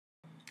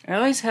I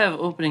always have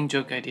opening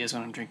joke ideas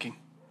when I'm drinking.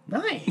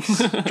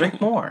 Nice. Drink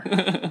more.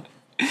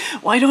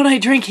 Why don't I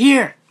drink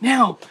here?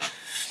 Now.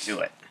 Do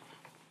it.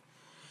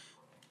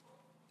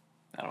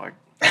 That'll work.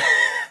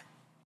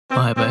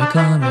 Why buy a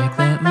comic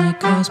that might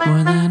cost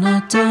more than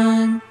a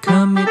dime?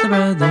 Come meet the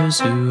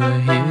brothers who are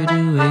here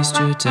to waste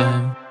your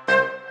time.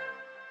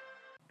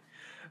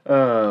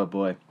 Oh,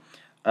 boy.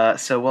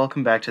 So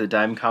welcome back to the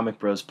Dime Comic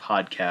Bros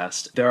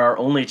podcast. There are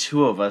only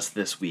two of us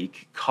this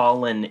week.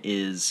 Colin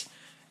is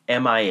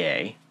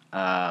MIA.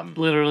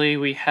 Literally,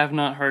 we have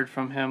not heard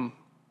from him.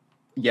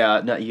 We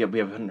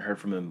haven't heard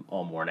from him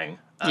all morning.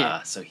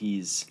 So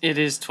he's... It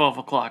is 12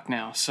 o'clock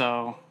now,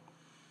 so...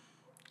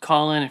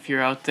 Colin, if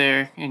you're out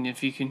there, and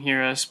if you can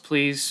hear us,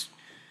 please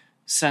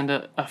send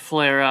a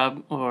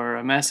flare-up or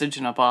a message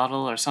in a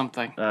bottle or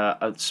something.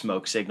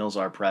 Smoke signals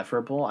are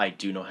preferable. I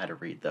do know how to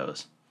read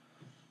those.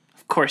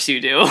 Of course you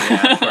do.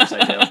 Yeah, of course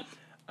I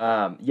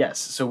do. Yes,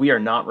 so we are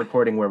not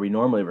recording where we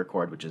normally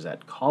record, which is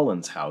at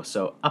Colin's house.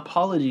 So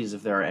apologies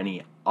if there are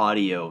any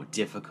audio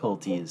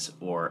difficulties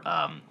or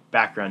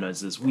background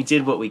noises. We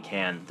did what we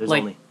can. There's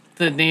like only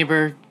the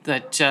neighbor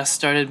that just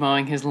started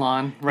mowing his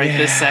lawn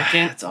this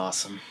second. That's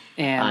awesome.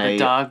 And the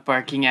dog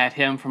barking at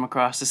him from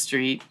across the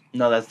street.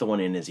 No, that's the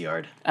one in his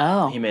yard.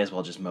 Oh. He may as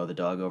well just mow the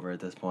dog over at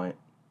this point.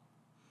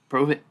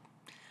 Prove it.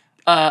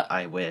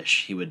 I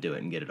wish he would do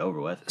it and get it over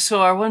with.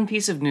 So our one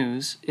piece of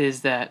news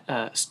is that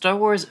Star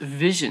Wars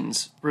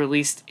Visions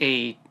released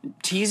a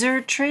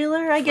teaser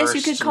trailer, I guess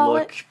you could call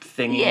it.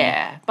 Thingy.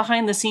 Yeah,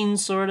 behind the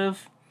scenes sort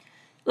of.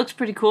 Looks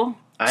pretty cool.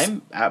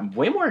 I'm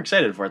way more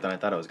excited for it than I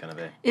thought it was going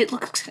to be. It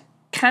looks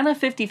kind of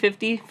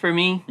 50-50 for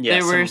me. Yeah,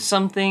 there were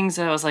some things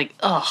that I was like,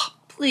 ugh,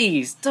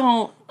 please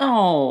don't.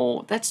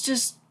 No, that's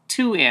just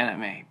too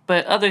anime.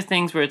 But other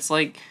things where it's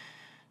like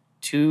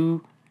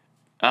two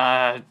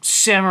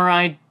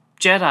samurai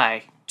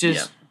Jedi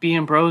just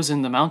being bros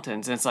in the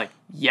mountains. And it's like,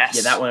 yes.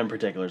 Yeah, that one in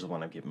particular is the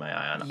one I'm keeping my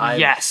eye on.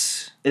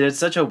 Yes. It's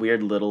such a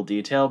weird little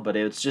detail, but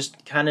it's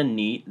just kind of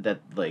neat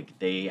that like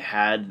they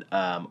had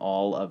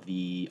all of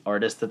the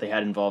artists that they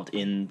had involved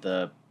in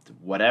the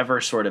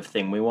whatever sort of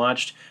thing we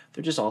watched.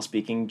 They're just all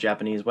speaking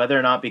Japanese. Whether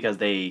or not because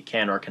they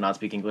can or cannot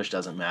speak English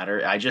doesn't matter.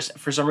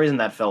 For some reason,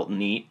 that felt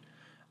neat.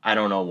 I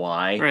don't know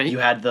why. Right. You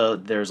had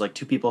there's like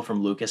two people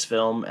from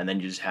Lucasfilm, and then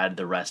you just had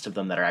the rest of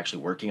them that are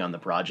actually working on the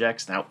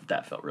projects. Now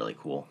that felt really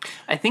cool.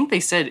 I think they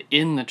said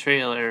in the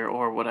trailer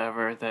or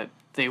whatever that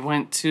they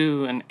went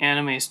to an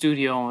anime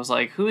studio and was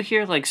like, "Who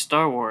here likes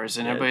Star Wars?"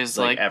 And everybody's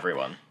like,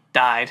 everyone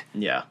died.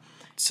 Yeah.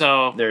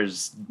 So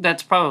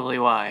that's probably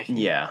why.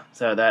 Yeah,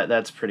 so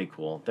that's pretty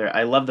cool.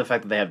 I love the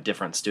fact that they have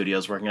different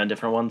studios working on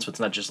different ones, so it's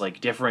not just like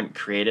different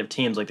creative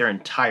teams, like they're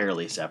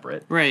entirely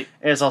separate. Right.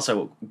 And it's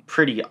also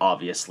pretty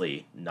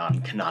obviously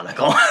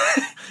non-canonical.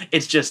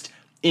 It's just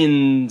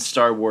in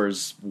Star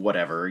Wars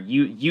whatever.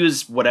 You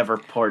use whatever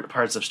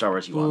parts of Star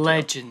Wars you want.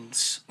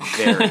 Legends.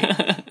 Very.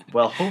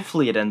 Well,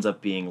 hopefully it ends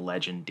up being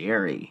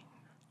legendary.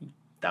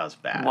 That was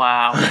bad.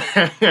 Wow.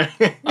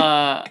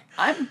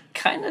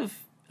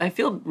 I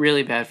feel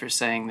really bad for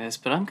saying this,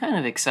 but I'm kind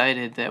of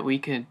excited that we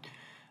could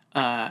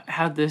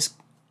have this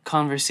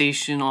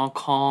conversation all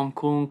calm,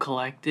 cool, and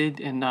collected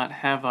and not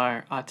have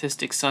our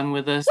autistic son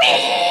with us.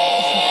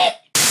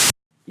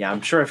 Yeah,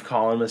 I'm sure if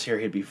Colin was here,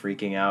 he'd be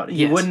freaking out.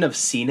 He Yes. wouldn't have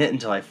seen it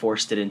until I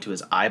forced it into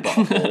his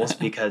eyeball holes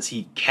because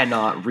he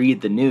cannot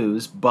read the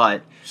news,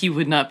 but... He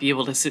would not be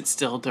able to sit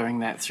still during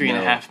that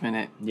 3.5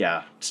 minute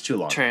Yeah, it's too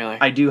long. trailer.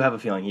 I do have a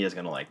feeling he is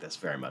going to like this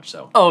very much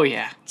so. Oh,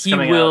 yeah. He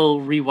coming will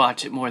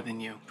rewatch it more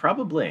than you.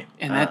 Probably.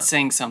 And that's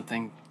saying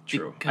something.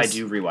 True. I because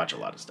do rewatch a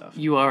lot of stuff.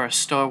 You are a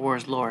Star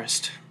Wars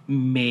lorist.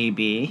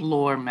 Maybe.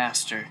 Lore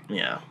master.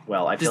 Yeah,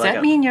 well, I feel Does like...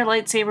 that mean your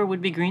lightsaber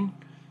would be green?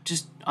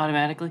 Just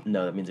automatically?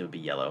 No, that means it would be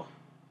yellow.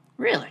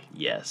 Really?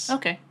 Yes.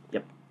 Okay.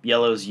 Yep.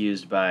 Yellow's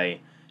used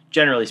by,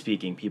 generally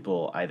speaking,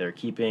 people either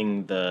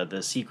keeping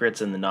the secrets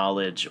and the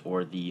knowledge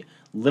or the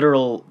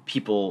literal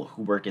people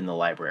who work in the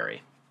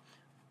library.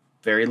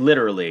 Very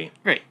literally,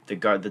 Right. the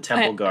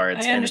temple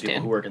guards I and the people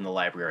understand. who work in the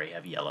library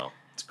have yellow.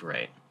 It's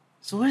great.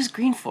 So what is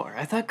green for?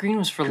 I thought green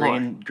was for lore.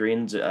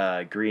 Green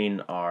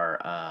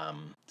are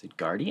is it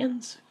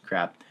guardians?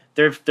 Crap.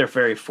 They're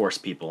very force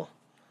people.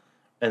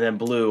 And then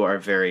blue are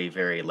very,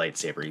 very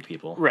lightsabery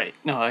people. Right.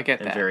 No, I get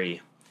And that.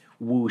 very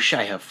whoosh,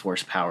 I have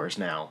force powers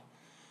now.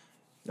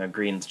 Now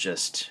green's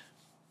just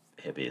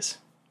hippies.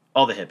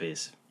 All the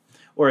hippies.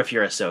 Or if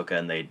you're Ahsoka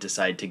and they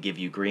decide to give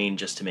you green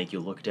just to make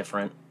you look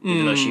different,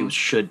 even though she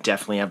should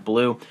definitely have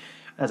blue.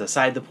 That's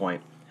aside the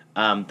point.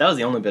 That was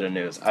the only bit of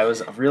news. I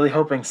was really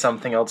hoping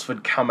something else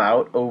would come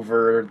out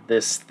over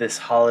this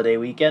holiday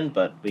weekend,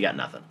 but we got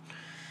nothing.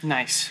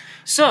 Nice.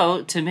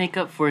 So, to make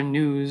up for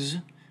news,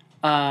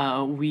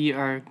 we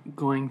are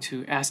going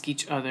to ask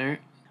each other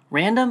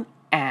random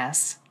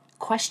ass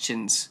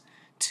questions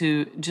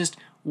to just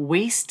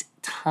waste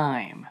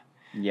time.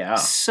 Yeah.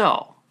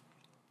 So,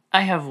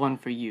 I have one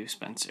for you,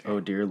 Spencer.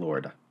 Oh, dear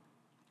Lord.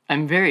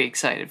 I'm very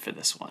excited for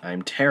this one.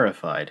 I'm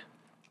terrified.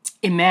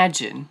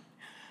 Imagine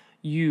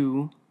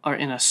you are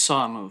in a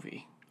Saw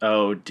movie.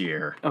 Oh,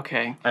 dear.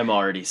 Okay. I'm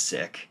already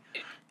sick.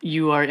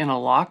 You are in a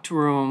locked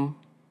room,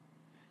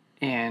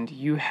 and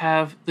you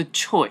have the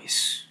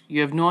choice.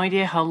 You have no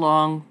idea how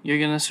long you're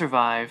going to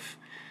survive,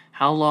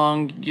 how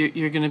long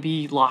you're going to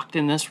be locked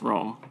in this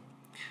room.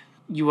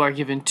 You are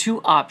given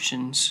two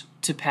options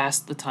to pass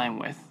the time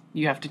with.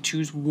 You have to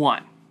choose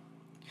one.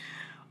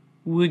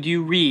 Would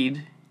you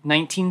read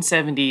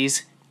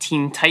 1970s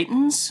Teen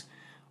Titans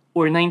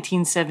or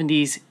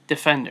 1970s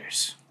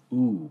Defenders?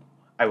 Ooh,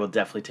 I will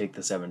definitely take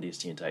the 70s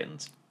Teen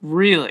Titans.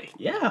 Really?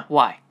 Yeah.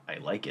 Why? I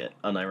like it,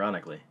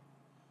 unironically.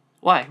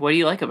 Why? What do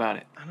you like about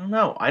it? I don't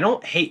know. I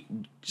don't hate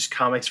just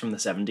comics from the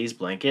 70s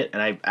blanket,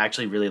 and I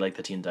actually really like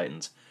the Teen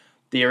Titans.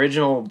 The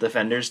original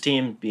Defenders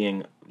team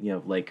being,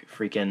 like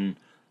freaking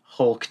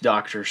Hulk,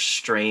 Doctor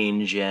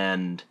Strange,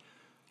 and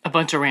A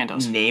bunch of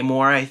randos.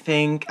 Namor, I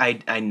think.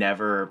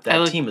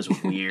 That team is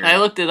weird. I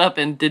looked it up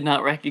and did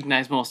not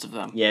recognize most of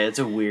them. Yeah, it's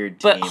a weird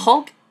team. But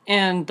Hulk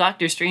and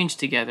Doctor Strange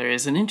together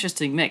is an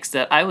interesting mix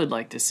that I would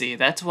like to see.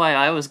 That's why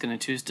I was going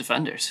to choose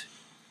Defenders.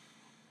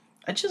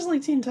 I just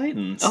like Teen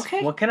Titans.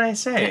 Okay. What can I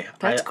say?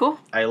 That's cool.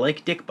 I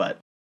like dick butt.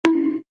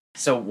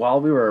 So while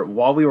we were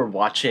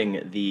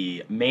watching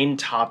the main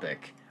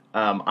topic,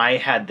 I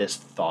had this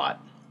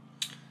thought.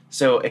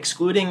 So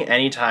excluding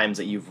any times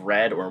that you've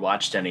read or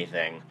watched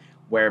anything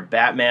where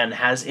Batman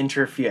has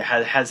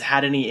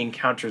had any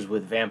encounters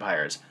with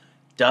vampires,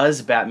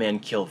 does Batman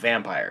kill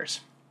vampires?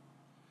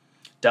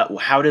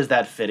 How does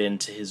that fit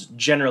into his,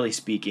 generally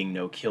speaking,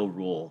 no-kill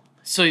rule?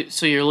 So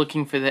you're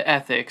looking for the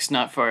ethics,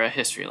 not for a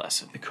history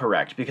lesson.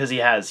 Correct, because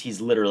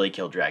he's literally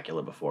killed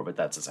Dracula before, but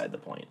that's aside the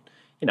point.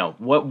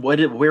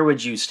 Where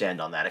would you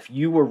stand on that? If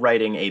you were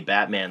writing a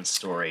Batman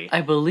story... I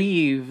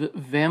believe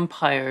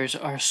vampires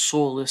are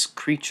soulless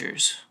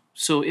creatures.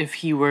 So if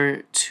he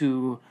were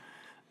to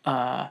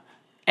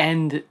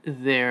end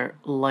their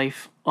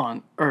life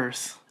on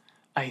Earth,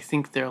 I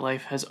think their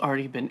life has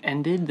already been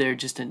ended. They're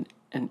just an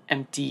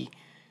empty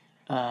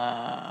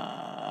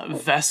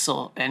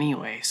vessel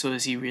anyway. So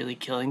is he really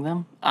killing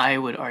them? I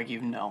would argue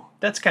no.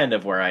 That's kind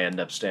of where I end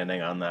up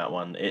standing on that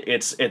one.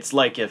 It's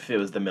like if it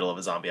was the middle of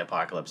a zombie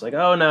apocalypse. Like,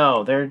 oh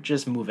no, they're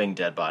just moving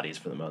dead bodies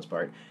for the most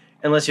part.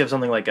 Unless you have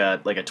something like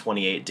a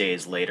 28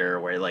 days later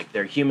where like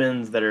they're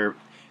humans that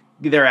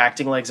they're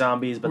acting like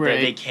zombies, but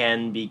right. they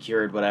can be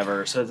cured,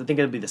 whatever. So I think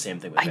it would be the same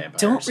thing with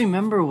vampires. I don't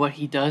remember what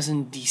he does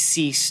in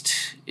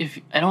Deceased.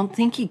 I don't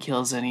think he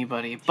kills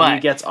anybody, but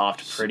he gets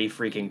offed pretty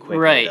freaking quickly,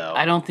 right. though.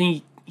 I don't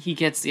think he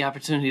gets the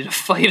opportunity to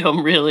fight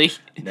him, really.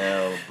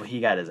 No, but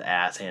he got his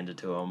ass handed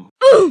to him.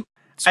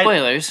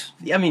 Spoilers.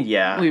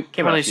 Yeah. We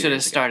probably should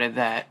have started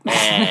that.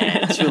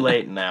 Too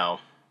late now.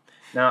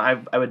 No,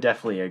 I would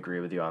definitely agree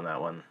with you on that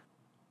one.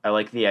 I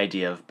like the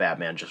idea of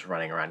Batman just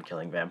running around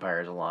killing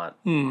vampires a lot.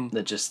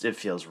 It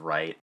feels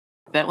right.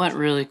 That went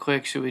really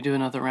quick. Should we do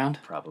another round?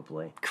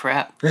 Probably.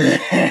 Crap.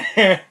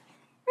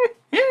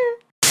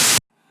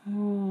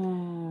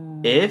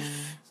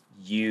 If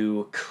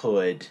you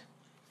could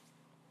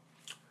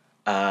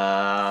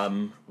not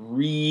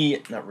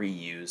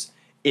reuse,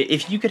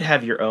 if you could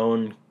have your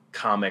own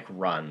comic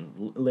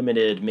run,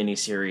 limited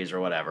miniseries or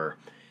whatever,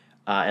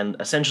 and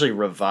essentially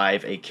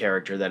revive a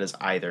character that is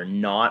either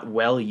not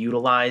well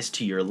utilized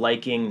to your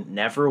liking,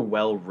 never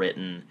well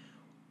written,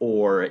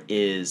 or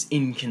is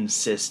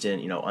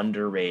inconsistent,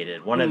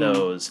 underrated, one of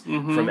those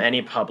from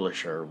any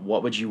publisher,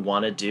 what would you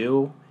want to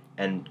do?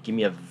 And give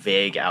me a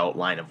vague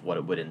outline of what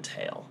it would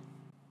entail.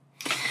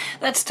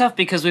 That's tough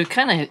because we've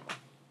kind of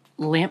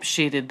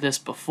lampshaded this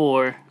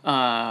before.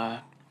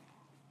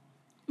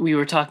 We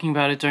were talking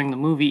about it during the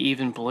movie.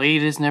 Even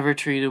Blade is never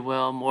treated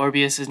well.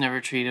 Morbius is never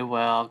treated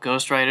well.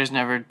 Ghost Rider's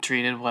never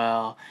treated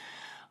well.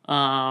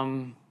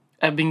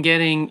 I've been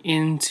getting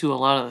into a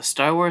lot of the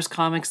Star Wars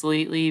comics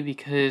lately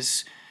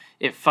because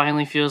it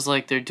finally feels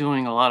like they're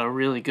doing a lot of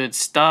really good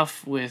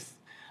stuff with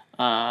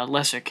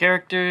lesser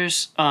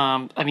characters.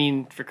 For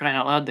crying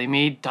out loud, they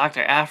made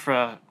Dr.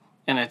 Aphra,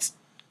 and it's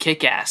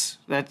kick-ass.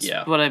 That's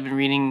what I've been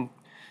reading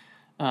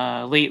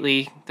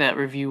lately. That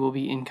review will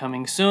be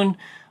incoming soon.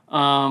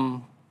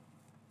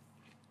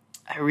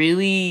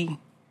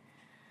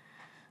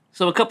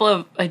 So a couple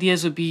of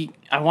ideas would be,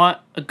 I want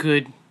a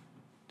good,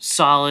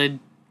 solid,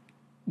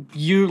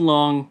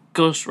 year-long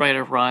Ghost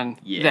Rider run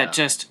that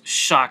just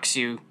shocks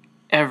you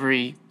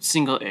every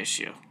single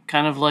issue.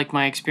 Kind of like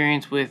my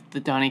experience with the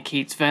Donny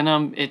Cates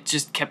Venom. It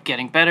just kept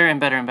getting better and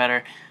better and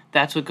better.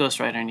 That's what Ghost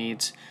Rider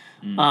needs.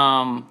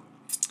 I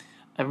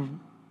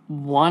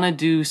want to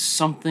do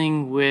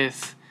something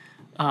with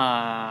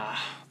the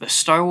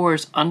Star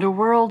Wars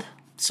Underworld.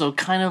 So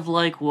kind of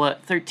like what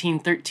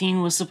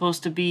 1313 was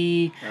supposed to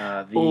be.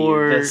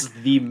 That's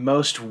the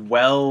most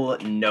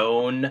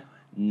well-known,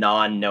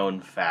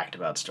 non-known fact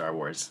about Star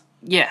Wars.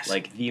 Yes.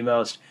 Like the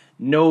most...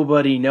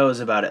 Nobody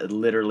knows about it.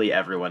 Literally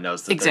everyone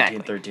knows that exactly.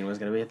 1313 was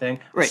going to be a thing.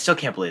 Right. I still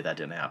can't believe that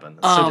didn't happen.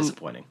 That's so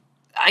disappointing.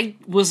 I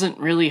wasn't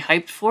really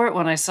hyped for it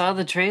when I saw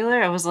the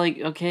trailer. I was like,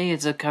 okay,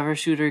 it's a cover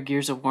shooter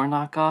Gears of War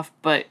knockoff.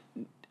 But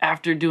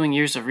after doing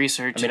years of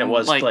research... it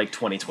was like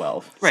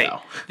 2012. Right.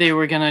 So. They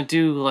were going to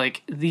do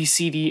like the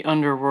CD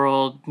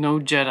Underworld, no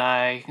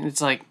Jedi.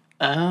 It's like,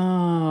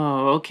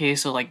 Oh, okay.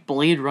 So like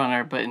Blade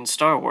Runner, but in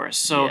Star Wars.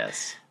 So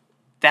Yes.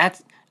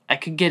 that I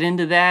could get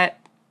into that.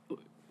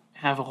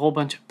 Have a whole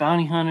bunch of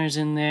bounty hunters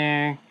in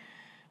there.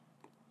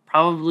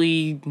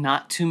 Probably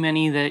not too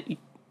many that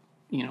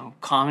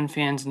common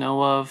fans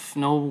know of.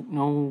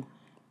 No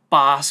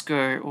Bosk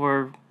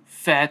or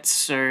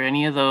Fets or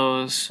any of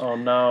those. Oh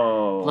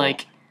no.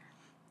 Like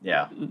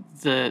Yeah.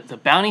 the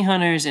bounty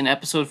hunters in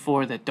episode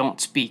 4 that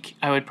don't speak.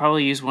 I would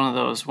probably use one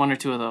or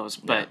two of those,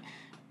 but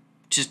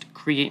just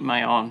create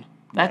my own.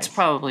 That's Nice.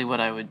 probably what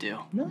I would do.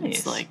 Nice.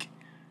 It's like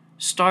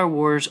Star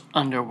Wars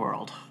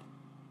Underworld.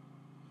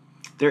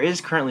 There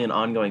is currently an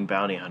ongoing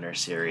bounty hunter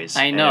series.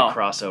 I know. And a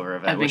crossover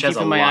I've event, been which has a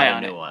keeping my lot eye of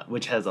on new one,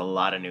 which has a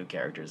lot of new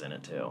characters in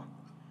it too.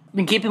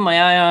 Been keeping my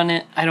eye on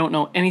it. I don't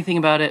know anything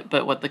about it,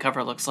 but what the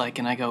cover looks like,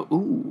 and I go,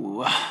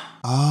 ooh.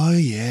 Oh,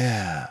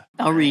 yeah.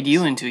 I'll read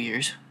you in 2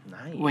 years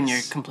Nice. when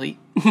you're complete.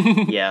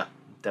 Yeah,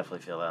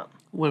 definitely feel that.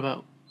 What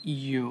about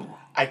you?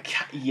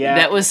 Yeah.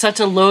 That was such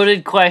a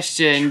loaded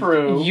question.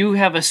 True. You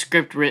have a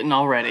script written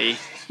already.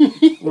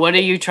 What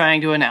are you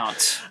trying to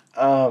announce?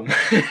 Oh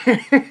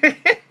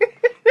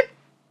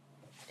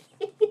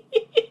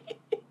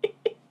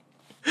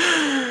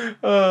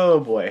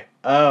boy.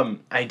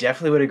 I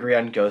definitely would agree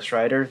on Ghost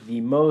Rider.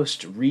 The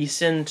most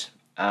recent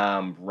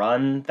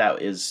run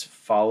that is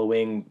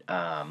following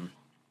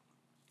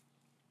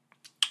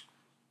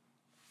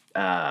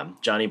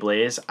Johnny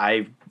Blaze,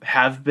 I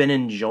have been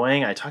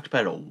enjoying. I talked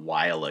about it a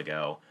while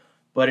ago,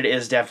 but it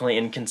is definitely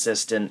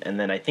inconsistent. And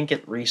then I think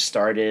it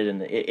restarted,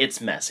 and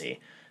it's messy.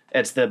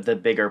 It's the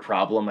bigger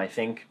problem, I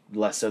think,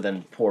 less so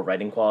than poor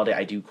writing quality.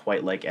 I do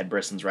quite like Ed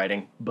Brisson's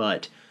writing,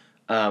 but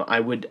I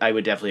would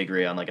definitely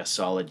agree on like a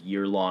solid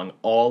year long.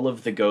 All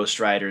of the Ghost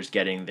Riders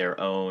getting their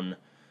own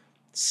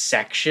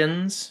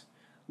sections,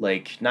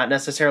 like not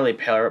necessarily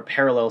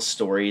parallel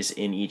stories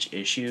in each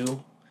issue,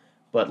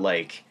 but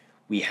like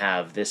we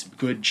have this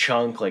good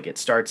chunk. Like it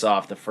starts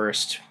off the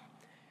first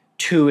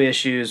 2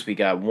 issues, we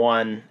got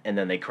one, and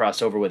then they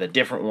cross over with a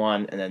different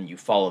one, and then you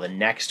follow the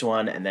next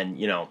one, and then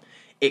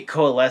it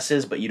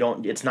coalesces, but you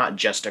don't. It's not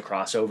just a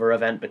crossover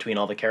event between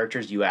all the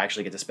characters. You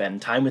actually get to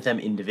spend time with them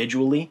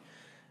individually.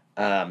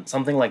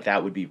 Something like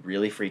that would be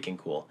really freaking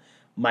cool.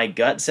 My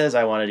gut says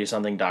I want to do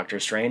something Doctor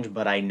Strange,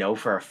 but I know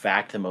for a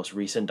fact the most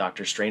recent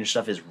Doctor Strange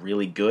stuff is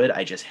really good.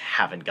 I just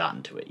haven't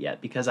gotten to it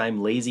yet because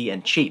I'm lazy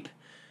and cheap.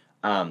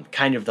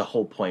 Kind of the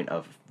whole point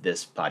of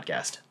this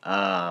podcast.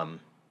 I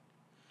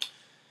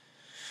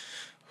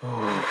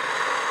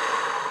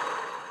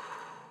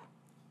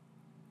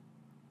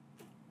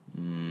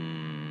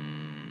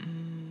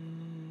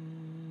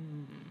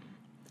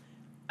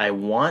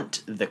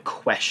want the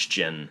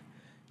Question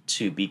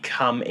to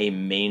become a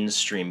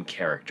mainstream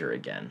character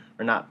again.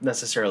 Or not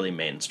necessarily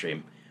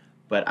mainstream,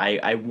 but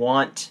I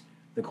want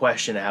the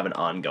Question to have an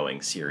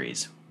ongoing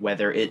series,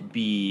 whether it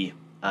be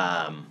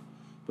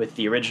with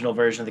the original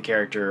version of the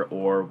character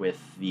or with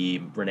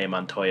the Renee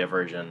Montoya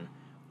version,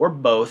 or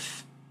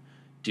both.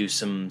 Do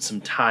some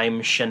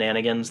time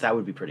shenanigans. That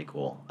would be pretty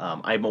cool.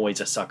 I'm always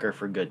a sucker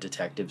for good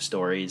detective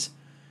stories,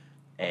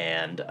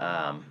 and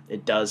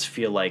it does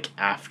feel like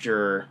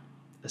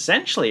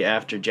essentially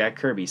after Jack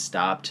Kirby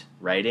stopped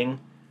writing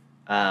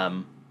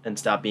and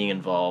stopped being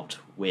involved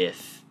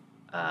with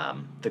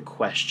the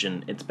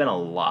Question, it's been a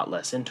lot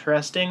less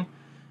interesting.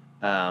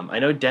 I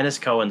know Dennis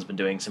Cohen's been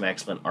doing some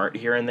excellent art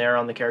here and there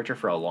on the character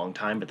for a long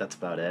time, but that's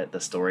about it. The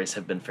stories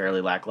have been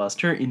fairly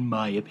lackluster, in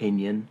my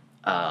opinion.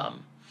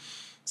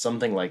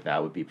 Something like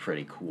that would be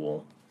pretty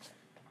cool.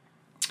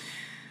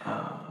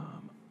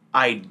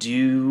 I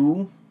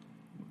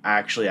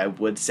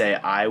would say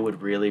I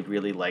would really,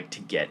 really like to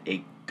get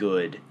a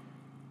good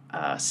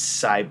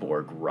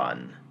Cyborg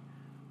run.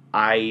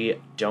 I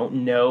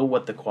don't know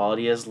what the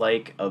quality is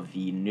like of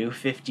the New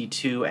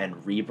 52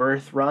 and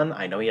Rebirth run.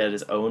 I know he had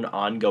his own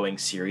ongoing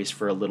series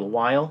for a little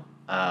while,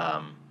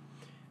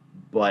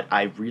 but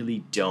I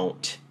really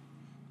don't.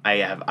 I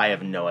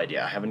have no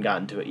idea. I haven't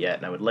gotten to it yet,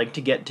 and I would like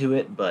to get to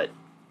it, but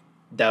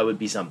that would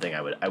be something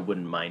I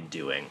wouldn't mind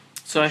doing.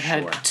 So I've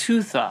had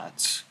 2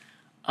 thoughts.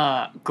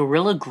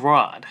 Gorilla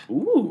Grodd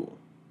Ooh,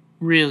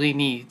 really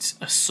needs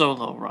a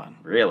solo run.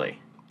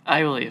 really?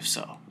 I believe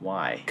so.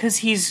 Why? Because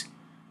he's...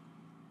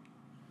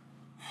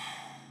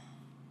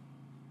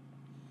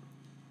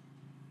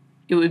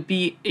 It would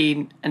be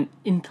an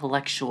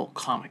intellectual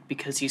comic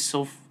because he's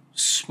so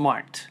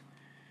smart.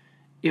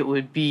 It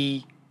would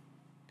be...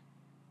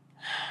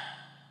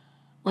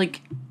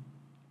 Like,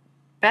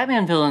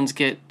 Batman villains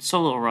get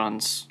solo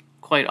runs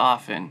quite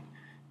often,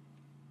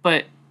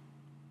 but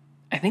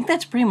I think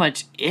that's pretty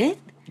much it.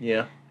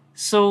 Yeah.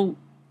 So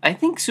I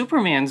think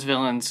Superman's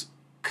villains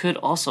could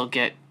also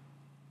get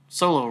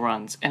solo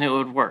runs, and it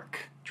would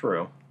work.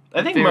 True.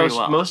 I think Very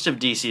well. most of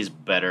DC's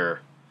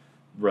better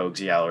rogues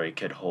gallery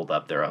could hold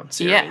up their own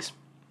series. Yeah. It's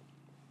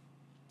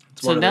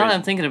So one of the now that I'm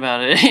reasons- thinking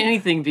about it,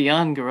 anything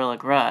beyond Gorilla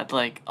Grodd,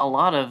 like a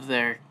lot of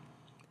their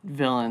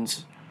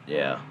villains,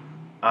 Yeah.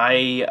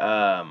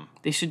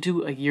 they should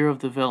do a year of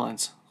the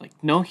villains. Like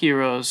no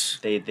heroes.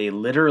 They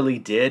literally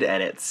did,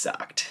 and it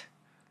sucked.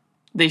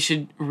 they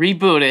should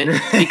reboot it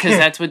because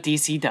that's what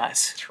DC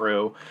does.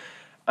 True.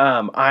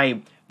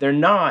 They're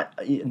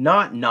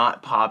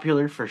not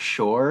popular for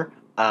sure.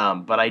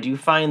 But I do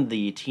find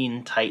the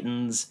Teen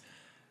Titans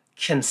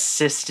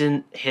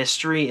consistent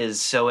history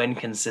is so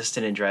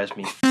inconsistent it drives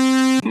me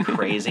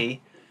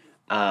crazy.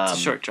 It's a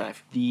short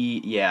drive.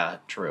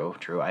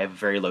 True. I have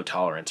very low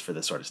tolerance for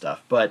this sort of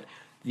stuff. But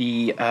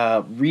the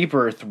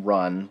Rebirth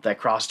run that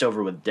crossed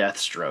over with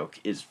Deathstroke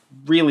is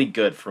really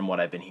good from what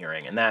I've been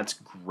hearing, and that's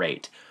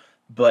great.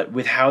 But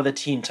with how the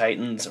Teen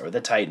Titans, or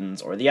the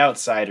Titans, or the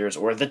Outsiders,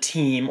 or the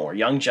Team, or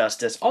Young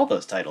Justice, all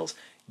those titles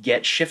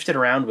get shifted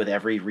around with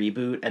every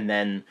reboot, and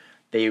then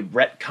they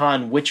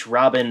retcon which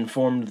Robin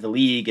formed the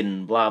League,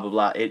 and blah, blah,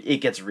 blah. It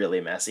gets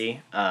really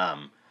messy.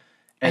 And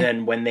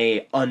then when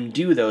they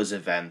undo those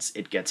events,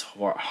 it gets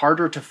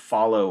harder to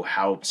follow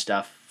how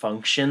stuff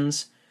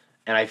functions.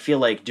 And I feel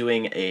like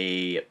doing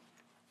a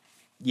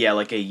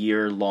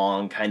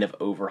year-long kind of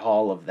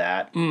overhaul of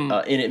that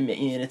in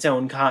its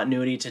own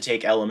continuity to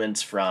take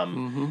elements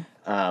from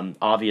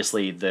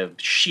obviously the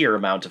sheer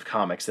amount of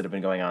comics that have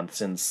been going on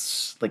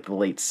since like the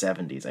late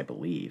 70s, I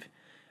believe.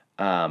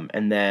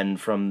 And then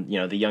from,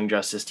 the Young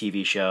Justice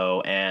TV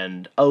show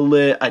and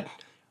a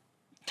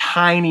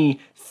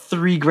tiny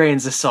 3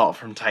 grains of salt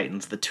from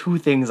Titans, the 2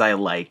 things I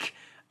like,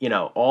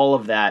 all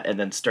of that, and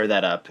then stir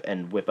that up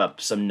and whip up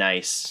some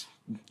nice,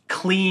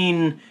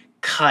 clean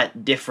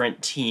cut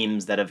different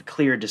teams that have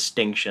clear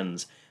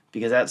distinctions,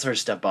 because that sort of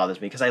stuff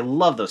bothers me, because I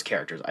love those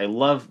characters. I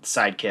love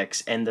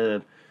sidekicks and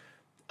the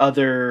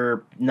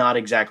other not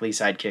exactly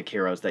sidekick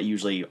heroes that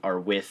usually are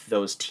with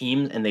those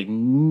teams, and they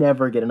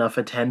never get enough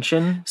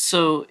attention.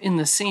 So in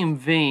the same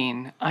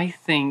vein, I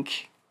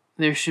think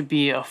there should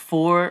be a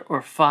 4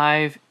 or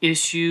 5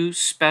 issue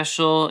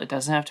special. It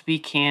doesn't have to be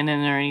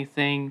canon or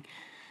anything.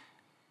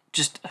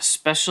 Just a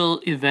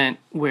special event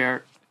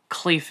where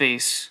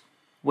Clayface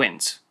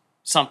wins.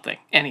 Something.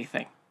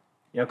 Anything.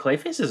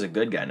 Clayface is a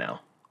good guy now.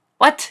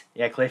 What?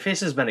 Yeah, Clayface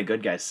has been a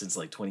good guy since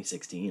like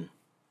 2016.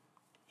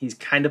 He's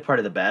kind of part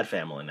of the Bad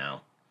Family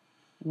now.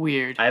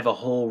 Weird. I have a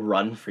whole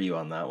run for you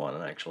on that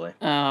one, actually.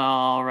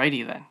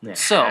 Alrighty then. Yeah.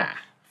 So,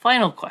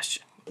 final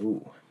question.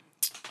 Ooh.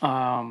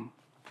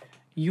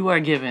 You are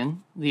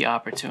given the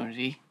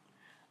opportunity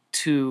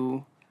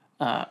to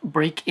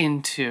break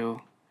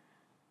into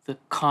the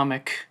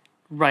comic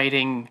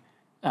writing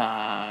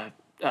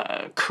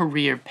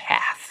career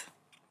path.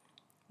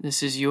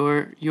 This is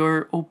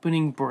your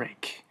opening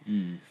break.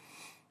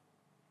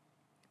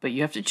 But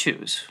you have to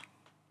choose.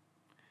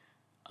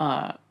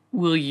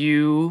 Will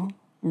you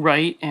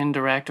write and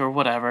direct or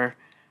whatever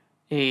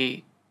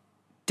a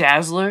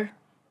Dazzler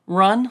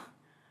run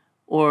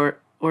or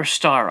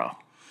Starro?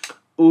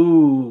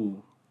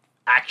 Ooh.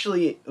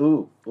 Actually,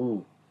 ooh.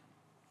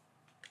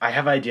 I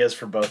have ideas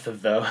for both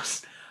of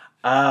those.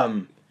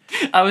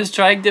 I was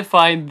trying to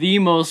find the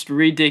most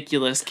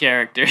ridiculous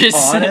characters.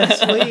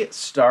 Honestly,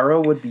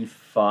 Starro would be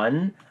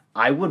fun.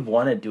 I would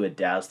want to do a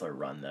Dazzler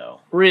run, though.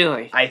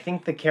 Really? I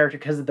think the character,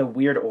 because of the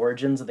weird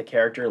origins of the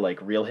character,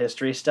 like real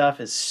history stuff,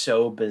 is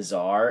so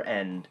bizarre,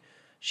 and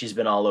she's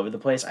been all over the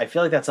place. I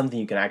feel like that's something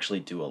you can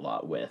actually do a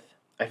lot with.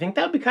 I think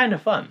that would be kind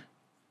of fun.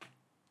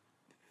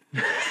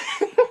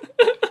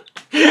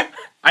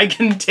 I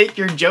can take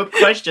your joke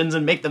questions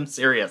and make them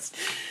serious.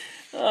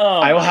 Oh,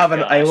 I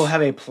will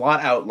have a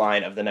plot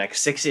outline of the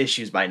next 6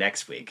 issues by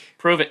next week.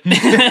 Prove it.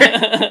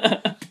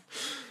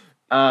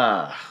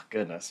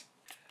 Goodness.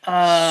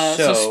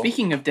 So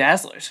speaking of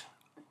Dazzlers,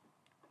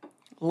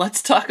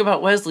 let's talk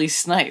about Wesley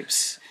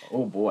Snipes.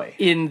 Oh boy.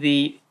 In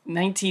the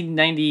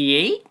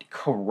 1998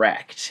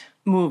 Correct.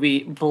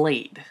 movie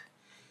Blade.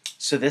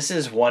 So this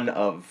is one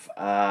of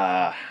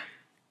my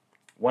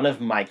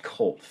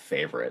cult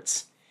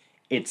favorites.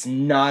 It's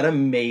not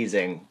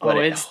amazing, but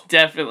it's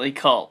definitely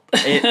cult.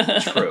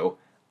 True.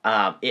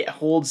 It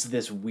holds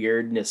this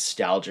weird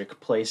nostalgic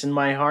place in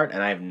my heart,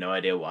 and I have no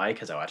idea why,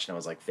 because I watched it when I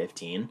was like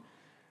 15.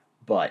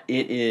 But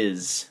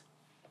it's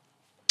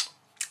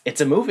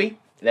a movie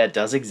that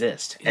does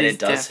exist, and it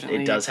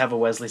does have a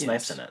Wesley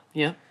Snipes in it.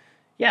 Yeah.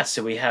 Yeah,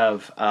 so we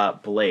have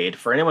Blade.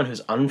 For anyone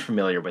who's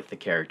unfamiliar with the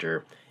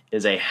character,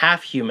 is a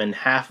half human,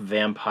 half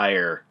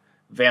vampire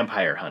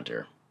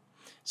hunter.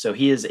 So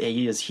he is the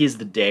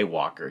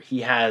Daywalker.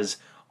 He has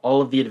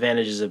all of the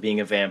advantages of being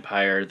a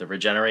vampire, the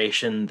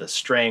regeneration, the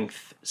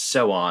strength,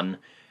 so on,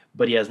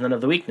 but he has none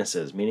of the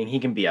weaknesses, meaning he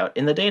can be out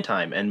in the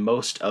daytime, and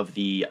most of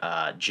the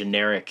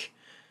generic,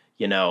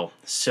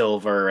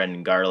 silver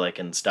and garlic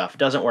and stuff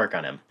doesn't work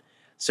on him.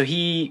 So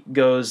he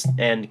goes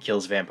and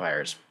kills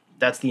vampires.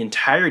 That's the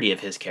entirety of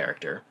his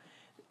character.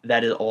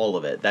 That is all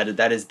of it.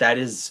 That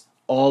is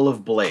all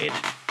of Blade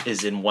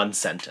is in one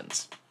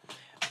sentence.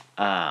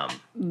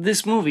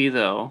 This movie,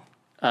 though,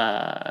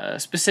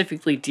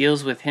 specifically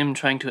deals with him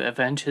trying to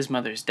avenge his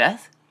mother's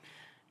death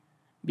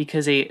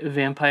because a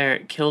vampire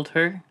killed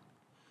her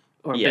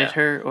or bit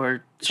her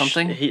or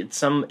something.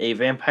 A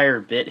vampire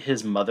bit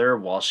his mother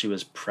while she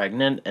was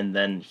pregnant, and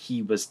then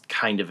he was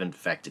kind of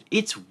infected.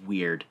 It's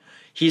weird.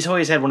 He's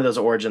always had one of those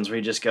origins where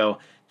you just go,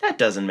 that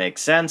doesn't make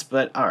sense,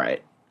 but all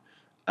right.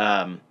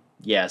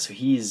 Yeah, so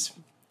he's...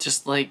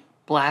 Just like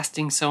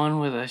blasting someone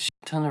with a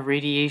ton of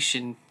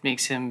radiation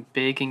makes him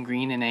big and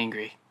green and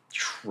angry.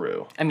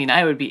 True. I mean,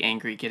 I would be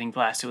angry getting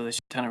blasted with a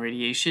ton of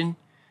radiation,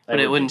 but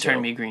it wouldn't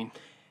turn me green.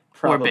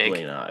 Probably or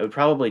big. not. It would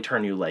probably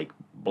turn you, like,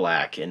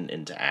 black and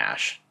into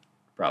ash.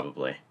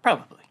 Probably.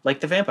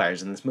 Like the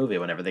vampires in this movie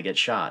whenever they get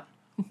shot.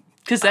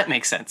 Because that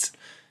makes sense.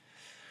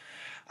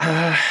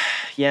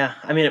 Yeah,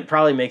 I mean, it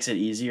probably makes it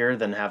easier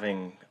than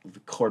having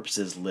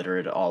corpses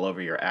littered all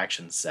over your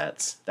action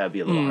sets. That would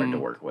be a little hard to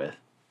work with.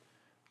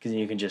 Because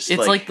you can just,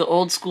 It's like the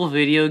old school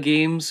video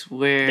games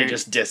where... They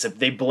just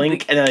they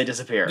blink and then they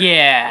disappear.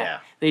 Yeah.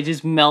 They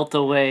just melt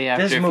away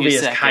after a few seconds. This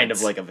movie is kind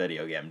of like a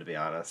video game, to be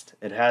honest.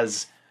 It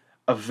has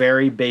a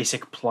very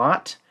basic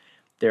plot.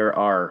 There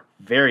are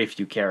very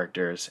few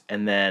characters,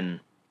 and then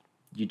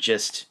you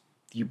just...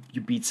 You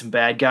beat some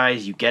bad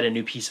guys, you get a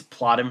new piece of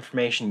plot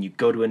information, you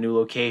go to a new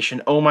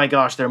location. Oh my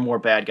gosh, there are more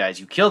bad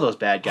guys. You kill those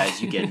bad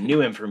guys, you get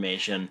new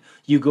information.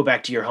 You go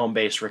back to your home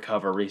base,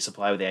 recover,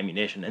 resupply with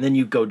ammunition, and then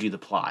you go do the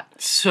plot.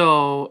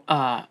 So,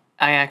 I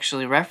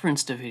actually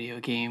referenced a video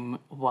game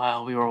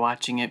while we were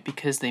watching it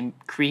because they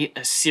create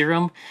a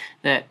serum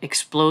that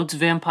explodes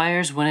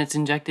vampires when it's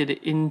injected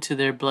into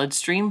their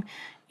bloodstream.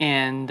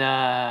 And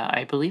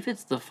I believe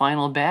it's the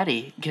final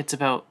baddie gets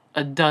about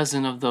a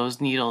dozen of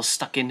those needles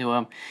stuck into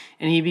him,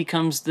 and he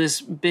becomes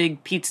this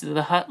big Pizza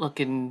the Hut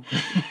looking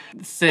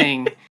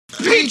thing.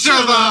 Pizza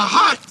the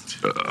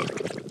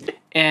Hut!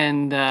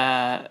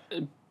 And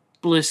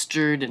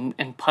blistered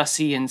and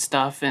pussy and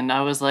stuff, and I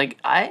was like,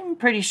 I'm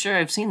pretty sure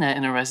I've seen that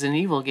in a Resident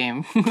Evil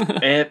game.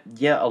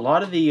 Yeah, a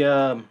lot of the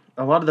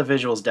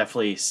visuals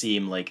definitely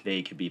seem like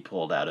they could be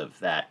pulled out of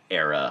that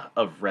era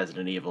of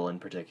Resident Evil in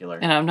particular.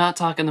 And I'm not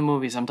talking the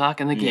movies, I'm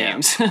talking the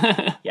games.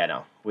 Yeah,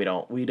 no,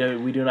 we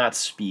do not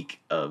speak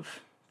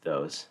of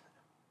those.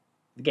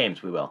 The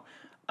games we will.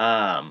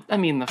 I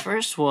mean, the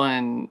first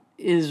one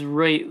is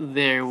right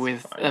there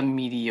with a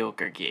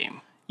mediocre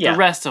game. Yeah. The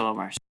rest of them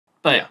are,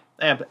 but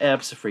yeah,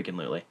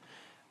 absolutely.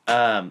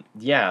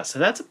 Yeah, so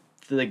that's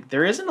like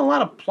there isn't a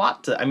lot of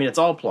plot to. I mean, it's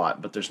all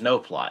plot, but there's no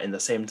plot in the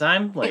same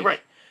time. Like,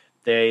 right.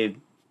 The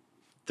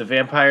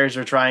vampires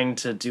are trying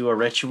to do a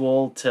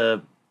ritual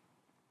to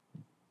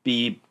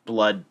be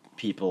blood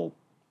people.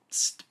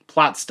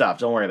 Plot stuff,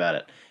 don't worry about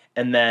it.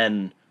 And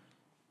then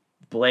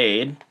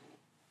Blade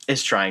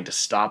is trying to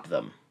stop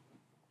them.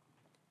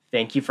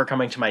 Thank you for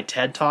coming to my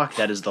TED Talk.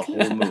 That is the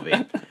whole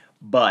movie.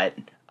 But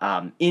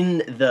in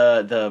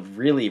the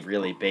really,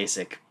 really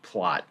basic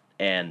plot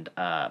and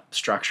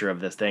structure of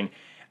this thing,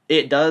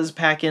 it does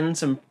pack in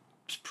some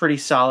pretty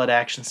solid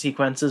action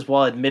sequences,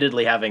 while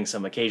admittedly having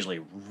some occasionally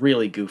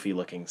really goofy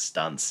looking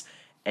stunts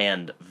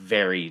and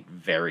very,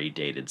 very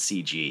dated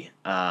CG.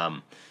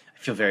 I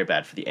feel very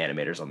bad for the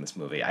animators on this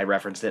movie. I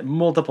referenced it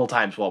multiple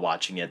times while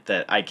watching it,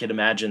 that I could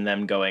imagine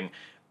them going,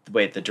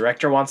 wait, the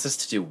director wants us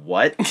to do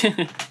what?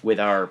 With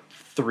our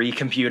 3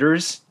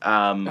 computers?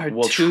 Our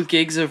 2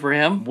 gigs of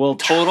RAM? We'll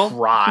total?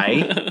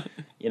 try.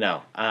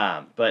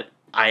 But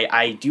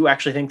I do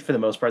actually think for the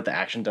most part the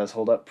action does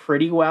hold up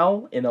pretty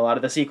well in a lot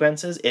of the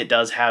sequences. It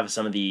does have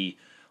some of the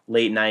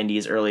late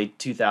 90s, early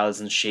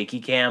 2000s shaky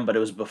cam, but it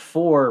was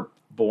before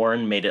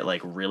Bourne made it like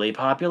really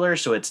popular,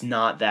 so it's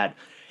not that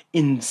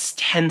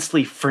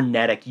intensely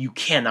frenetic. You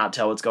cannot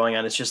tell what's going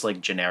on. It's just like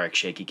generic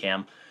shaky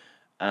cam.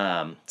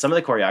 Some of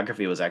the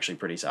choreography was actually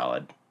pretty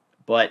solid,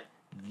 but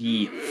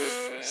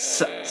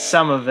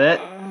some of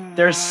it,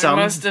 there's some...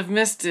 I must have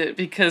missed it,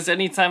 because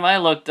anytime I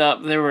looked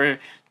up, there were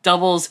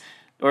doubles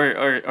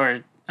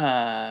or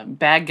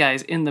bad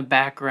guys in the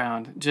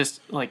background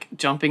just like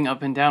jumping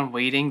up and down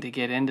waiting to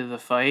get into the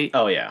fight.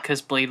 Oh yeah,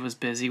 because Blade was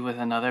busy with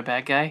another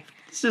bad guy.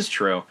 This is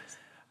true.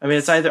 I mean,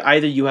 it's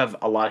either you have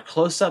a lot of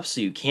close-ups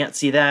so you can't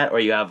see that, or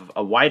you have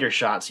a wider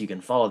shot so you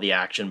can follow the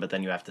action, but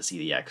then you have to see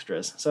the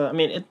extras. So I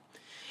mean,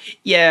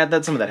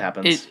 some of that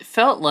happens. It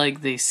felt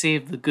like they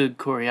saved the good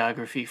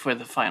choreography for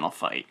the final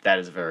fight. That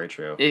is very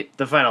true.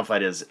 The final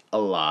fight is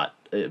a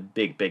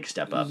big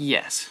step up.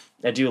 Yes.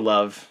 I do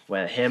love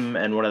when him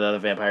and one of the other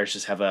vampires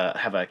just have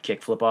a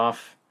kick flip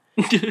off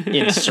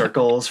in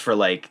circles for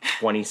like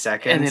 20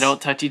 seconds. And they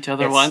don't touch each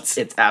other once.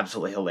 It's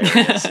absolutely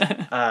hilarious.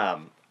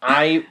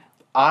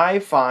 I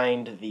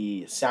find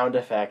the sound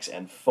effects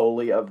and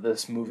Foley of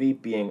this movie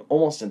being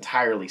almost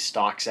entirely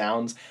stock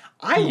sounds.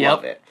 I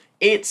love it.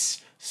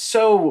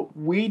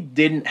 We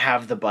didn't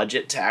have the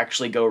budget to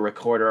actually go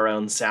record our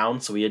own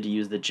sound, so we had to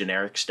use the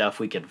generic stuff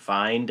we could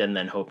find and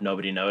then hope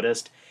nobody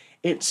noticed.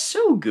 It's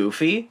so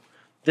goofy.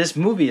 This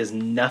movie is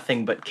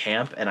nothing but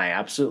camp, and I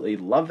absolutely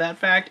love that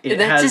fact.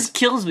 Just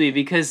kills me,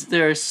 because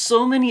there are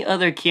so many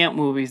other camp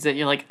movies that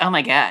you're like, oh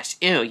my gosh,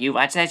 ew, you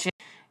watch that shit?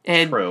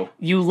 And True.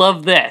 You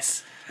love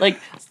this. Like,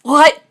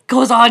 what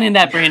goes on in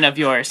that brain of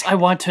yours? I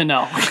want to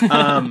know.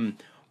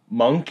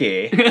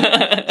 Monkey,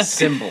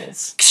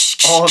 symbols,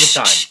 all the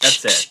time.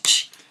 That's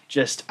it.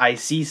 Just, I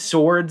see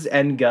swords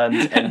and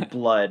guns and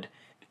blood,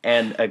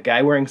 and a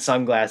guy wearing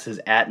sunglasses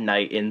at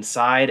night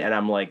inside, and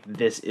I'm like,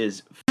 this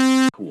is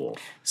cool.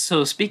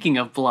 So speaking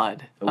of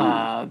blood,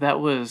 that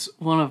was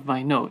one of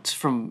my notes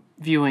from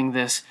viewing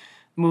this.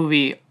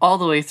 movie all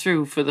the way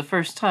through for the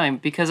first time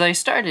because I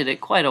started it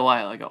quite a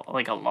while ago,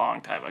 like a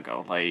long time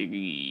ago.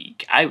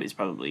 Like I was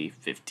probably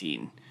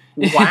 15.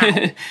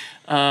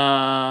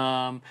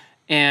 Wow.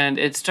 And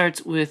it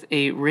starts with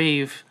a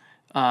rave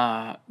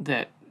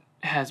that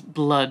has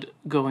blood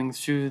going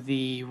through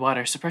the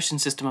water suppression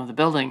system of the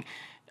building,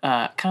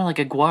 kind of like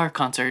a Goyer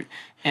concert.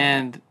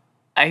 And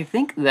I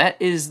think that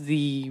is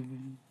the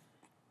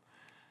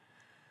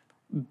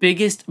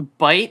biggest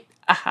bite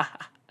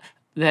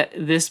that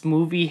this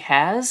movie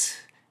has.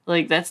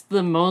 Like, that's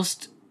the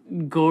most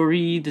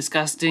gory,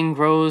 disgusting,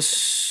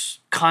 gross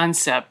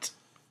concept.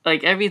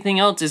 Like, everything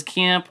else is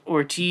camp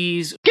or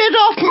cheese. Get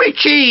off me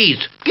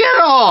cheese! Get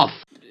off!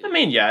 I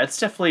mean, yeah, it's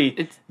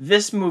definitely...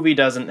 this movie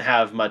doesn't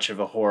have much of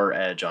a horror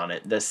edge on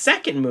it. The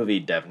second movie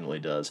definitely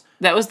does.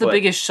 That was the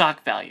biggest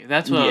shock value.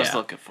 That's what I was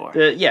looking for.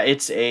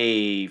 It's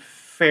a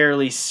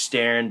fairly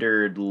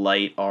standard,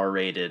 light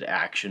R-rated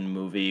action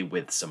movie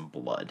with some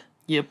blood.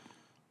 Yep.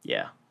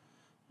 Yeah.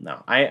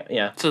 No,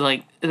 So,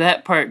 like,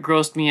 that part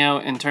grossed me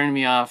out and turned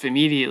me off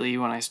immediately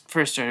when I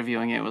first started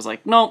viewing it. It was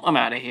like, nope, I'm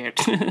out of here.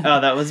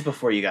 Oh, that was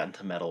before you got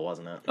into metal,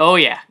 wasn't it? Oh,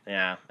 yeah.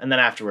 Yeah. And then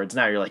afterwards,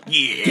 now you're like,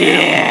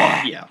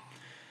 yeah. Yeah.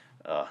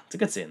 It's a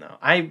good scene, though.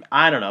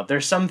 I don't know.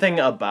 There's something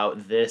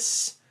about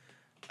this.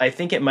 I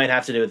think it might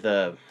have to do with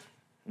the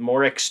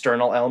more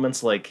external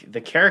elements. Like,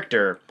 the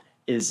character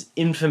is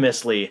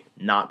infamously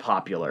not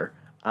popular.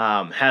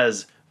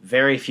 Has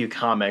very few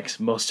comics,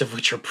 most of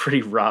which are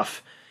pretty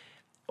rough.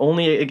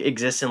 Only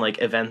exists in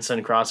like events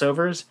and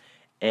crossovers,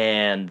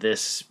 and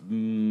this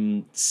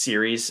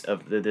series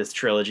of this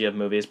trilogy of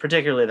movies,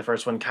 particularly the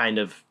first one, kind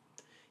of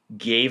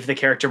gave the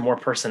character more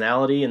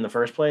personality in the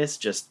first place.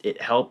 Just it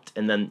helped,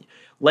 and then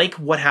like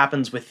what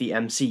happens with the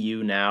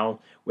MCU now,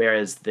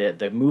 whereas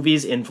the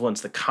movies influence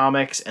the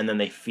comics and then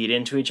they feed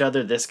into each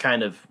other. This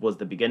kind of was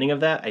the beginning of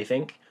that, I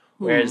think.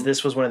 Whereas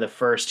this was one of the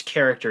first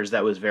characters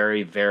that was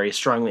very, very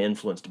strongly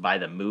influenced by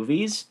the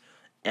movies,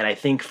 and I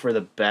think for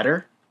the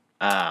better.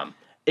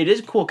 It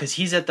is cool because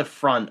he's at the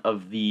front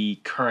of the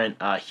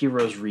current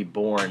Heroes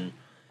Reborn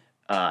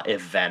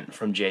event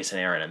from Jason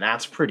Aaron, and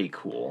that's pretty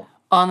cool.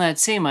 On that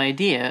same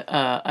idea,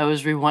 I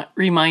was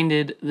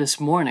reminded this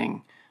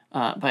morning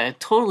by a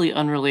totally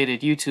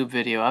unrelated YouTube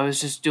video. I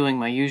was just doing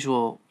my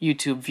usual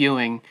YouTube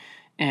viewing,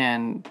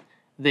 and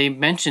they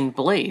mentioned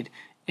Blade,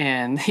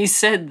 and they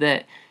said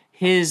that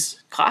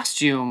his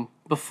costume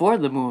before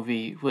the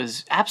movie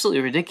was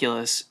absolutely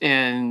ridiculous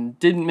and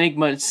didn't make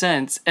much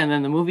sense, and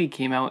then the movie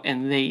came out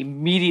and they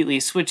immediately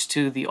switched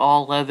to the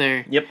all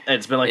leather. Yep,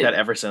 it's been like that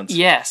ever since.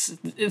 Yes,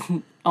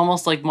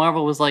 almost like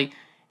Marvel was like,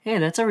 hey,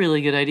 that's a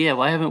really good idea,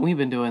 why haven't we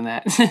been doing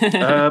that?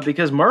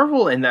 Because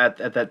Marvel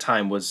at that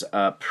time was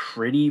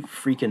pretty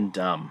freaking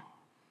dumb.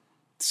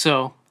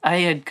 So I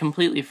had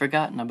completely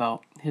forgotten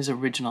about his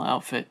original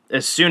outfit.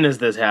 As soon as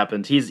this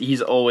happened,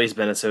 he's always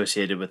been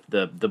associated with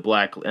the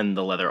black and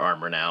the leather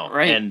armor now,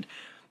 right? And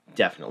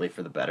definitely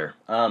for the better.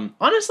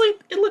 Honestly,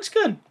 it looks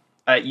good.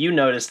 You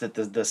noticed that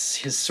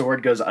his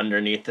sword goes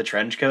underneath the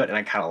trench coat, and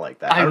I kind of like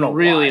that. I don't know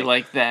really why.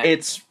 like that.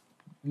 It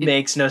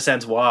makes no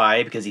sense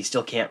why, because he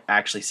still can't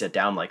actually sit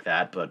down like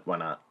that, but why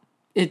not?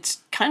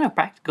 It's kind of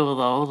practical,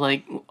 though.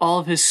 Like, all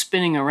of his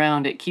spinning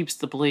around, it keeps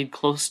the blade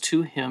close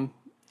to him.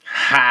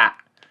 Ha!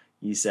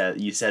 You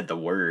said the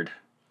word.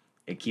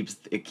 It keeps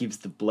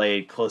the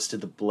blade close to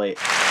the blade.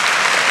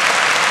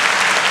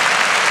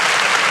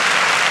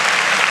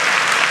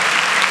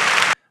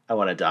 I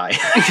want to die.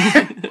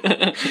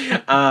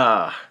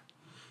 I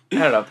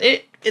don't know.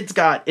 It's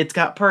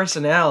got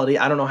personality.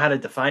 I don't know how to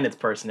define its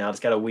personality.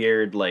 It's got a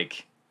weird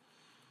like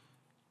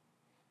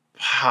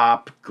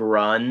pop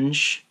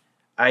grunge,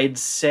 I'd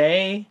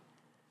say.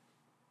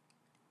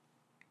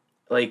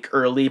 Like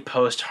early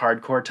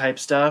post-hardcore type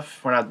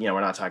stuff. We're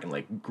not talking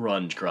like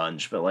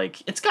grunge, but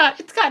like it's got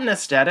an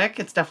aesthetic.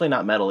 It's definitely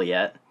not metal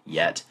yet.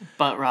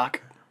 Butt rock.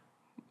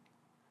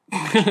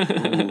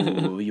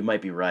 Ooh, you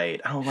might be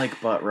right. I don't like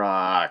butt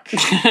rock.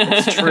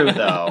 It's true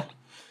though.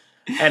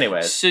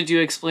 Anyways, should you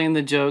explain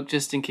the joke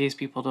just in case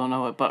people don't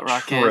know what butt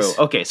rock is?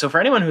 Okay, so for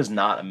anyone who's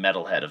not a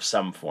metalhead of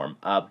some form,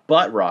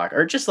 butt rock,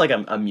 or just like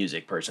a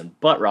music person,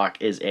 butt rock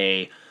is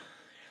a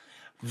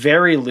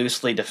very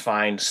loosely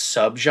defined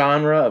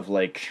subgenre of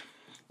like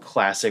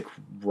classic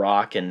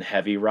rock and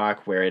heavy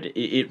rock, where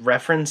it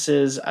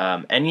references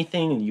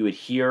anything you would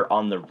hear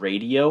on the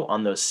radio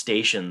on those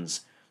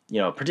stations.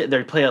 You know,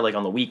 they play it like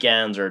on the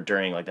weekends or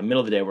during like the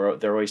middle of the day, where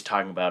they're always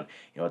talking about,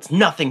 you know, it's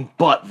nothing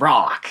but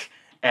rock.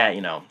 And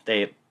you know,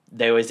 they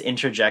always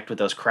interject with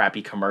those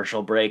crappy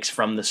commercial breaks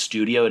from the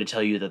studio to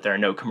tell you that there are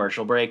no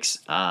commercial breaks.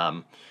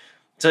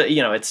 So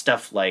you know, it's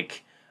stuff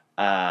like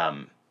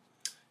Red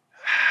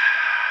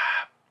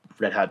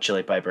Hot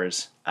Chili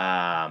Peppers,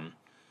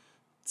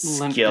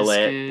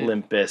 Skillet,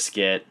 Limp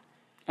Bizkit,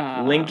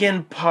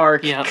 Linkin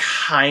Park,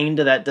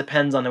 kinda. That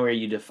depends on where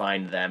you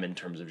define them in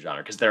terms of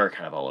genre, because they're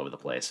kind of all over the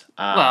place.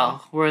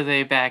 Well, were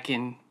they back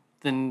in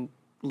the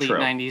late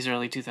 90s,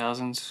 early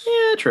 2000s?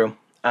 Yeah, true.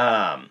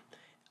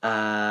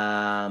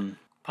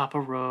 Papa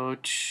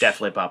Roach.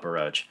 Definitely Papa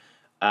Roach.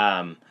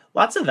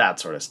 Lots of that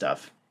sort of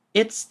stuff.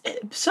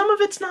 Some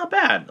of it's not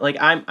bad. Like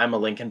I'm a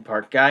Linkin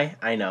Park guy.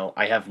 I know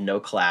I have no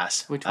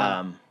class. Which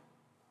one?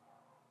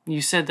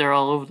 You said they're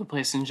all over the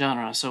place in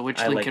genre, so which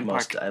Linkin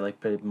Park? I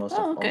like most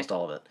Oh, of okay. almost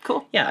all of it.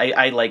 Cool. Yeah,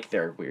 I like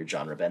their weird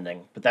genre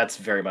bending, but that's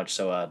very much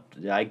so.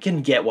 I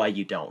can get why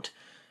you don't.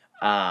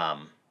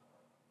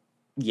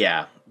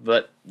 Yeah,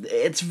 but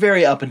it's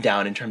very up and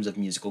down in terms of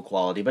musical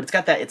quality. But it's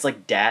got that. It's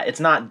like dad. It's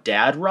not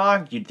dad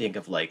rock. You'd think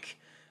of like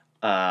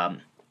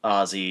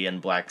Ozzy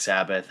and Black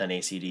Sabbath and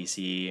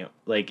AC/DC.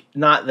 Like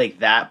not like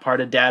that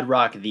part of dad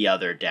rock. The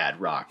other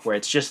dad rock, where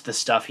it's just the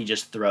stuff he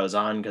just throws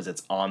on because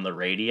it's on the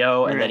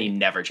radio, and then he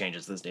never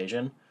changes the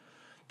station.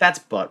 That's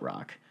butt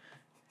rock.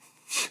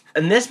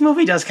 And this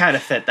movie does kind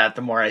of fit that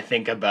the more I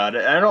think about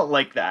it. I don't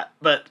like that,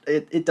 but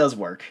it does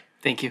work.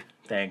 Thank you.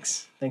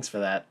 Thanks for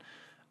that.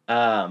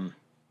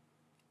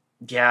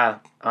 Yeah,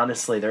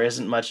 honestly, there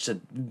isn't much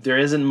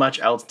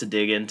else to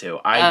dig into.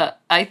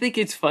 I think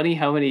it's funny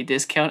how many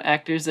discount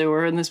actors there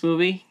were in this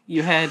movie.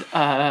 You had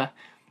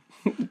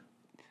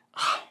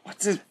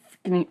what's his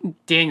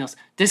Daniels,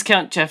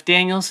 discount Jeff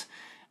Daniels,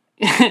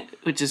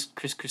 which is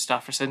Chris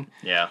Christopherson.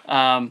 Yeah.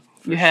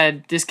 You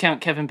had discount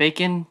Kevin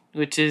Bacon,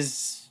 which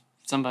is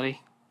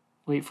somebody.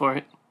 Wait for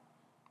it.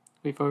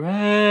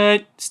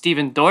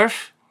 Stephen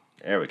Dorff.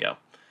 There we go.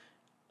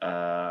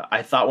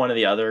 I thought one of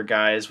the other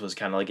guys was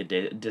kind of like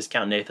a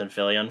discount Nathan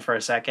Fillion for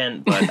a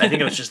second, but I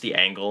think it was just the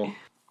angle.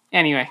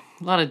 Anyway,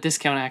 a lot of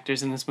discount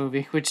actors in this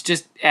movie, which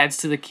just adds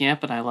to the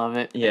camp, and I love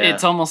it. Yeah.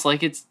 It's almost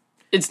like it's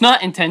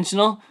not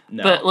intentional,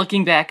 No. but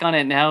looking back on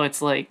it now,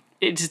 it's like,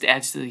 it just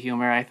adds to the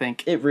humor, I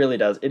think. It really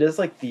does. It is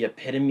like the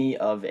epitome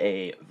of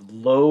a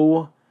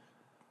low...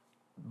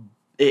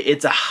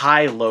 It's a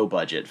high-low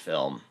budget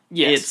film.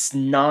 Yes. It's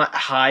not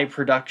high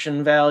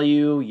production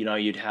value. You know,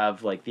 you'd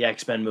have like the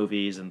X-Men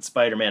movies and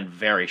Spider-Man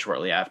very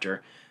shortly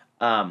after,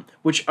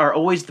 which are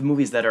always the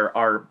movies that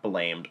are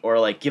blamed or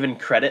like given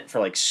credit for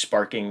like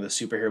sparking the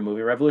superhero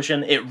movie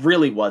revolution. It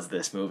really was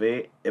this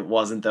movie. It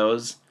wasn't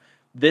those.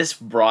 This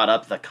brought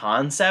up the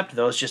concept.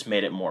 Those just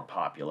made it more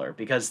popular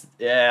because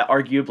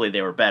arguably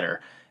they were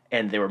better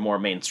and they were more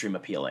mainstream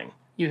appealing.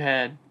 You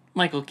had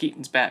Michael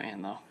Keaton's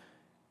Batman, though.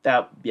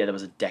 That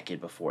was a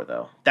decade before,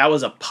 though. That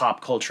was a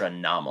pop culture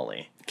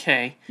anomaly.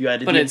 Okay. You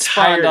had but the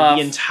the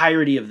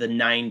entirety of the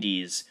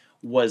 90s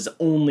was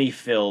only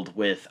filled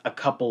with a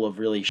couple of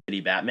really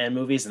shitty Batman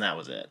movies, and that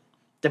was it.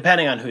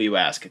 Depending on who you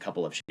ask, a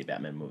couple of shitty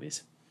Batman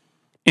movies.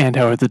 And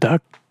Howard the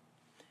Duck.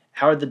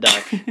 Howard the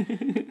Duck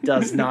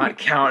does not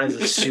count as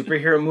a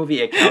superhero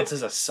movie. It counts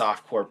as a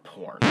softcore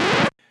porn.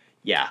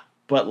 Yeah.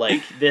 But,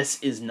 like,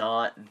 this is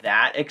not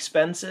that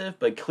expensive,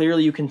 but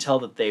clearly you can tell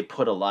that they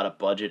put a lot of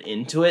budget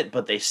into it,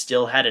 but they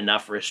still had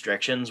enough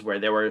restrictions where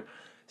there were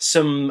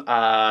some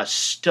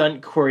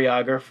stunt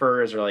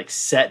choreographers or, like,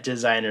 set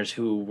designers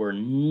who were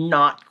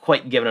not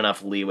quite given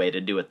enough leeway to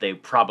do what they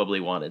probably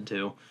wanted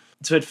to.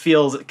 So it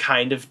feels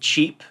kind of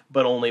cheap,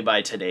 but only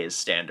by today's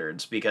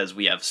standards, because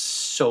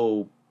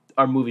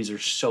our movies are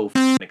so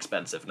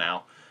expensive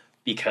now,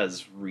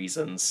 because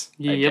reasons,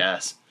 I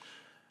guess.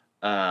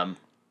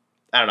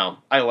 I don't know.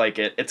 I like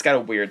it. It's got a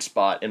weird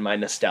spot in my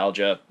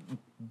nostalgia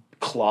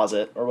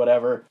closet or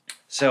whatever.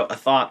 So a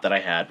thought that I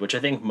had, which I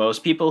think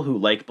most people who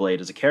like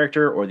Blade as a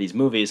character or these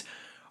movies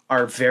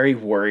are very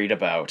worried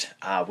about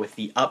with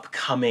the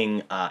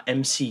upcoming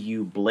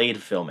MCU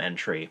Blade film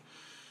entry,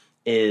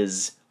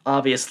 is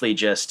obviously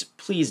just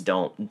please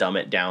don't dumb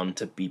it down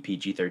to be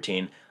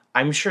PG-13.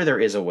 I'm sure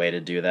there is a way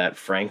to do that.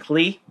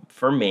 Frankly,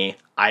 for me,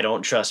 I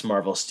don't trust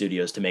Marvel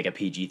Studios to make a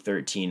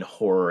PG-13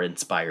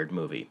 horror-inspired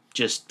movie.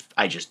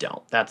 I just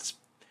don't.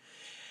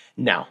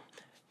 No,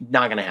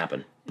 not gonna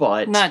happen.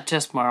 But not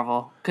just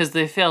Marvel, because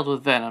they failed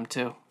with Venom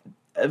too.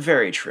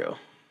 Very true.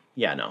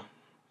 Yeah, no,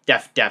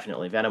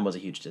 definitely. Venom was a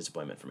huge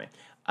disappointment for me.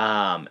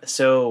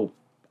 So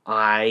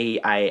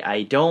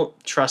I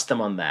don't trust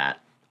them on that.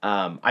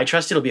 I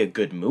trust it'll be a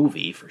good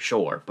movie for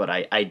sure, but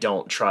I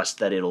don't trust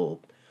that it'll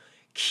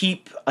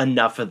keep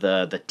enough of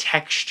the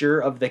texture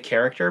of the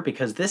character,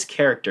 because this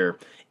character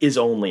is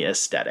only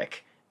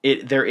aesthetic.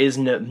 There is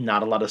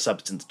not a lot of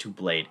substance to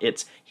Blade.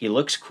 He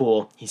looks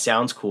cool, he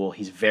sounds cool,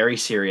 he's very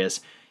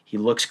serious, he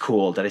looks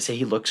cool. Did I say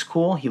he looks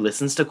cool? He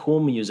listens to cool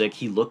music,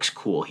 he looks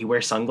cool, he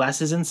wears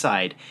sunglasses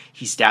inside,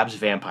 he stabs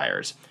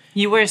vampires.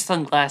 He wears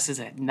sunglasses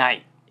at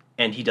night.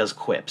 And he does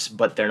quips,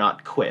 but they're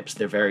not quips.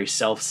 They're very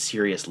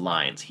self-serious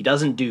lines. He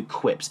doesn't do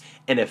quips.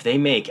 And if they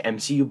make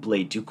MCU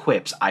Blade do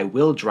quips, I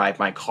will drive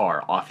my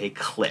car off a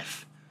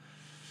cliff.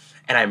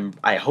 And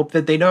I hope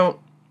that they don't.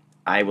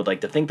 I would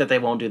like to think that they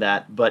won't do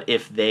that. But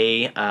if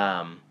they...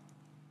 I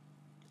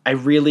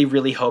really,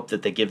 really hope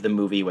that they give the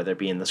movie, whether it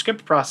be in the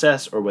script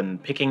process or when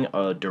picking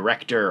a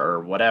director or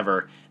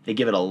whatever, they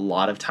give it a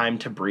lot of time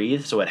to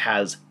breathe so it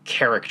has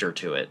character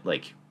to it.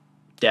 Like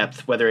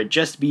depth, whether it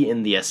just be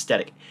in the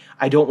aesthetic.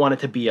 I don't want it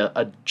to be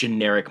a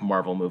generic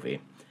Marvel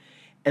movie.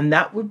 And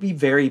that would be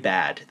very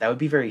bad. That would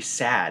be very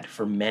sad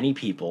for many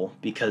people,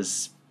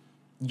 because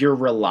you're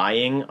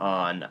relying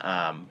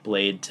on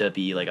Blade to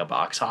be like a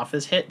box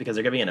office hit because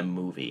they're going to be in a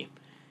movie,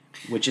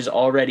 which is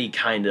already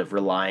kind of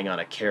relying on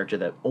a character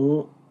that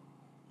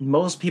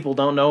most people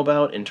don't know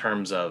about in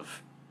terms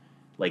of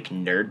like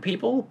nerd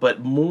people, but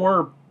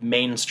more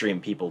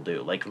mainstream people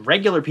do. Like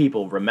regular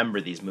people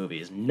remember these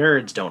movies.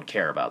 Nerds don't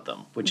care about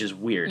them, which is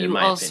weird in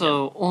my opinion. You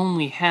also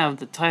only have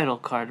the title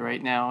card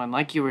right now, and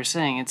like you were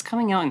saying, it's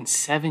coming out in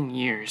 7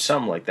 years.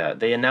 Something like that.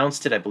 They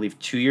announced it, I believe,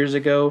 2 years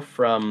ago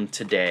from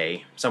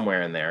today,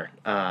 somewhere in there.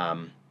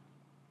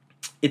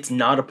 It's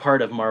not a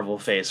part of Marvel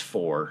Phase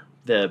 4.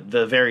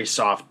 The very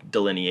soft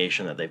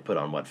delineation that they put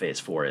on what Phase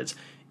 4 is.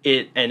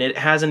 It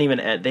hasn't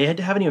even they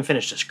haven't even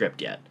finished the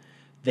script yet.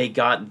 They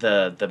got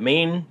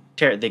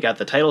they got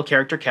the title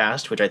character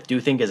cast, which I do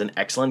think is an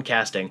excellent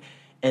casting,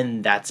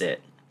 and that's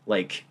it.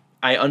 Like,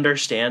 I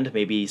understand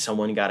maybe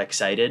someone got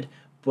excited,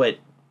 but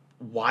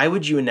why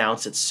would you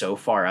announce it so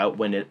far out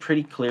when it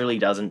pretty clearly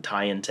doesn't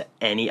tie into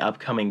any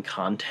upcoming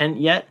content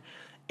yet?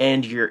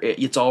 And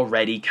it's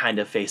already kind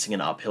of facing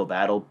an uphill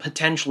battle,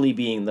 potentially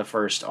being the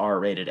first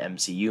R-rated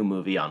MCU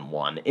movie on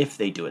one, if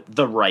they do it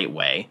the right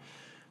way,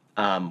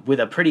 with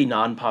a pretty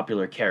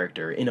non-popular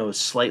character in a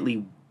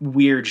slightly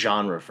weird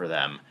genre for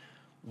them.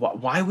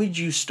 Why would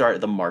you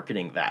start the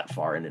marketing that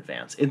far in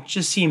advance? It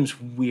just seems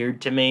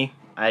weird to me.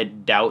 I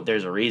doubt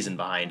there's a reason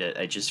behind it.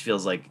 It just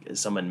feels like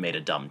someone made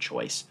a dumb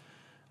choice.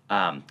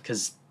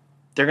 Because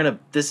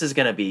this is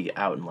gonna be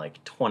out in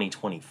like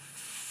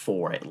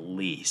 2024 at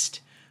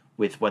least.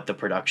 With what the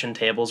production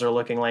tables are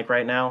looking like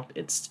right now,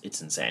 it's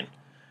insane.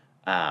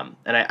 And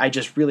I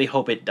just really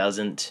hope it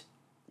doesn't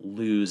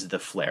lose the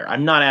flair.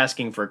 I'm not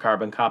asking for a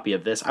carbon copy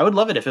of this. I would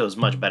love it if it was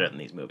much better than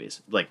these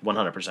movies, like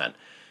 100%,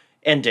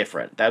 and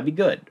different. That would be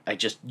good.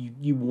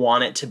 You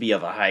want it to be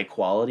of a high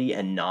quality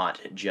and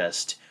not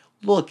just,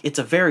 look, it's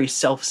a very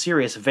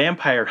self-serious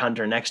vampire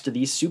hunter next to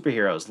these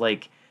superheroes.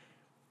 Like,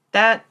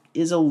 that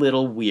is a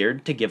little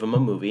weird to give him a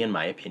movie, in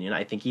my opinion.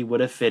 I think he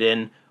would have fit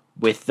in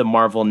with the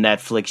Marvel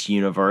Netflix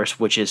universe,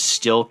 which is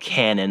still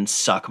canon,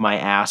 suck my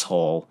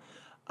asshole,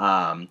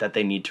 that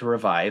they need to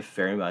revive,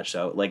 very much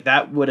so. Like,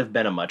 that would have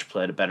been a much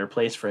better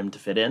place for him to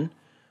fit in,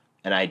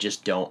 and I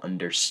just don't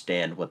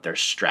understand what their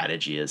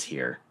strategy is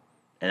here,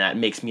 and that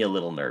makes me a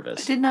little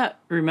nervous. I did not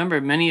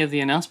remember many of the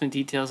announcement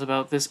details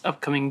about this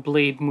upcoming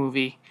Blade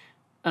movie.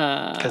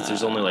 Because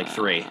there's only like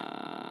 3.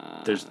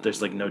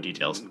 There's like no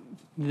details.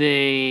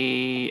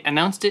 They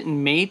announced it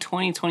in May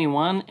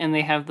 2021, and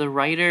they have the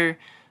writer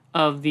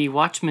of the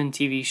Watchmen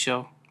TV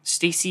show,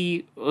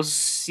 Stacey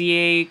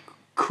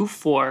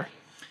Kufor.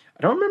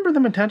 I don't remember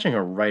them attaching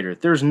a writer.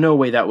 There's no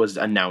way that was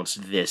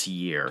announced this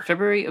year.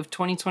 February of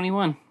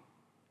 2021,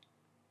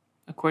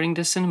 according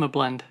to Cinema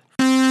Blend.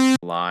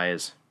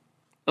 Lies.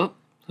 Oh,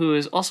 who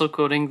is also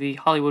quoting the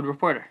Hollywood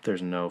Reporter.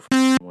 There's no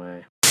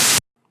way.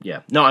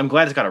 Yeah. No, I'm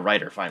glad it's got a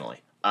writer finally.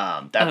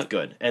 That's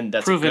good, and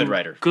that's proven a good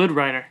writer. Good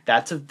writer.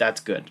 That's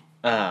good.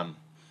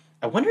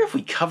 I wonder if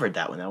we covered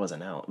that when that was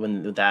announced,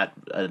 when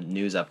that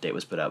news update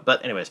was put out.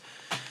 But anyways,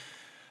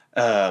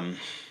 I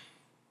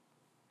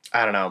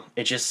don't know.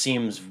 It just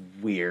seems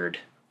weird.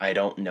 I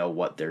don't know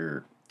what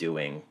they're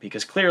doing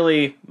because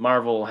clearly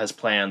Marvel has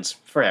plans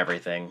for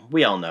everything.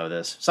 We all know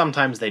this.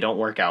 Sometimes they don't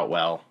work out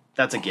well.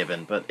 That's a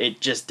given, but it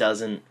just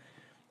doesn't.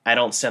 I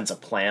don't sense a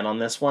plan on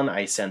this one.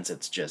 I sense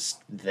it's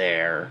just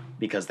there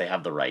because they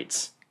have the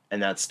rights,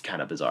 and that's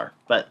kind of bizarre.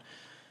 But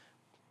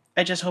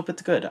I just hope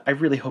it's good. I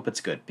really hope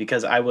it's good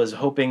because I was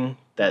hoping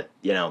that,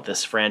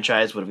 this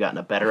franchise would have gotten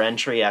a better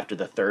entry after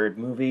the third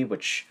movie,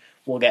 which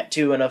we'll get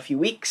to in a few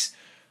weeks.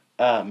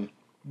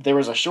 There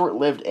was a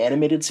short-lived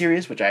animated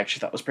series, which I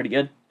actually thought was pretty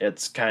good.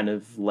 It's kind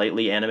of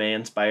lightly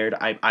anime-inspired.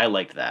 I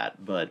liked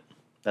that, but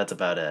that's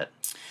about it.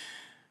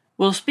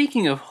 Well,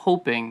 speaking of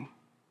hoping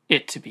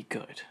it to be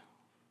good,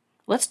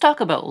 let's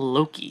talk about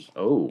Loki.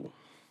 Oh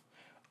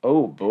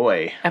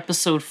boy.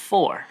 Episode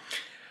 4.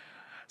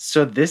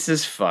 So this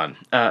is fun.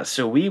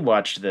 So we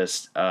watched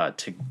this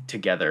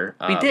together.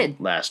 We did.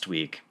 Last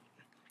week.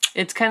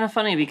 It's kind of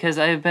funny because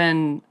I've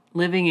been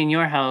living in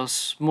your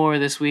house more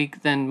this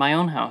week than my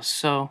own house,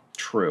 so...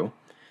 True.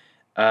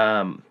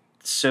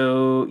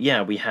 So,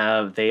 yeah, we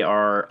have... They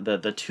are... The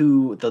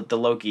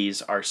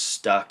Lokis are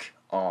stuck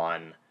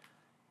on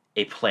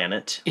a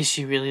planet. Is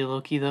she really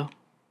Loki, though?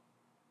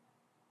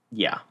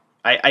 Yeah.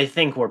 I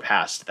think we're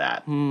past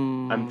that.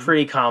 I'm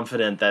pretty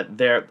confident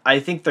that I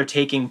think they're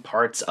taking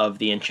parts of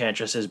the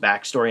Enchantress's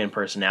backstory and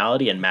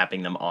personality and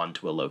mapping them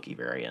onto a Loki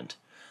variant.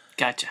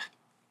 Gotcha.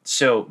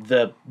 So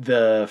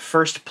the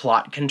first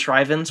plot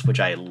contrivance, which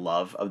I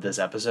love of this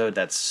episode,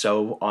 that's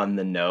so on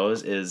the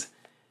nose, is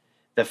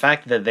the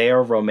fact that they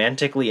are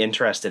romantically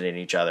interested in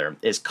each other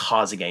is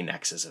causing a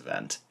Nexus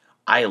event.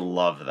 I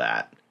love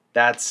that.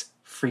 That's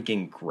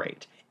freaking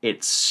great.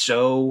 It's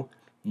so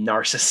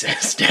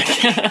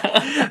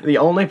narcissistic. The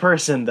only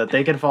person that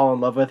they can fall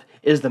in love with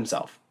is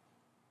themselves.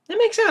 It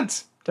makes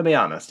sense, to be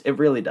honest. It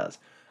really does.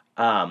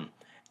 And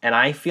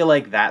I feel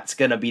like that's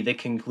gonna be the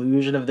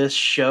conclusion of this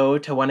show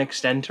to one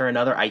extent or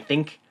another. I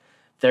think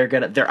they're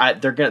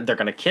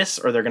gonna kiss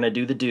or they're gonna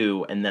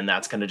do, and then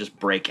that's gonna just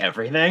break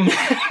everything.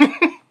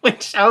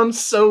 Which sounds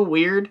so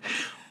weird,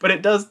 but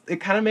it does. It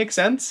kind of makes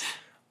sense.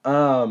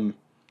 I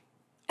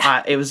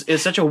It was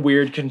such a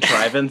weird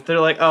contrivance. They're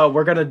like, oh,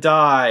 we're gonna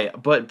die,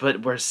 but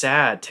we're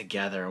sad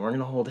together, and we're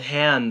gonna hold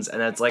hands,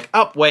 and it's like,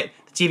 oh, wait,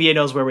 the TVA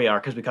knows where we are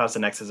because we caused the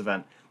Nexus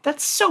event.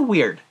 That's so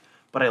weird,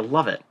 but I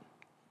love it.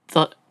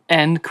 The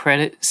end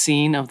credit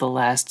scene of the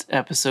last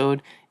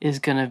episode is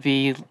gonna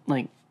be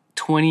like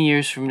 20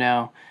 years from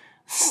now.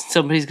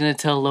 Somebody's gonna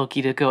tell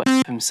Loki to go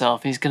F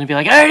himself. He's gonna be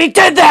like, I already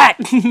did that.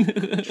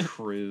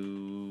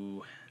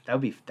 True. That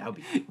would be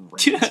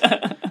great.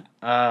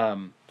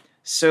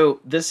 So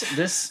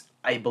this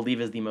I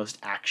believe is the most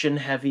action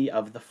heavy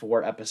of the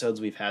 4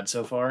 episodes we've had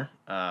so far,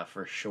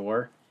 for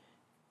sure.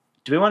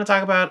 Do we want to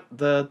talk about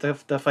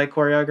the fight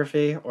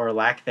choreography or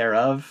lack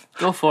thereof?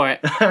 Go for it.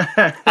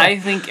 I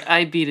think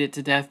I beat it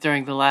to death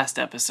during the last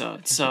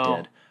episode. So You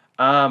did.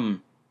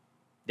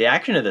 The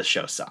action of this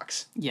show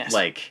sucks. Yes.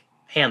 Like,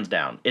 hands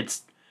down.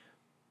 It's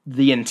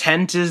the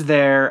intent is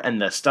there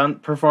and the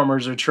stunt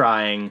performers are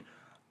trying,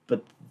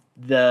 but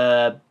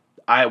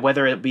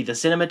whether it be the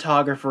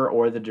cinematographer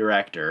or the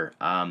director,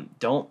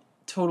 don't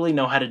totally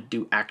know how to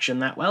do action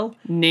that well.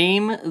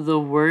 Name the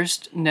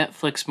worst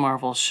Netflix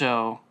Marvel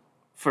show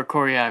for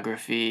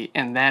choreography,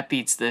 and that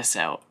beats this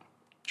out.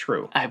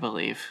 True. I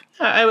believe.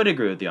 I would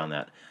agree with you on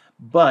that.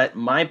 But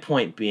my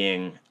point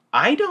being,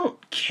 I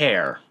don't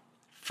care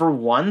for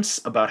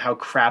once about how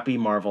crappy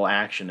Marvel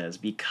action is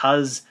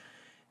because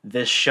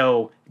this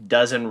show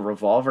doesn't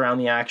revolve around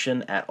the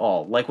action at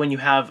all. Like when you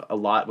have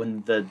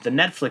when the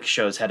Netflix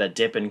shows had a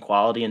dip in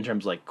quality in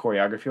terms of like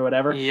choreography or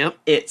whatever, Yep.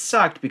 It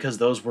sucked because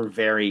those were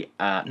very,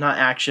 not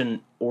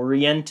action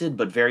oriented,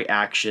 but very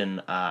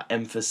action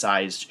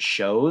emphasized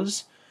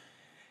shows.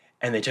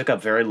 And they took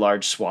up very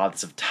large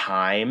swaths of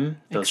time.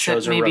 Those Except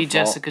shows are maybe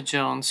Jessica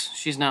Jones.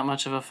 She's not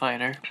much of a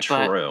fighter.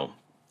 True.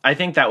 I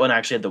think that one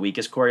actually had the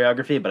weakest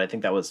choreography, but I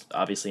think that was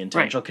obviously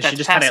intentional because she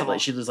just kind of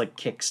she just like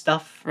kick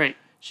stuff. Right.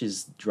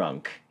 She's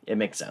drunk. It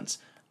makes sense.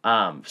 So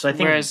I think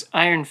whereas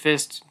Iron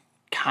Fist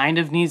kind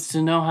of needs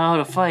to know how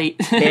to fight.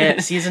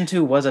 season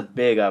 2 was a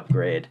big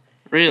upgrade.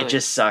 Really? It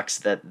just sucks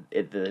that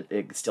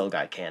it still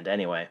got canned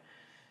anyway.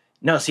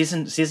 No,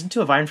 season 2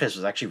 of Iron Fist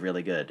was actually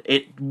really good.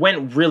 It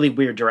went really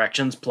weird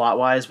directions plot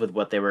wise with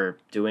what they were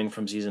doing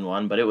from season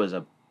 1, but it was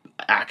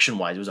action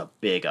wise, it was a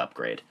big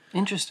upgrade.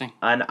 Interesting.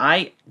 And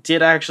I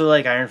did actually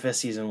like Iron Fist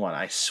season 1.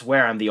 I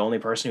swear I'm the only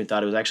person who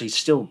thought it was actually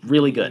still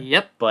really good.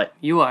 Yep. But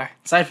you are.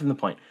 Aside from the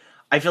point,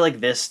 I feel like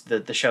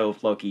the show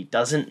Loki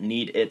doesn't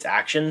need its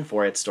action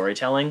for its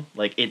storytelling.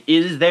 Like it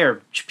is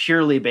there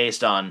purely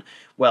based on,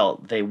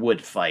 well, they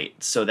would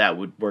fight, so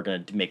we're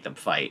gonna make them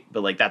fight.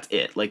 But like that's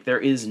it. Like there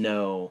is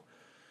no.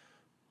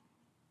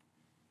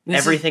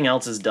 Everything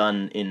else is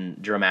done in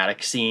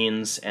dramatic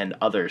scenes and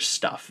other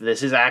stuff.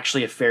 This is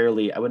actually a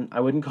fairly I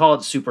wouldn't call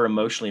it super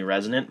emotionally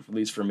resonant, at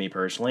least for me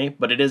personally,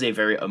 but it is a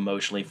very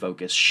emotionally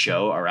focused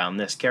show around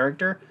this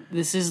character.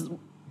 This is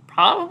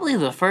probably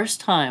the first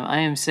time I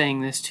am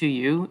saying this to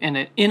you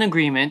and in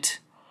agreement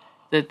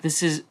that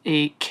this is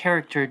a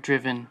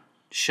character-driven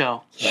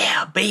show.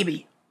 Yeah,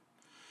 baby.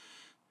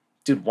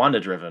 Dude,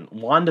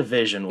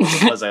 WandaVision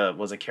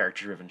was a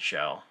character-driven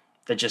show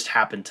that just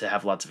happened to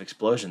have lots of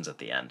explosions at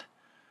the end.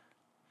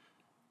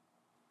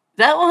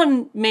 That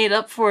one made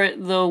up for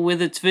it, though,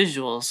 with its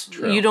visuals.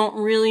 True. You don't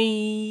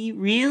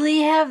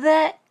really have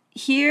that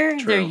here.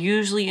 True. They're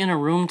usually in a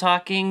room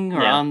talking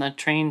or on the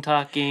train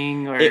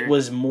talking. Or it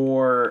was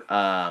more...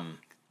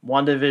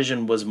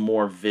 WandaVision was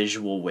more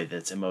visual with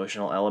its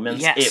emotional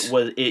elements. Yes.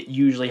 It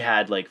usually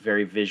had like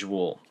very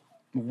visual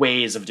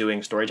ways of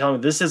doing storytelling.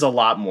 This is a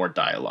lot more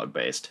dialogue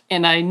based.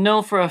 And I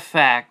know for a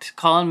fact,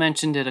 Colin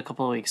mentioned it a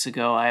couple of weeks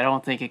ago, I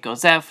don't think it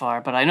goes that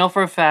far, but I know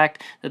for a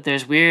fact that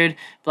there's weird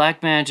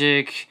black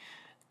magic,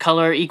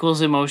 color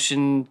equals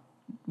emotion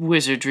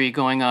wizardry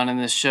going on in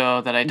this show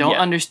that I don't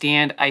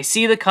understand. I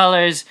see the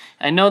colors,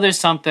 I know there's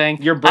something,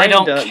 I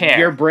don't care.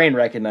 Your brain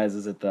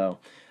recognizes it though.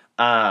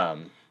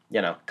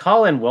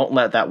 Colin won't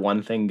let that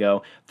one thing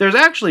go. There's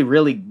actually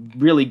really,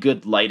 really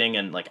good lighting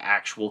and like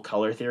actual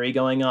color theory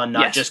going on,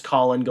 not just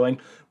Colin going,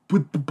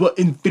 but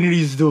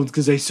Infinity Stones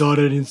because I saw it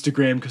on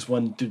Instagram because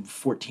one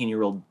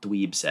 14-year-old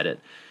dweeb said it.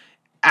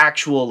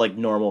 Actual like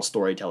normal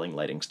storytelling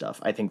lighting stuff.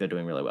 I think they're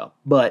doing really well.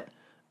 But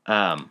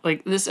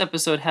like this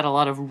episode had a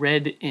lot of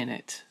red in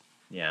it.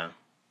 Yeah.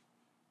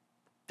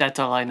 That's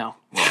all I know.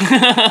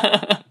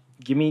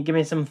 Give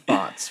me some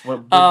thoughts.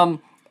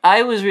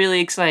 I was really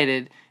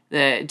excited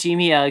that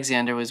Jamie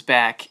Alexander was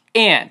back,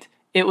 and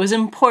it was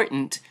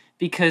important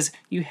because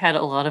you had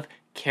a lot of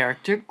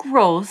character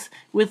growth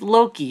with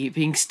Loki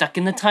being stuck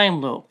in the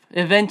time loop.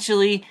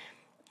 Eventually,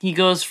 he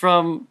goes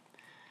from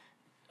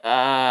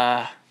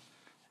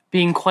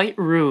being quite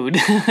rude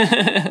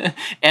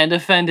and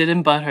offended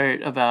and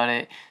butthurt about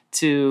it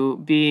to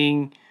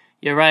being,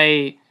 you're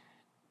right,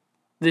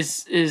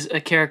 this is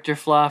a character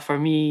flaw for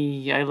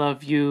me, I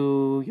love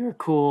you, you're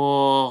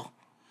cool,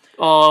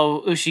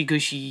 oh, ushy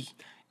gushy.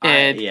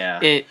 And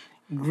it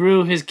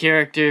grew his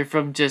character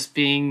from just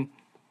being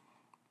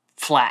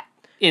flat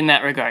in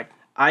that regard.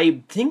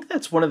 I think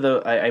that's one of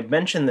the... I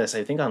mentioned this,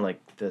 I think, on, like,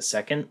 the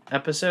second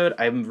episode.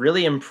 I'm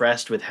really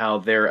impressed with how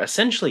they're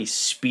essentially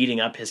speeding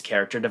up his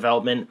character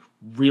development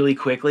really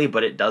quickly,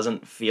 but it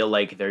doesn't feel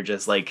like they're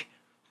just, like,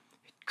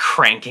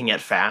 cranking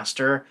it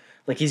faster.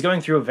 Like, he's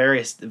going through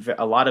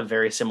a lot of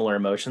very similar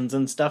emotions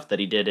and stuff that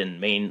he did in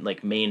main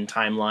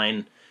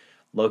timeline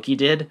Loki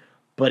did,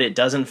 but it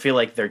doesn't feel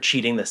like they're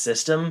cheating the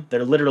system.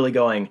 They're literally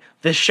going,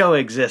 this show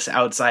exists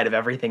outside of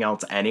everything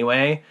else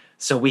anyway,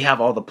 so we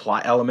have all the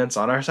plot elements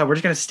on our side. We're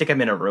just going to stick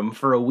him in a room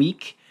for a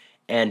week,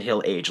 and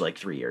he'll age like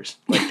 3 years.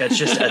 Like, that's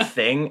just a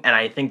thing, and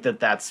I think that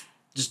that's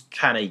just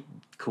kind of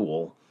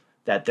cool.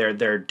 That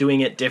they're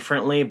doing it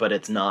differently, but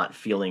it's not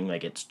feeling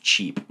like it's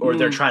cheap. Or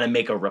they're trying to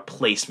make a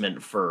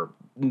replacement for,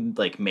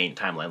 like, main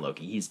timeline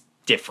Loki. He's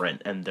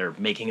different, and they're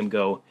making him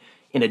go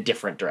in a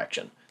different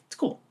direction. It's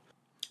cool.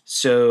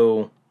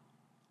 So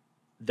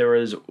there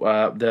was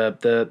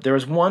there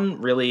was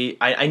one really...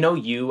 I know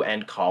you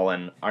and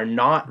Colin are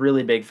not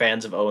really big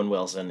fans of Owen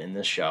Wilson in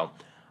this show.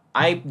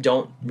 I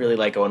don't really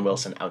like Owen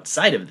Wilson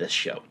outside of this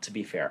show, to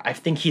be fair. I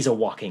think he's a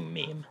walking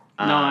meme.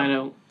 No, I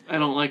don't. I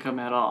don't like him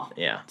at all.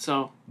 Yeah.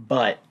 So,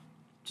 but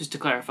just to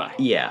clarify.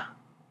 Yeah.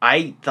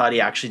 I thought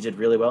he actually did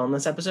really well in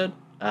this episode.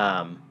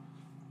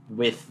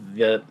 With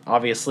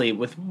obviously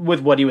with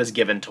what he was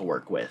given to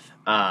work with.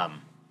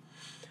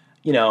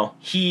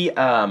 He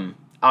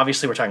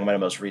obviously we're talking about a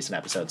most recent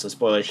episode, so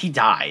spoilers, he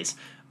dies,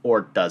 or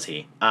does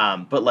he?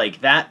 But like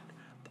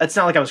it's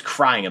not like I was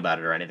crying about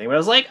it or anything, but I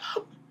was like,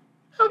 oh,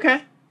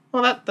 okay.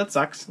 Well, that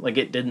sucks. Like,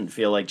 it didn't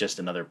feel like just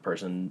another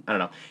person. I don't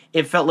know.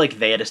 It felt like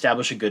they had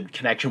established a good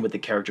connection with the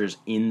characters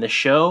in the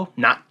show.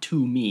 Not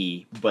to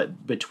me,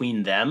 but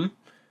between them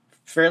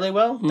fairly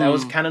well. That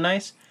was kind of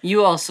nice.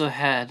 You also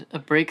had a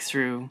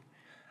breakthrough,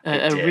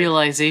 a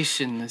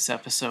realization this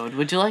episode.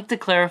 Would you like to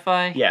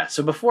clarify? Yeah,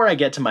 so before I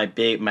get to my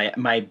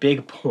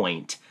big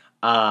point,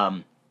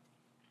 so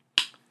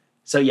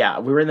yeah,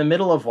 we were in the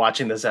middle of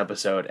watching this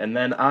episode, and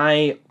then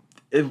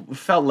it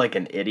felt like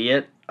an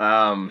idiot.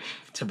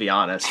 To be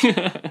honest.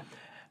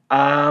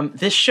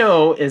 This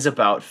show is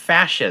about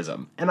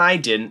fascism, and I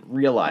didn't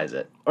realize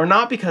it. Or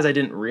not because I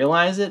didn't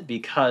realize it,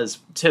 because,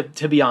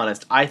 to be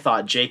honest, I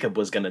thought Jacob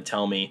was going to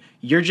tell me,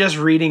 you're just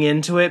reading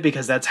into it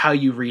because that's how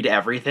you read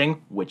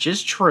everything, which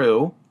is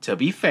true, to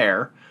be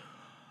fair.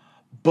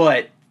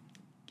 But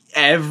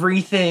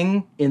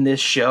everything in this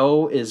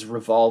show is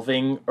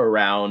revolving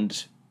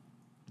around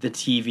the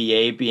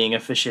TVA being a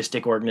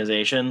fascistic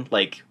organization,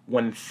 like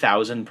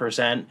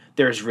 1000%.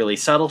 There's really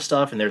subtle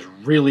stuff and there's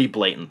really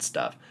blatant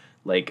stuff.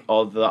 Like,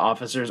 all the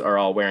officers are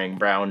all wearing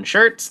brown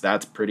shirts.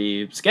 That's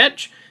pretty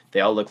sketch. They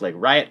all look like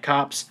riot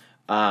cops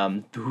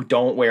who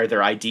don't wear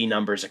their ID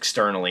numbers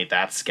externally.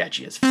 That's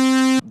sketchy as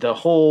f. The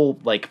whole,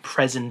 like,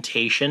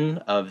 presentation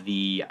of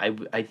the,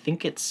 I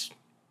think it's,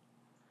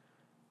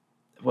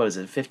 what is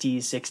it, 50s,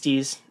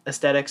 60s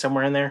aesthetic,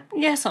 somewhere in there?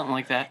 Yeah, something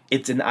like that.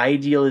 It's an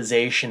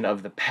idealization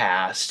of the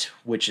past,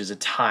 which is a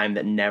time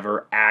that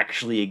never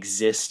actually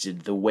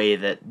existed the way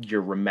that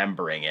you're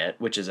remembering it,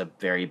 which is a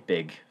very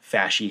big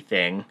fashy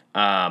thing.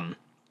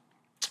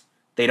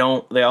 They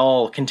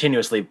all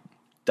continuously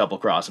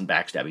double-cross and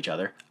backstab each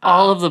other.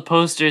 All of the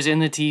posters in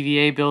the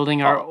TVA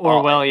building are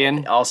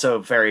Orwellian. Also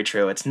very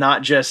true. It's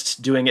not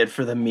just doing it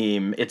for the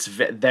meme.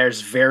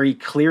 There's very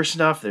clear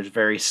stuff, there's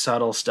very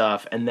subtle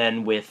stuff, and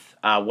then with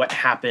what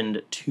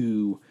happened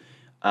to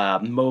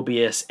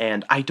Mobius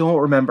and I don't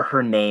remember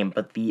her name,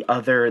 but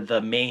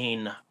the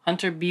main...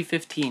 Hunter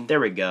B-15.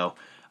 There we go.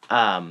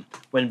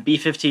 When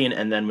B-15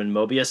 and then when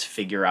Mobius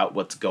figure out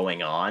what's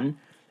going on,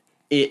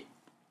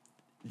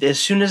 as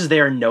soon as they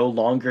are no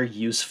longer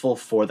useful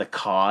for the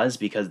cause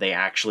because they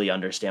actually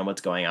understand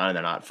what's going on and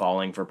they're not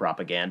falling for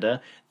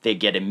propaganda, they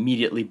get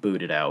immediately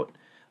booted out.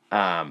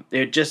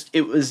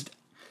 It was...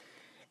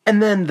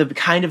 And then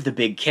the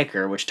big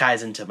kicker, which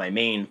ties into my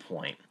main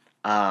point,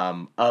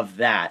 of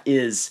that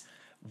is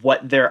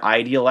what they're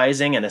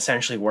idealizing and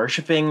essentially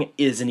worshiping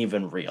isn't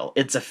even real.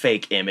 It's a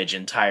fake image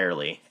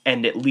entirely,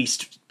 and at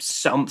least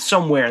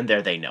somewhere in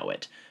there they know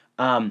it.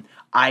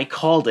 I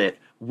called it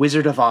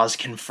Wizard of Oz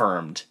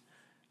confirmed.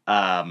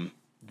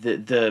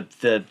 The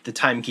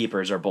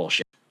timekeepers are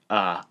bullshit.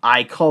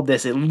 I called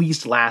this at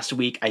least last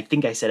week. I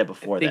think I said it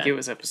before then. I think it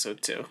was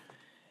episode 2.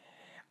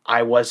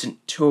 I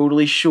wasn't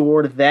totally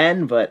sure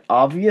then, but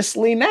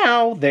obviously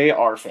now they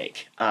are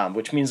fake,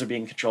 which means they're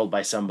being controlled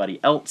by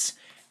somebody else,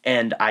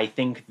 and I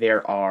think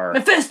there are...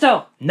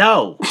 Mephisto!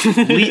 No!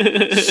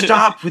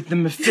 Stop with the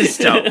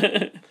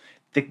Mephisto!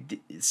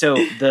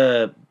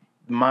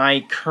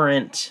 My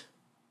current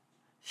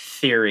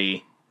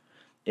theory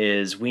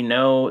is we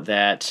know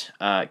that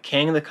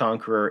Kang the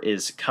Conqueror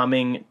is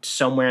coming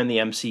somewhere in the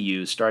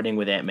MCU, starting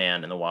with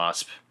Ant-Man and the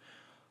Wasp,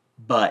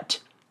 but...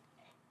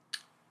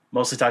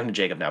 Mostly talking to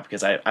Jacob now,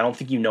 because I don't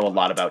think you know a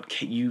lot about...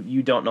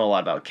 You don't know a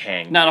lot about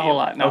Kang. Not a whole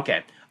lot, no.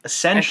 Okay.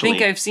 Essentially... I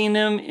think I've seen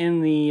him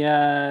in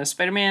the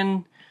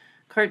Spider-Man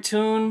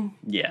cartoon.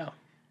 Yeah.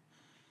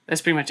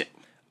 That's pretty much it.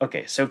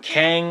 Okay, so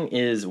Kang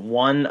is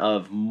one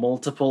of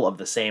multiple of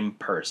the same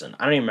person.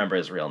 I don't even remember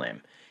his real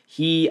name.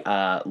 He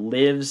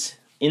lives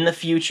in the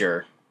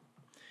future,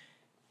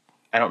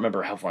 I don't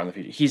remember how far in the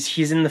future.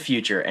 He's in the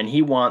future, and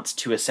he wants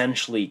to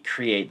essentially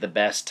create the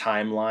best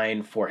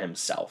timeline for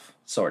himself,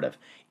 sort of.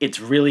 It's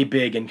really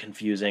big and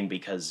confusing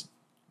because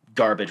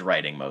garbage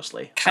writing,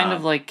 mostly. Kind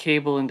of like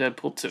Cable in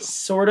Deadpool 2.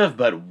 Sort of,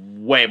 but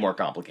way more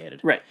complicated.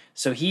 Right.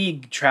 So he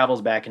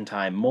travels back in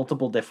time,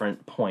 multiple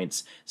different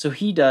points. So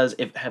he does,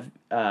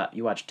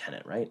 you watched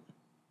Tenet, right?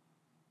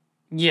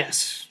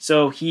 Yes.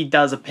 So he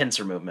does a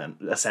pincer movement,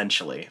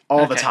 essentially,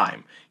 all the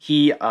time.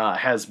 He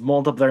has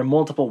there are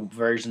multiple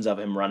versions of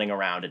him running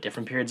around at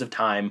different periods of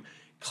time,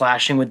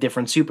 clashing with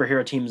different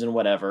superhero teams and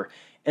whatever.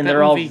 And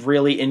they're all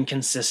really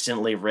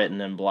inconsistently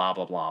written and blah,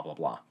 blah, blah, blah,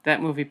 blah.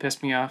 That movie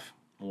pissed me off.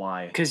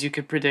 Why? Because you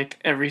could predict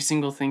every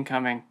single thing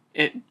coming.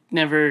 It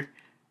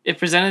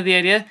presented the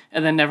idea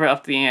and then never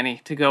upped the ante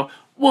to go,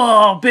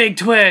 whoa, big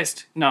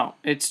twist. No,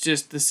 it's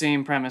just the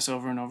same premise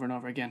over and over and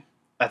over again.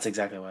 That's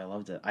exactly why I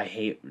loved it. I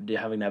hate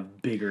having to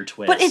have bigger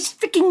twists. But it's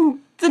freaking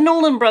the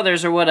Nolan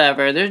brothers or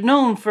whatever. They're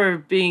known for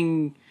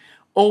being,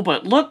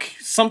 but look,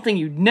 something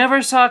you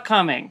never saw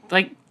coming.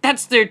 Like,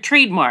 that's their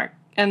trademark.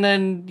 And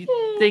then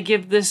they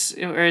give this,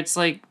 or it's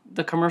like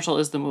the commercial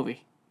is the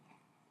movie.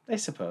 I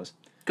suppose.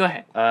 Go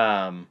ahead.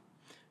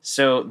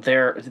 So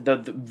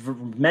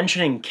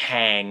mentioning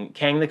Kang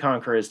the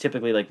Conqueror is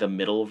typically like the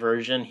middle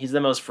version. He's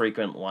the most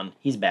frequent one.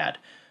 He's bad.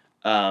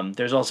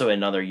 There's also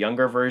another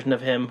younger version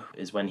of him,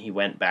 is when he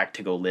went back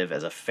to go live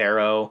as a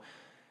pharaoh.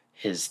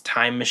 His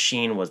time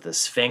machine was the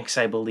Sphinx,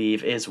 I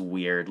believe. It's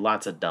weird.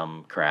 Lots of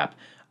dumb crap.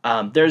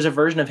 There's a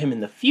version of him in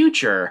the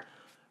future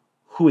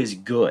who is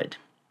good,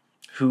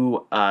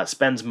 who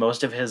spends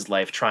most of his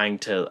life trying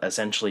to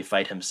essentially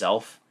fight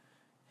himself.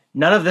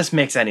 None of this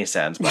makes any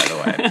sense, by the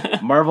way.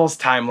 Marvel's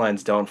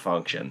timelines don't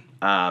function.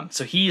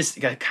 So he's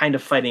kind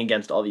of fighting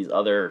against all these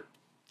other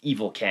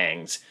evil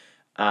Kangs.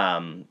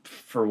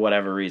 For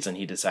whatever reason,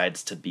 he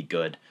decides to be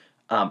good.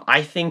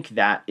 I think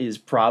that is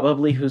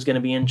probably who's going to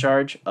be in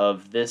charge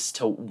of this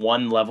to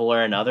one level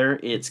or another.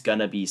 It's going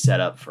to be set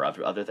up for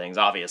other things,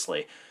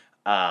 obviously.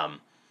 I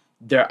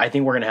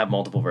think we're going to have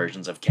multiple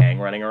versions of Kang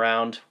running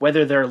around.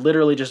 Whether they're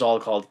literally just all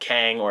called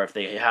Kang or if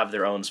they have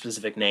their own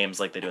specific names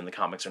like they do in the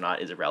comics or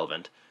not is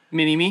irrelevant.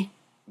 Mini-Me?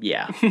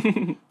 Yeah.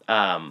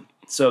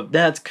 So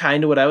that's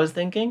kind of what I was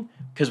thinking,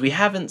 because we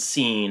haven't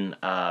seen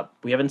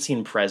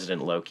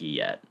President Loki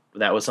yet.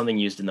 That was something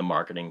used in the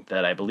marketing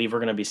that I believe we're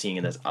going to be seeing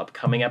in this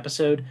upcoming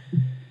episode.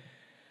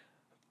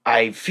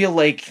 I feel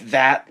like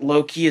that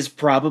Loki is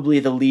probably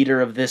the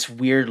leader of this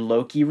weird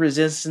Loki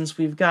resistance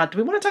we've got. Do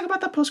we want to talk about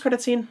that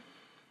post-credit scene?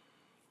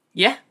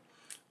 Yeah.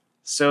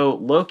 So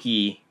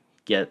Loki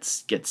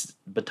gets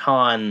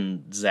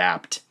baton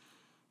zapped.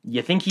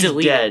 You think he's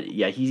dead.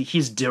 Yeah,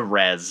 he's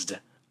derezed.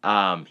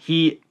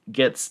 He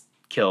gets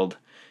killed.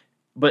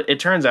 But it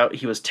turns out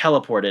he was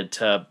teleported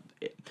to...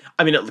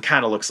 I mean, it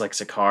kind of looks like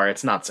Sakaar.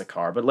 It's not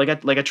Sakaar, but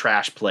like a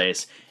trash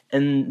place.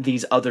 And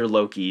these other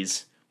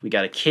Lokis, we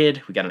got a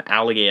kid, we got an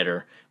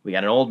alligator, we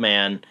got an old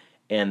man,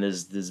 and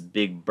there's this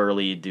big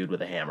burly dude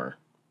with a hammer.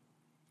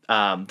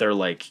 They're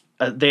like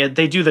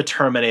they do the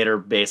Terminator,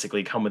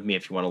 basically, come with me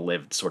if you want to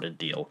live sort of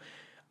deal.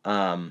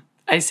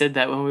 I said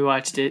that when we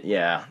watched it.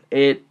 Yeah,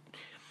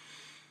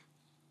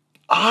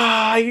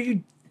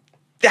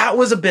 that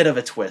was a bit of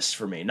a twist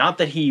for me. Not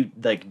that he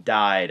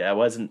died.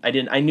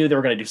 I knew they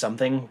were going to do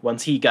something.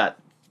 Once he got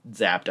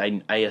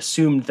zapped, I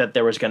assumed that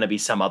there was going to be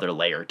some other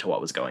layer to what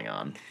was going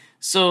on.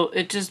 So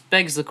it just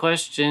begs the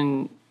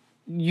question,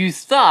 you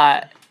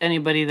thought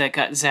anybody that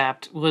got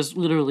zapped was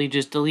literally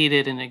just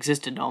deleted and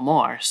existed no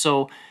more.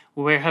 So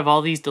where have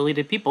all these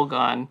deleted people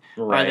gone?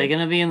 Right. Are they going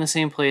to be in the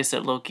same place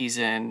that Loki's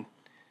in?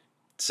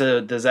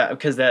 So does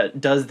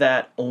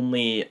that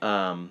only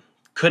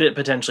could it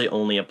potentially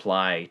only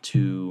apply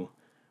to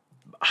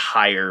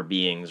higher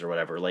beings or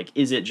whatever? Like,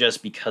 is it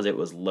just because it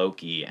was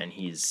Loki and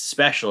he's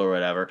special or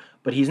whatever,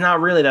 but he's not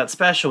really that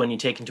special when you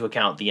take into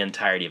account the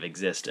entirety of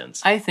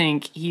existence? I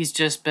think he's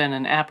just been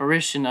an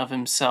apparition of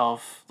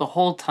himself the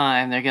whole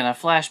time. They're going to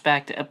flash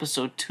back to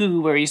episode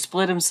 2 where he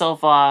split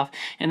himself off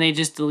and they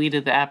just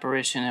deleted the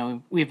apparition,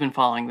 and we've been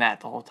following that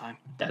the whole time.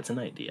 That's an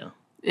idea.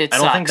 I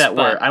don't think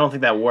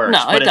that works,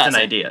 no, but it's an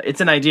idea.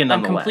 It's an idea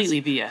nonetheless. I'm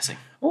completely BSing.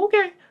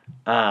 Okay.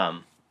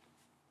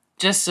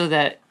 Just so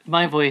that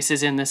my voice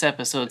is in this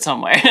episode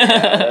somewhere.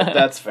 Yeah,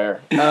 that's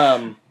fair.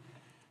 I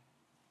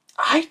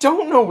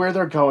don't know where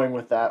they're going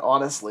with that,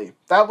 honestly.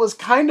 That was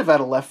kind of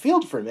out of left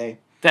field for me.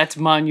 That's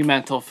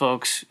monumental,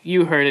 folks.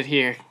 You heard it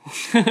here.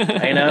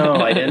 I know.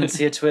 I didn't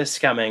see a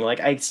twist coming. Like,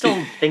 I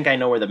still think I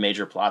know where the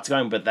major plot's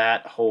going, but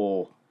that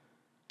whole...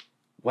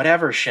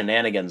 whatever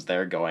shenanigans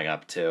they're going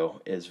up to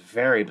is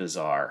very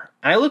bizarre.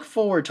 And I look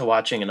forward to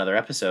watching another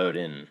episode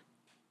in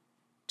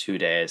 2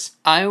 days.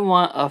 I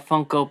want a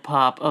Funko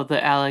Pop of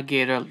the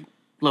alligator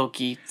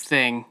Loki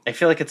thing. I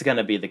feel like it's going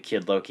to be the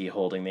kid Loki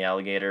holding the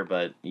alligator,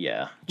 but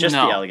yeah. Just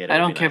no, the alligator. I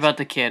don't care about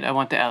the kid. I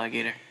want the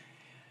alligator.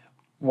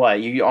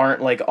 What, you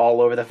aren't like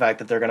all over the fact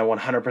that they're going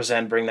to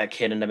 100% bring that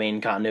kid into main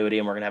continuity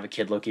and we're going to have a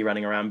kid Loki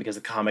running around because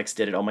the comics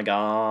did it? Oh my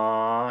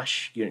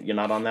gosh. You're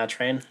not on that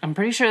train? I'm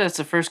pretty sure that's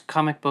the first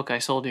comic book I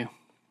sold you.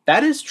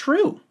 That is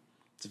true.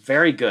 It's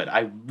very good.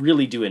 I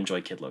really do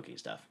enjoy Kid Loki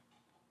stuff.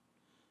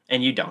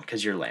 And you don't,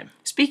 because you're lame.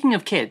 Speaking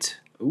of kids,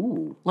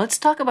 Ooh. let's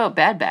talk about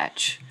Bad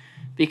Batch.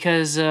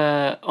 Because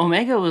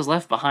Omega was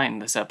left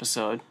behind this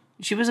episode.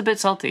 She was a bit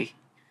salty.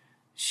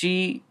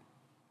 She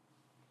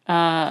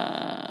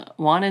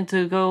wanted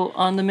to go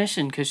on the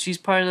mission because she's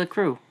part of the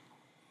crew.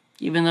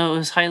 Even though it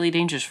was highly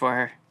dangerous for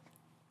her.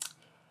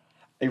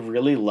 I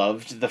really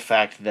loved the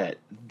fact that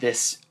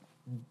this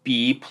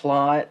B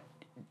plot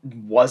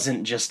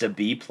wasn't just a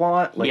B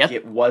plot. Like, Yep.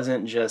 It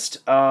wasn't just,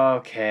 oh,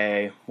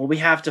 okay, well, we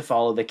have to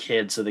follow the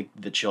kids so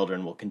the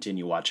children will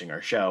continue watching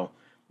our show.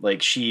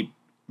 Like, she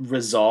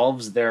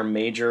resolves their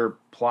major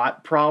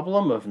plot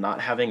problem of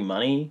not having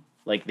money.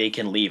 Like, they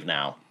can leave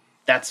now.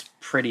 That's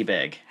pretty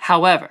big.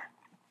 However,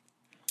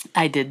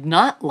 I did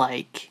not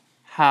like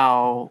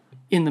how,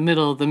 in the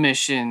middle of the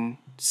mission,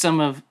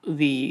 some of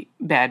the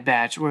Bad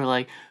Batch were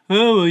like,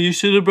 oh, well, you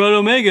should have brought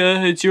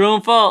Omega. It's your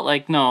own fault.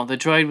 Like, no, the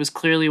droid was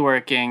clearly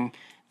working.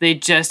 They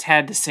just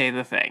had to say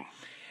the thing.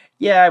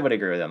 Yeah, I would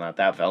agree with them.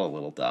 That felt a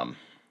little dumb.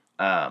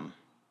 I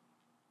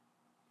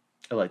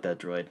like that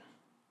droid.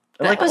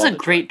 That was a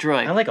great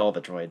droid. I like all the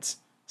droids.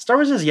 Star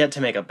Wars has yet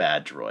to make a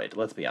bad droid,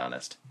 let's be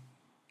honest.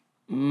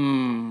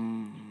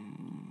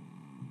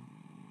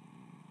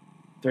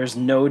 There's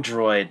no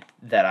droid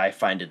that I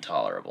find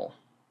intolerable.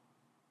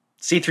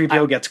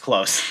 C-3PO gets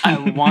close. I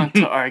want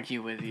to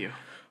argue with you.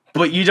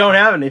 But you don't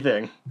have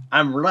anything.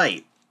 I'm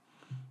right.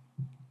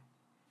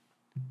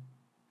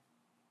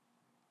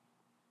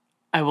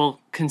 I will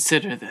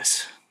consider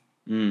this.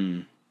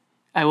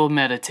 I will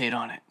meditate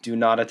on it. Do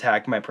not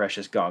attack my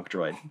precious gonk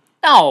droid.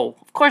 No,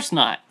 of course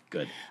not.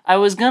 Good. I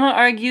was gonna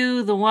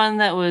argue the one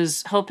that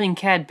was helping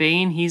Cad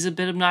Bane. He's a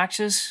bit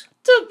obnoxious.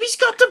 He's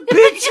got the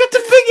big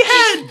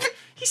head.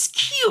 He's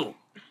cute.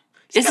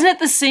 Isn't it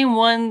the same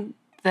one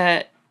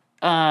that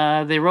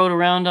they rode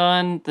around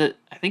on?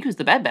 I think it was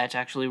the Bad Batch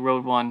actually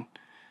rode one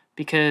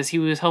because he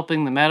was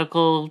helping the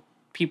medical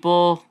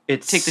people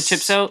take the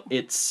chips out.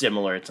 It's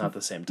similar. It's not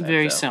the same type.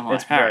 Very though. similar.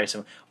 It's very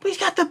similar. But he's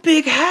got the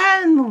big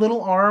head and the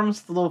little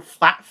arms, the little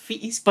flat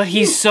feet.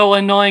 He's so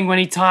annoying when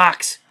he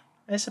talks.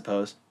 I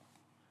suppose.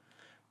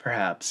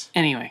 Perhaps.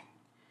 Anyway,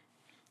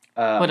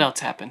 what else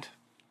happened?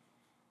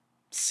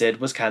 Sid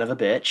was kind of a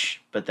bitch,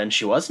 but then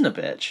she wasn't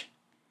a bitch.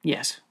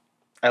 Yes.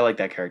 I like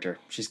that character.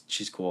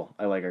 She's cool.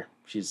 I like her.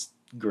 She's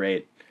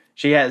great.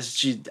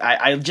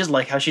 I just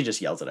like how she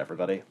just yells at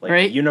everybody. Like,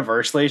 right?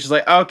 Universally, she's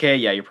like, okay,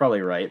 yeah, you're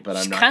probably right, but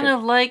I'm not. Kind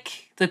of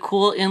like the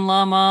cool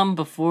in-law mom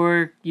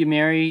before you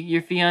marry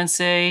your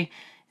fiancé,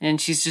 and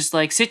she's just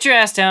like, sit your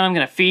ass down, I'm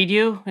gonna feed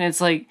you. And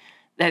it's like,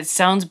 that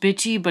sounds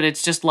bitchy, but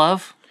it's just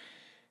love.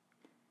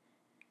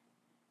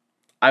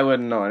 I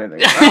wouldn't know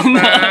anything about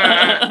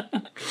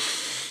that.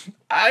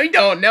 I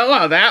don't know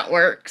how that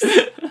works.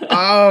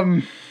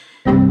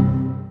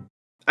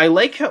 I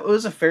like how it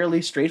was a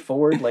fairly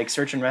straightforward, like,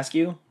 search and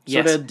rescue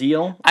sort of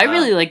deal. I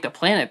really like the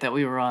planet that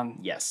we were on.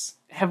 Yes.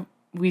 Have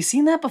we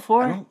seen that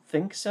before? I don't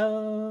think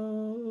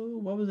so.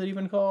 What was it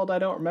even called? I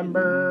don't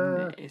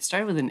remember. It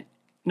started with an...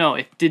 No,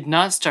 it did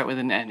not start with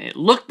an N. It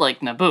looked like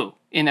Naboo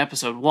in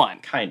episode 1.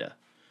 Kinda.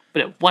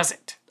 But it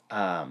wasn't.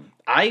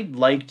 I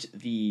liked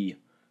the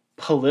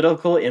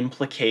political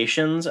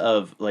implications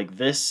of, like,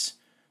 this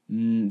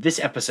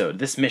episode,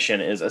 this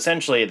mission is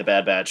essentially the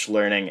Bad Batch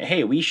learning,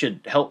 hey, we should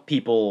help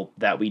people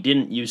that we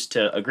didn't used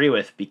to agree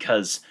with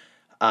because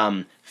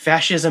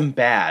fascism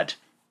bad.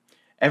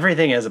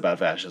 Everything is about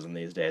fascism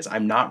these days.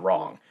 I'm not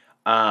wrong.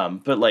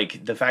 But,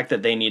 like, the fact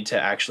that they need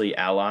to actually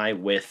ally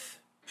with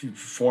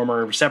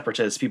former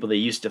separatists, people they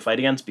used to fight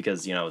against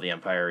because, you know, the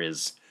Empire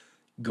is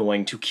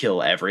going to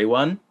kill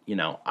everyone. You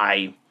know,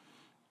 I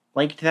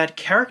liked that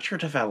character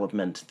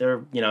development.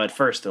 They're, you know, at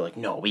first they're like,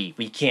 no, we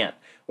can't.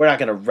 We're not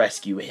going to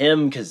rescue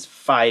him because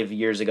 5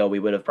 years ago we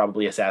would have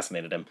probably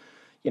assassinated him.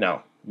 You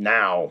know,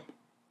 now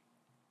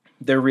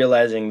they're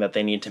realizing that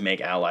they need to make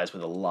allies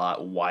with a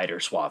lot wider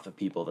swath of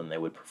people than they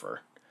would prefer.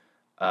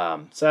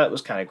 So that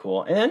was kind of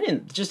cool. And then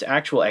in just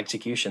actual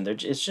execution,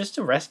 it's just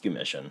a rescue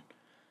mission.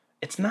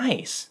 It's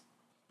nice.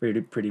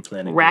 Pretty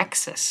planning.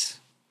 Raxus.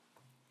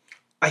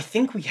 I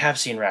think we have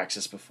seen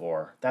Raxus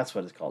before. That's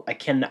what it's called. I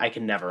can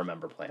never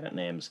remember planet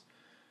names.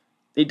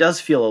 It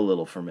does feel a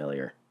little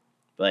familiar.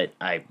 But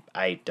I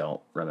don't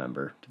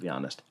remember, to be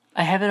honest.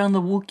 I have it on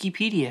the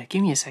Wikipedia.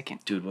 Give me a second.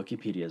 Dude,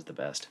 Wikipedia is the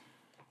best.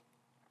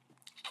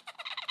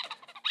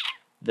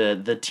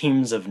 The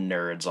teams of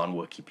nerds on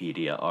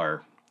Wikipedia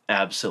are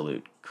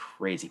absolute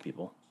crazy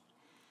people.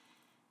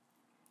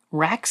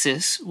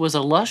 Raxus was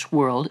a lush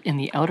world in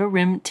the Outer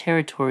Rim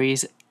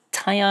territory's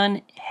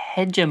Tyon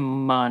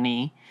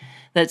hegemony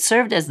that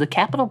served as the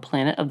capital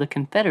planet of the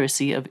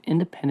Confederacy of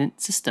Independent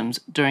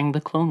Systems during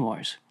the Clone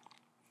Wars.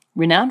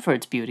 Renowned for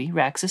its beauty,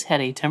 Raxus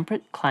had a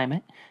temperate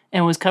climate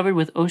and was covered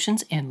with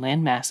oceans and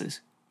land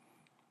masses.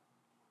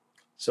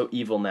 So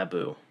evil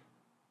Naboo.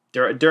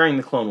 During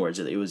the Clone Wars,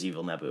 it was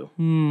evil Naboo.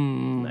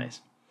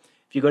 Nice.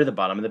 If you go to the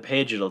bottom of the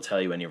page, it'll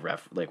tell you any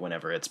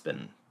whenever it's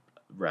been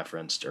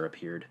referenced or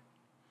appeared.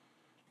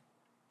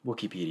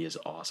 Wikipedia is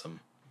awesome.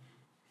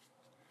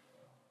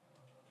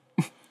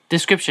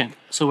 Description.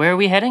 So where are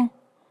we heading?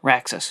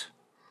 Raxus.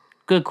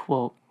 Good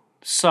quote.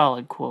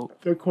 Solid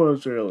quote. Their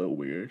quotes are a little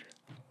weird.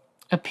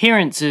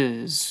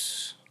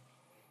 Appearances.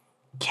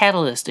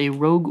 Catalyst, a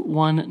Rogue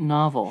One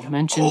novel.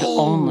 Mentioned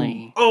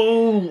only.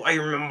 Oh, I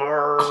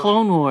remember.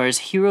 Clone Wars,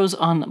 Heroes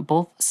on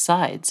Both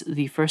Sides.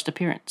 The first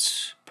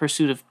appearance.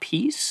 Pursuit of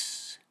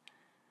Peace.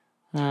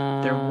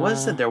 There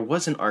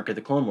was an arc of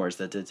the Clone Wars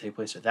that did take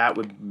place. So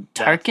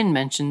Tarkin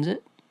mentions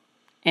it.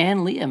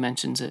 And Leia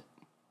mentions it.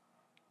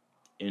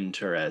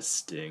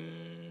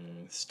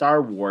 Interesting.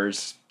 Star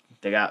Wars.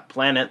 They got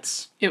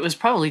planets. It was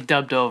probably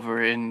dubbed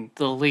over in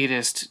the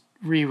latest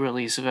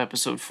re-release of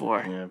Episode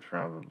 4. Yeah,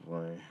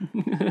 probably.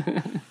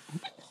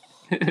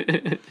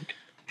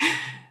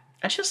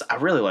 I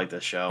really like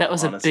this show. That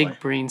was honestly. a big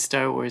brain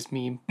Star Wars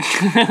meme.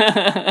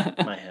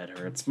 My head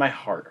hurts. My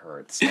heart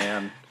hurts,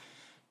 man.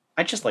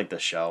 I just like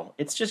this show.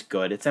 It's just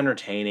good. It's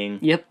entertaining.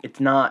 Yep.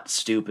 It's not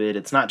stupid.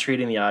 It's not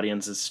treating the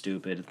audience as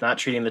stupid. It's not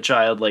treating the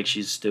child like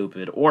she's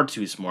stupid or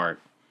too smart.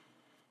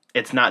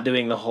 It's not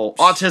doing the whole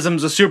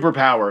autism's a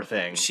superpower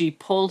thing. She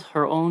pulled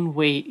her own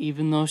weight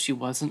even though she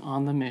wasn't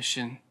on the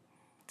mission.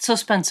 So,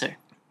 Spencer,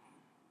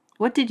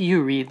 what did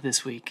you read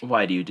this week?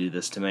 Why do you do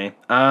this to me?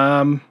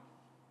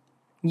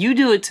 You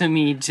do it to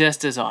me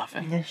just as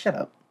often. Yeah, shut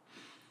up.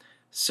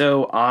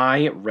 So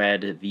I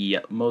read the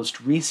most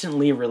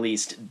recently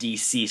released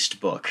Deceased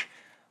book.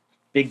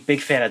 Big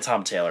fan of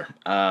Tom Taylor.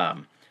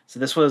 So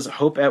this was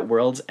Hope at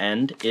World's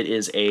End. It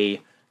is a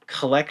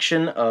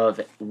collection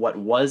of what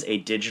was a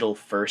digital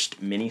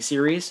first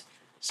miniseries.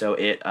 So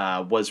it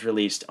was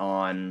released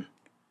on...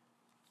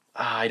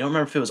 I don't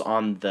remember if it was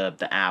on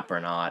the app or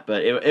not,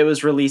 but it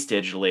was released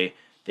digitally.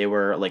 They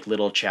were like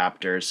little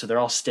chapters, so they're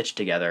all stitched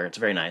together. It's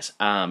very nice.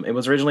 It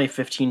was originally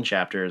 15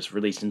 chapters,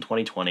 released in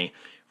 2020,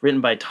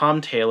 written by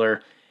Tom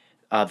Taylor.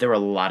 There were a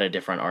lot of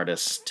different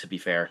artists, to be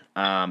fair,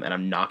 and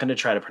I'm not going to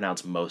try to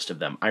pronounce most of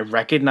them. I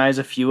recognize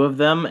a few of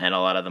them, and a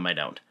lot of them I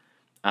don't.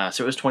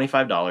 So it was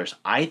 $25.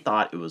 I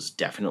thought it was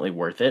definitely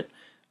worth it.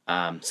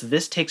 So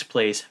this takes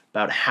place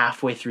about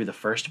halfway through the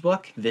first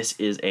book. This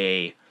is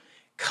a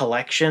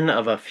collection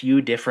of a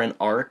few different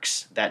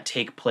arcs that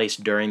take place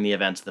during the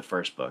events of the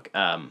first book.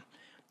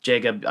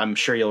 Jacob, I'm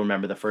sure you'll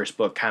remember the first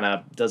book kind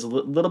of does a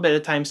little bit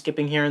of time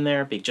skipping here and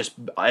there. Just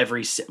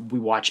we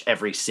watch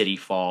every city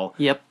fall.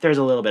 Yep. There's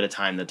a little bit of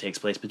time that takes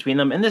place between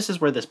them, and this is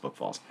where this book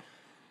falls.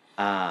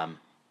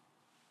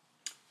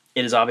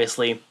 It is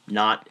obviously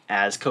not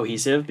as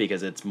cohesive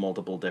because it's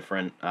multiple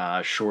different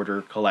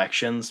shorter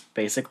collections,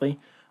 basically.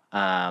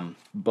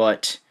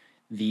 But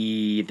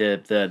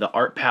the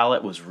art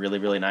palette was really,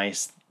 really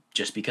nice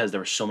just because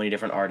there were so many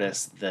different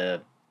artists.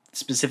 The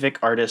specific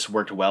artists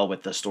worked well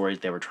with the stories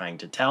they were trying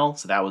to tell,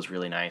 so that was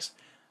really nice.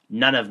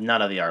 None of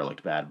the art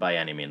looked bad by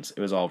any means. It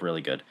was all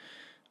really good.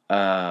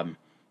 I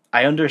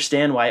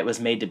understand why it was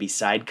made to be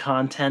side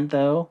content,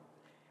 though.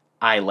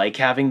 I like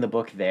having the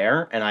book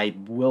there, and I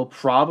will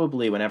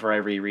probably, whenever I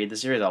reread the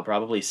series, I'll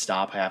probably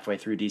stop halfway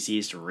through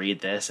DC's to read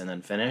this and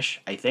then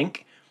finish, I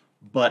think.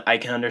 But I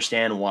can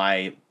understand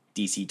why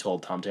DC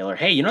told Tom Taylor,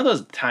 hey, you know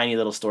those tiny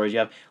little stories you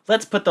have?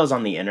 Let's put those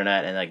on the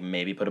internet and like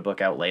maybe put a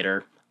book out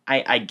later.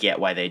 I get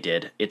why they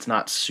did. It's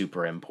not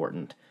super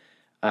important.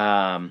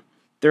 There,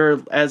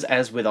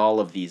 as with all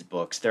of these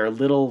books, there are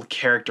little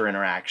character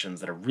interactions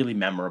that are really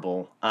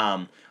memorable.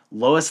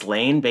 Lois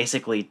Lane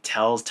basically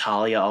tells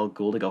Talia al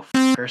Ghul to go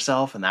f***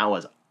 herself, and that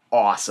was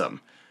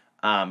awesome.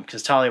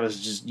 Because Talia was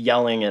just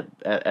yelling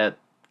at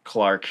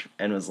Clark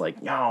and was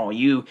like, "No,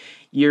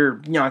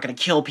 you're not gonna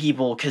kill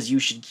people because you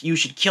should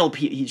kill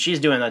people." She's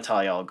doing the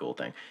Talia al Ghul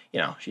thing.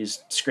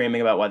 She's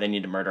screaming about why they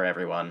need to murder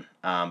everyone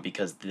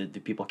because the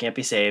people can't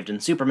be saved.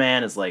 And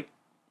Superman is like,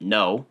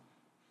 "No,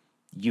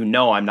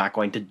 I'm not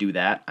going to do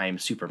that. I am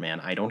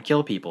Superman. I don't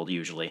kill people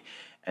usually."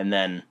 And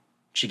then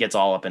she gets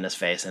all up in his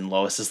face, and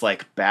Lois is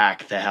like,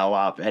 "Back the hell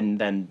up." And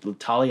then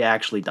Talia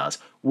actually does,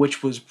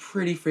 which was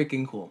pretty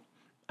freaking cool.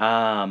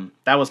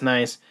 That was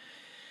nice.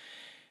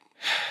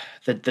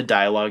 The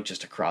dialogue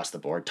just across the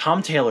board.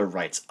 Tom Taylor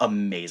writes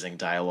amazing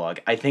dialogue.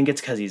 I think it's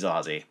because he's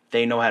Aussie.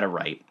 They know how to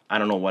write. I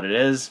don't know what it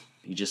is.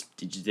 They just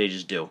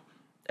do.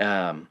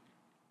 And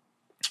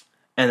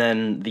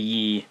then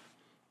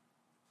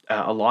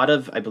a lot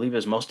of, I believe it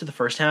was most of the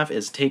first half,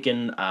 is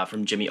taken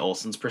from Jimmy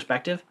Olsen's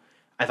perspective.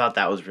 I thought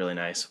that was really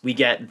nice. We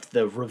get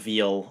the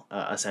reveal,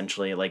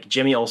 essentially. Like,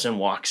 Jimmy Olsen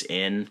walks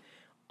in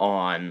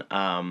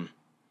on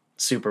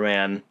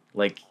Superman,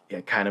 like,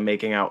 kind of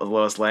making out with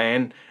Lois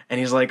Lane, and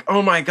he's like,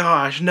 "Oh my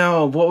gosh,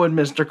 no, what would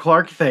Mr.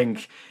 Clark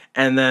think?"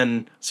 And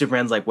then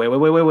Superman's like, wait,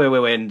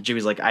 and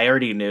Jimmy's like, "I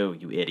already knew,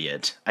 you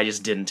idiot. I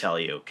just didn't tell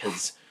you,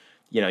 because,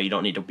 you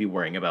don't need to be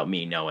worrying about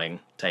me knowing,"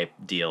 type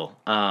deal.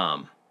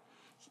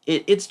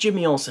 It's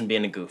Jimmy Olsen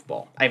being a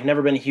goofball. I've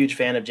never been a huge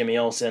fan of Jimmy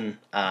Olsen.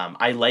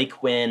 I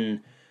like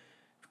when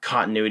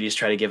continuities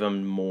try to give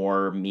him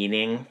more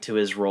meaning to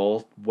his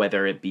role,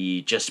 whether it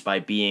be just by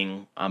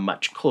being a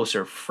much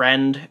closer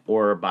friend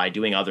or by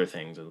doing other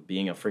things,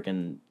 being a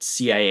freaking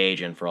CIA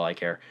agent for all I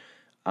care.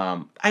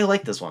 I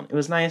like this one. It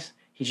was nice.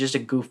 He's just a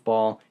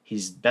goofball.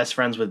 He's best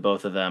friends with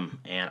both of them,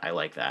 and I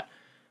like that.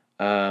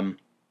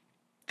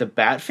 The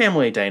Bat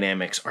family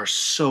dynamics are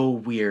so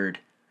weird,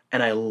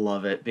 and I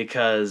love it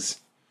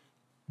because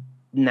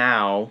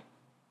now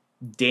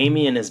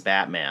Damian is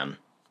Batman,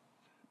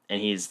 and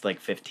he's like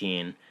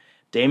 15.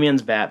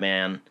 Damian's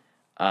Batman.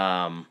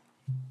 Nightwing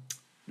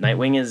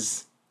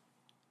is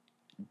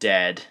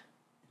dead.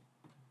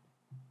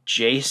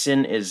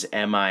 Jason is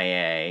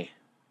MIA.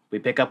 We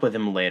pick up with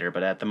him later,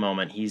 but at the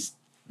moment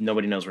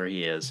nobody knows where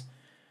he is.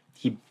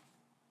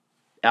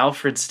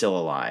 Alfred's still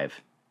alive.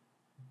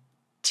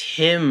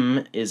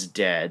 Tim is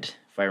dead,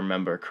 if I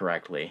remember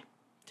correctly.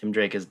 Tim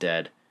Drake is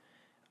dead.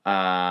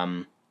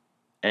 And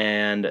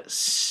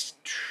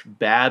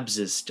Babs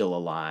is still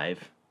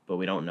alive, but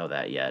we don't know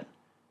that yet.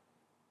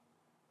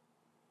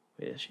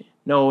 Wait, is she?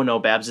 No,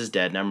 Babs is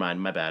dead. Never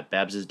mind, my bad.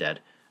 Babs is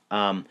dead.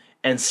 And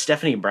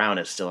Stephanie Brown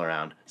is still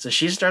around. So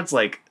she starts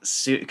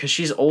because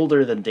she's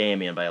older than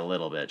Damian by a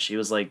little bit. She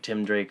was like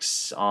Tim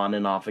Drake's on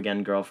and off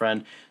again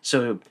girlfriend.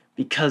 So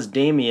because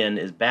Damian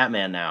is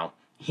Batman now,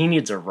 he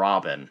needs a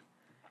Robin.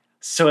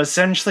 So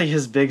essentially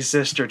his big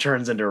sister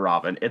turns into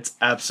Robin. It's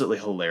absolutely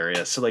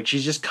hilarious. So like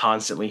she's just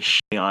constantly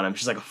shitting on him.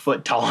 She's like a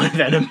foot taller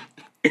than him.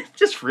 It's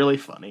just really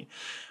funny.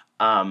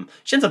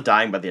 She ends up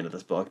dying by the end of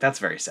this book. That's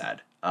very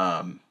sad.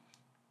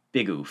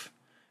 Big oof.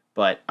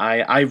 But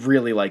I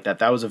really like that.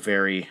 That was a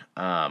very,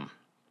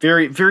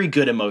 very, very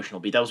good emotional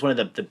beat. That was one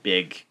of the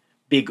big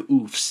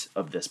oofs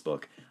of this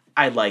book.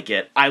 I like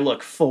it. I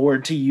look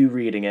forward to you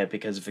reading it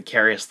because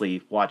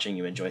vicariously watching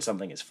you enjoy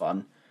something is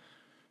fun.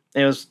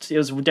 It was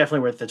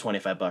definitely worth the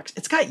 $25.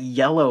 It's got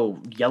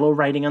yellow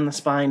writing on the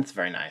spine. It's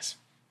very nice.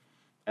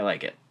 I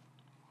like it.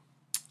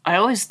 I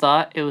always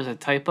thought it was a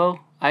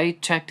typo. I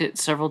checked it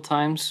several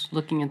times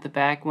looking at the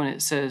back when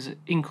it says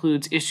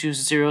includes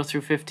issues 0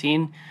 through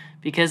 15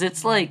 because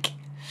it's like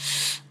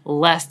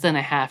less than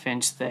a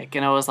half-inch thick.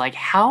 And I was like,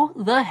 how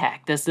the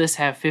heck does this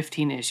have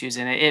 15 issues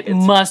in it? It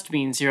must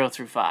mean 0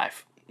 through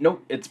 5.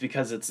 Nope, it's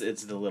because it's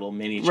the little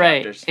mini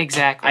chapters. Right,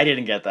 exactly. I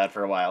didn't get that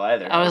for a while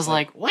either. I was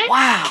like, what?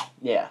 Wow.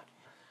 Yeah.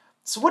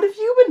 So what have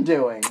you been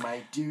doing,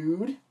 my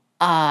dude?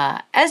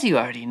 As you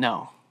already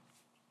know,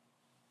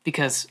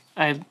 because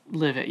I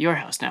live at your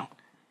house now,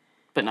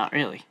 but not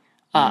really.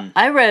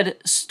 I read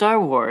Star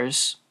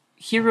Wars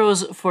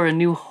Heroes for a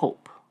New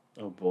Hope.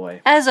 Oh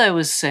boy. As I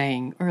was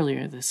saying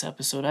earlier this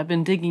episode, I've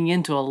been digging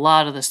into a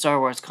lot of the Star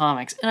Wars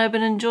comics, and I've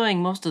been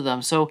enjoying most of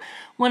them. So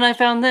when I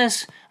found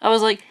this, I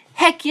was like,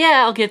 heck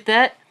yeah, I'll get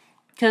that,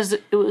 because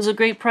it was a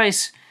great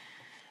price.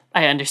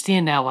 I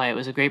understand now why it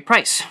was a great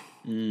price.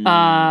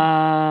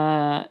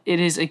 It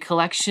is a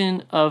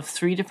collection of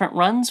 3 different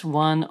runs,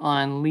 one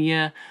on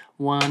Leia,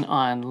 one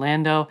on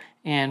Lando,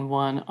 and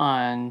one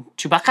on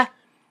Chewbacca.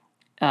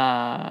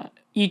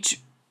 Each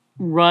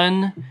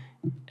run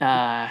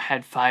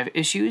had 5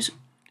 issues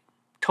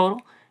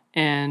total,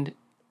 and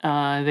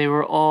they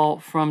were all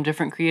from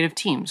different creative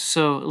teams.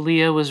 So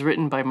Leia was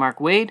written by Mark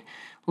Waid,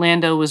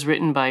 Lando was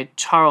written by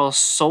Charles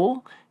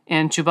Soule,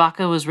 and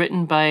Chewbacca was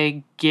written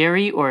by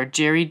Jerry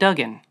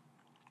Duggan.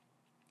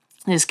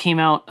 This came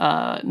out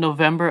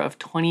November of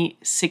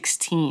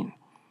 2016.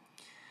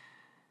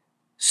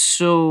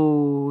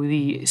 So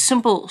the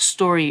simple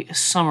story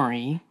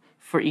summary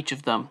for each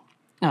of them.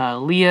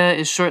 Leia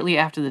is shortly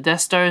after the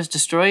Death Star is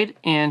destroyed,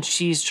 and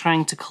she's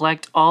trying to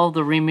collect all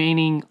the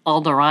remaining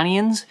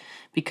Alderaanians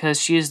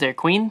because she is their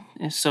queen.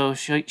 So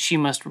she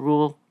must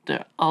rule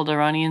the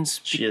Alderaanians.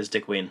 She is the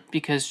queen.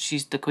 Because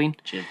she's the queen.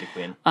 She is the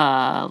queen.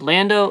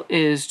 Lando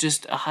is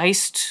just a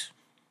heist.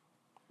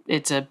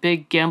 It's a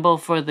big gamble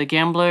for the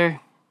gambler.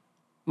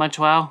 Much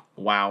wow.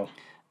 Wow.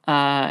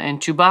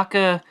 And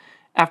Chewbacca,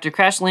 after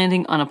crash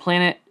landing on a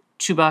planet,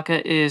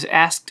 Chewbacca is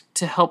asked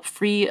to help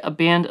free a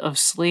band of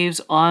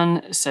slaves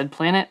on said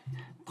planet,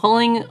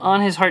 pulling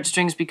on his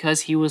heartstrings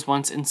because he was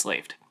once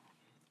enslaved.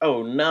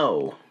 Oh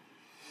no.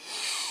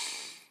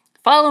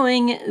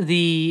 Following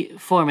the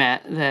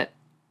format that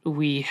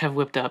we have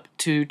whipped up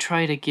to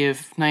try to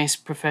give nice,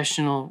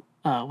 professional,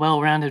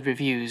 well-rounded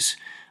reviews,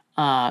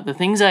 the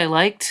things I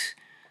liked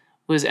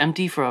was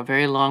empty for a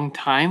very long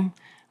time.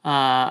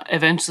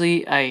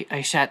 Eventually,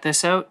 I shat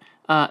this out.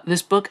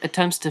 This book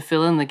attempts to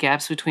fill in the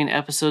gaps between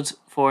episodes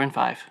 4 and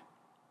 5.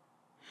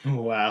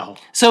 Wow.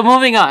 So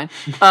moving on.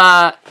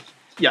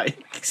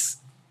 Yikes.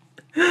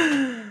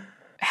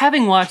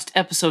 Having watched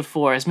episode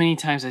 4 as many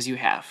times as you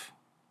have,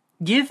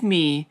 give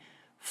me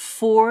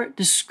 4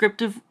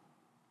 descriptive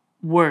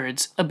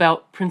words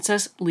about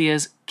Princess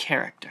Leia's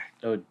character.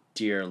 Oh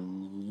dear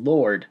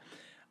Lord.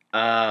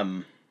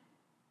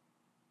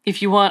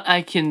 If you want,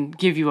 I can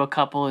give you a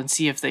couple and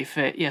see if they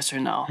fit, yes or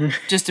no,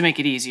 just to make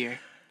it easier.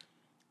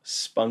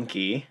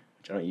 Spunky,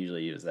 which I don't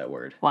usually use that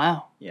word.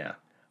 Wow. Yeah.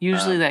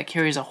 Usually that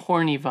carries a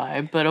horny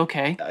vibe, but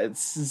okay.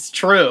 It's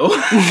true.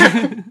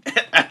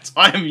 That's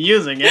why I'm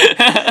using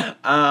it.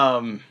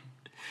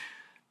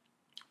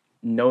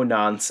 No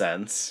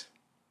nonsense.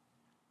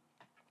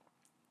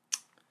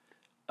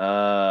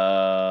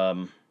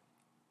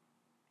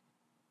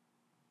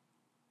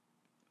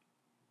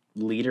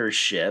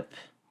 Leadership.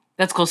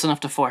 That's close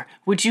enough to 4.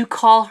 Would you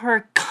call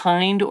her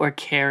kind or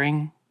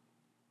caring?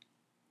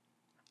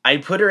 I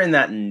put her in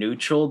that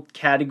neutral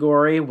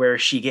category where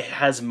she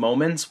has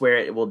moments where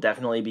it will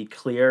definitely be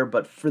clear,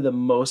 but for the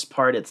most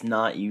part, it's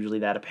not usually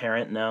that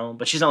apparent, no.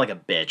 But she's not like a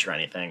bitch or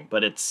anything,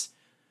 but it's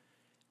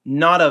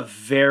not a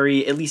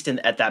very, at least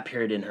at that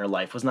period in her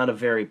life, was not a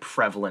very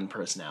prevalent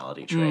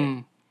personality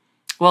trait.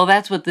 Well,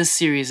 that's what this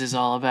series is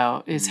all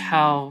about, is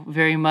how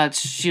very much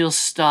she'll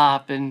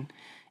stop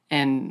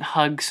and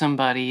hug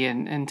somebody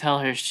and tell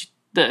her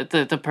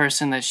the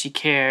person that she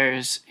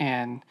cares.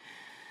 And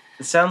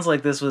It sounds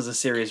like this was a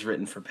series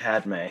written for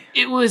Padme.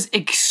 it was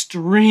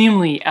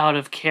extremely out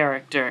of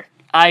character,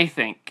 I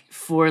think,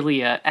 for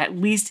Leia, at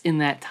least in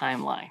that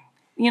timeline.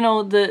 You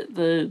know,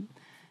 the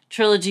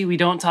trilogy we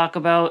don't talk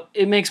about,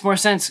 it makes more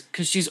sense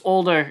because she's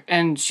older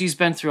and she's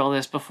been through all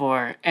this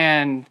before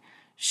and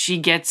she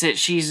gets it.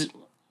 She's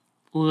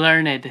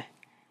learned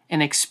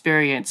and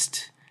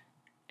experienced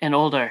and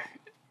older,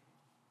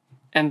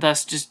 and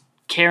thus just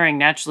caring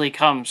naturally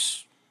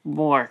comes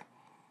more.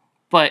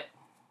 But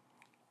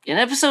in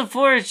episode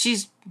 4,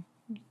 she's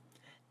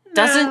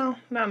doesn't.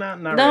 No,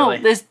 not No, really.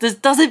 this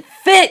doesn't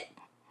fit.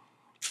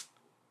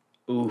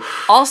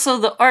 Oof. Also,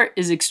 the art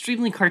is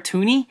extremely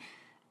cartoony,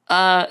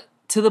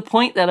 to the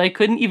point that I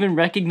couldn't even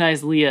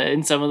recognize Leia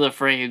in some of the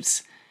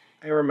frames.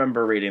 I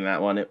remember reading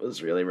that one. It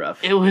was really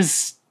rough. It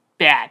was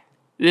bad.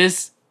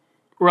 This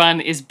run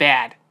is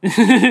bad.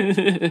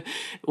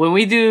 When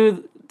we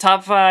do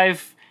top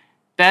 5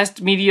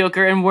 best,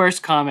 mediocre, and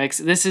worst comics,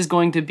 this is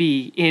going to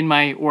be in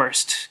my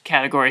worst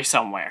category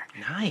somewhere.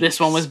 Nice. This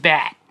one was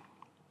bad.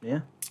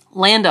 Yeah.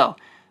 Lando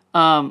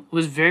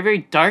was very, very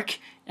dark,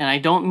 and I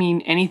don't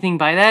mean anything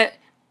by that,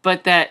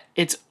 but that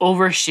it's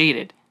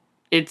overshaded.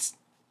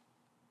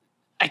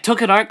 I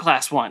took an art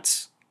class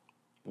once.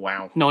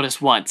 Wow.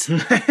 Notice once.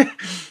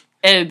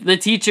 And the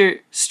teacher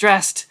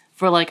stressed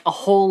for like a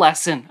whole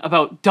lesson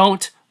about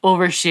don't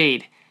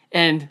overshade.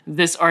 And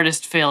this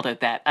artist failed at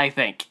that, I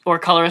think. Or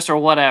colorist or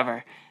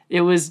whatever.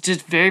 It was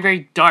just very,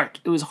 very dark.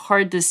 It was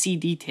hard to see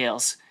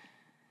details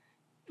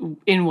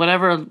in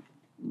whatever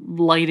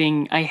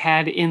lighting I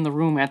had in the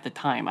room at the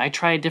time. I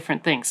tried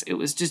different things. It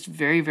was just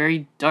very,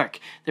 very dark.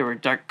 There were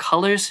dark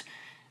colors,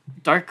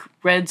 dark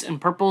reds and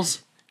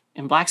purples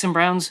and blacks and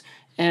browns,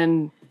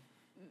 and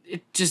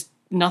it just,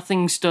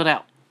 nothing stood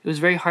out. It was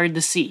very hard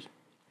to see.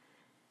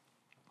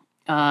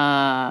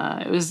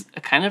 It was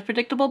a kind of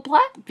predictable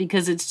plot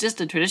because it's just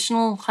a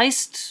traditional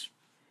heist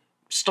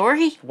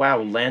story.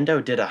 Wow, Lando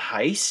did a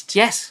heist?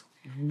 Yes.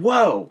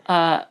 Whoa.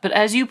 But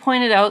as you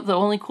pointed out, the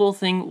only cool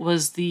thing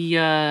was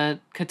the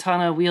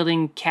katana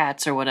wielding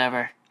cats or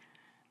whatever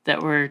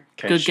that were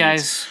good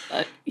guys.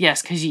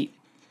 Yes, Khajiit.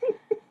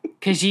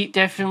 Khajiit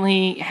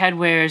definitely had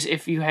wares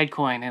if you had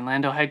coin, and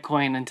Lando had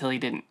coin until he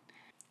didn't.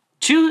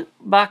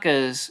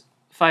 Chewbacca's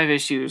 5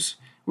 issues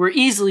were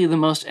easily the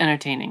most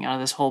entertaining out of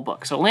this whole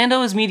book. So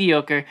Lando was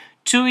mediocre.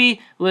 Chewie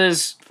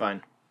was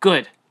Fine.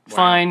 good. Wow.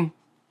 Fine.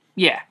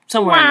 Yeah,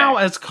 somewhere in Wow,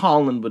 there. as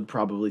Colin would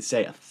probably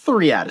say, a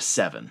 3 out of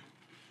 7.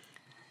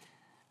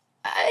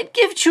 I'd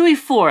give Chewie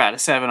 4 out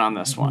of 7 on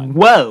this one.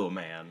 Whoa,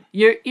 man.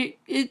 You're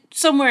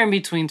somewhere in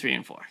between 3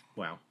 and 4.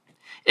 Wow.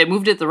 It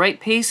moved at the right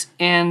pace,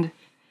 and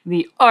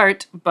the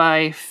art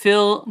by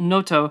Phil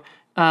Noto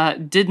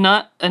did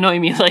not annoy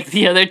me like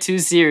the other 2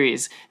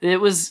 series. It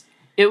was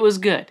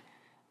good.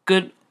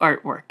 Good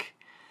artwork.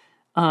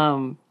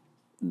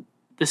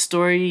 The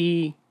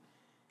story...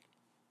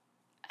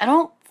 I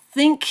don't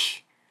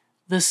think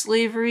the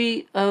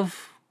slavery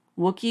of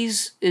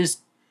Wookiees is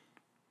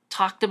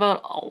talked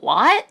about a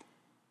lot.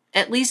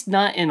 At least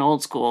not in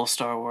old school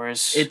Star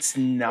Wars. It's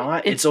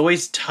not. It's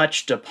always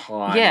touched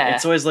upon. Yeah.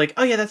 It's always like,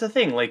 oh yeah, that's a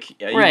thing. Like,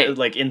 Right.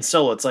 like in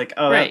Solo, it's like,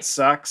 oh, Right. that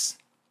sucks.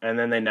 And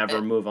then they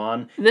never move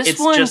on. This it's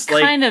one just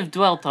kind of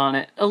dwelt on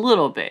it a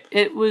little bit.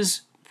 It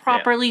was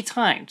properly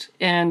timed,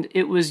 and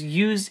it was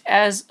used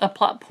as a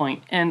plot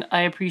point, and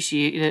I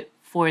appreciate it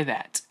for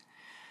that.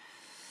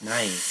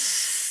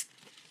 Nice.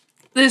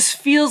 This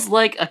feels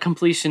like a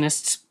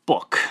completionist's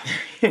book.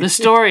 The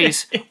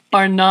stories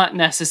are not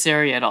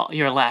necessary at all.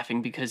 You're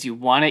laughing because you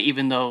want it,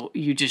 even though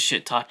you just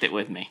shit-talked it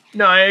with me.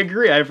 No, I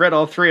agree. I've read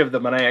all 3 of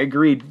them, and I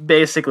agreed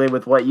basically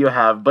with what you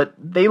have, but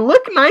they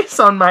look nice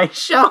on my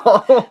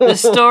shelf. The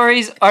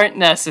stories aren't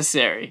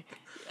necessary.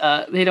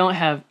 They don't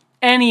have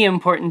any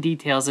important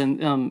details in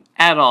them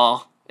at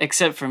all,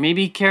 except for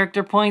maybe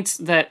character points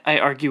that I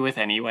argue with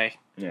anyway.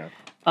 Yeah.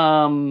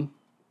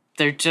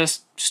 They're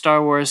just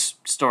Star Wars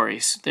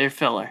stories. They're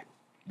filler.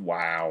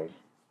 Wow.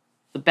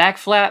 The back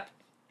flap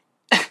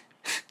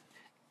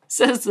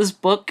says this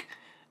book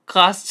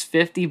costs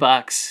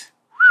 $50.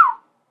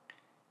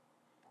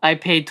 I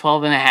paid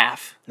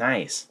 12.5.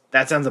 Nice.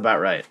 That sounds about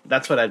right.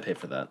 That's what I'd pay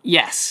for that.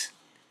 Yes.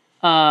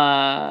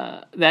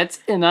 That's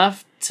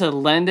enough to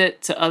lend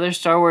it to other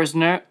Star Wars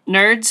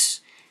nerds.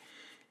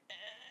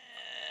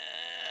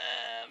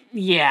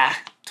 Yeah,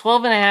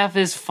 12.5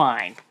 is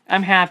fine.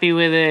 I'm happy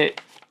with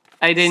it.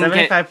 I didn't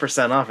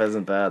 75% off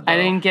isn't bad, though. I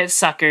didn't get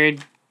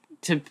suckered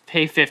to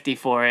pay $50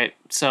 for it,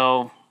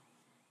 so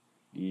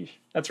Yeesh.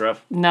 That's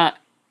rough. not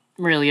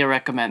really a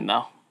recommend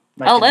though.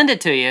 My I'll con- lend it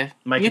to you.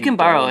 My You can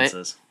borrow it.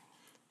 condolences.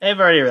 I've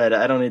already read it.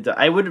 I don't need to.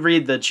 I would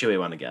read the Chewie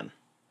one again,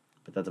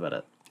 but that's about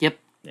it. Yep.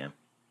 Yeah.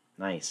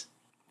 Nice.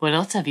 What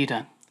else have you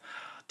done?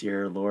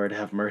 Dear Lord,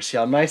 have mercy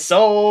on my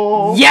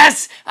soul.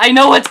 Yes! I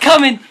know what's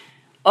coming!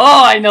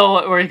 Oh, I know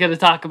what we're going to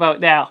talk about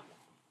now.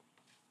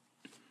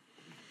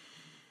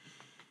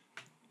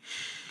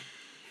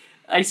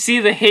 I see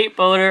the hate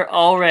boner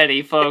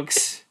already,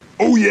 folks.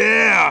 Oh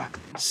yeah!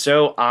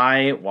 So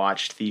I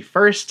watched the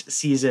first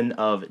season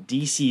of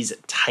DC's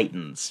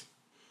Titans.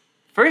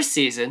 First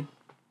season?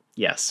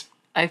 Yes.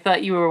 I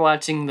thought you were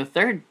watching the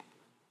third.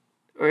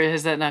 Or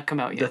has that not come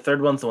out The yet?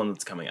 third one's the one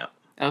that's coming up.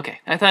 Okay.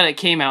 I thought it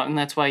came out and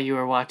that's why you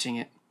were watching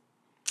it.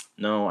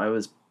 No, I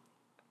was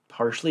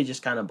partially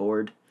just kind of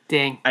bored.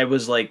 Dang. I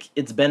was like,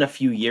 it's been a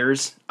few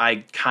years.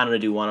 I kind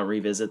of do want to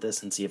revisit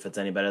this and see if it's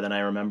any better than I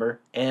remember.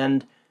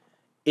 And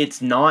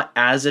it's not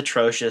as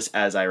atrocious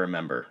as I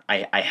remember.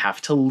 I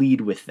have to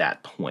lead with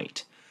that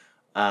point.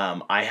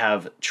 I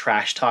have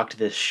trash talked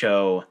this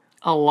show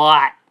A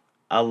lot.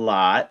 a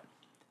lot.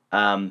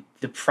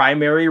 The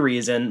primary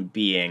reason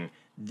being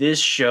this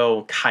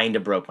show kind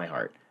of broke my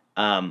heart,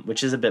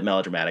 which is a bit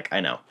melodramatic,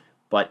 I know.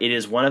 But it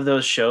is one of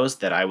those shows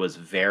that I was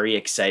very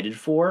excited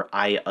for.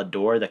 I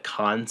adore the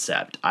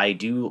concept. I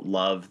do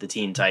love the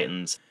Teen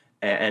Titans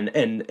and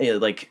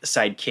like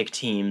sidekick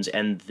teams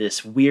and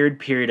this weird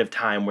period of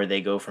time where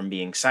they go from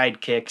being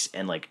sidekicks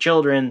and like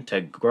children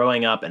to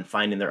growing up and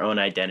finding their own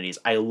identities.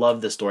 I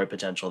love the story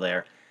potential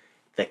there.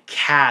 The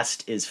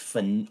cast is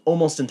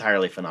almost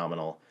entirely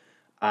phenomenal.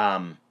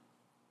 And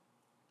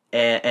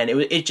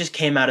it just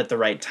came out at the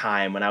right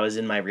time when I was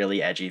in my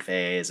really edgy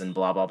phase and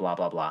blah, blah, blah,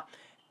 blah, blah.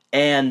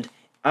 And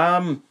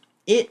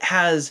it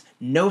has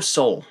no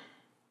soul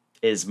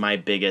is my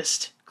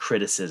biggest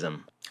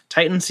criticism.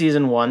 Titan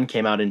Season 1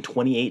 came out in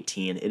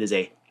 2018. It is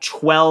a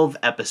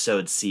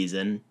 12-episode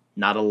season,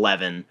 not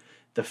 11.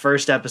 The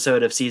first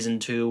episode of Season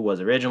 2 was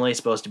originally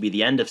supposed to be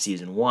the end of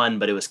Season 1,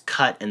 but it was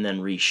cut and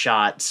then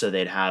reshot so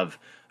they'd have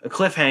a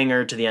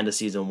cliffhanger to the end of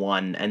Season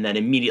 1 and then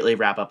immediately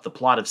wrap up the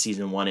plot of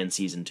Season 1 in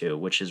Season 2,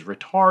 which is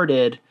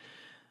retarded.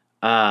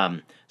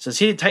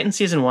 Titan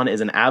Season 1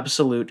 is an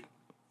absolute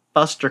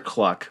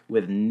fustercluck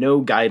with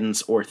no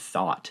guidance or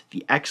thought.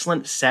 The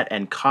excellent set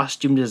and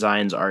costume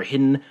designs are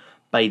hidden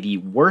by the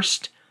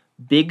worst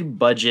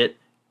big-budget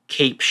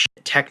cape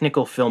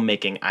technical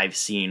filmmaking I've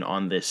seen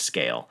on this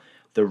scale.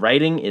 The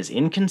writing is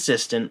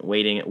inconsistent,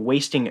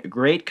 wasting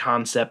great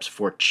concepts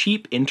for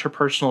cheap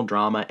interpersonal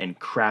drama and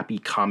crappy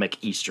comic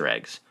Easter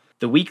eggs.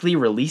 The weekly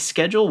release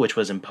schedule, which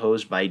was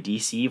imposed by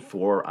DC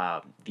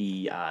for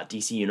the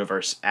DC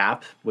Universe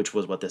app, which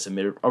was what this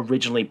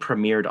originally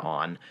premiered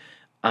on,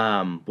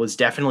 was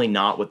definitely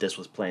not what this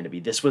was planned to be.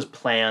 This was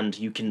planned,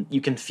 you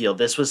can feel,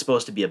 this was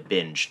supposed to be a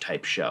binge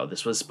type show.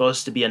 This was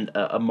supposed to be a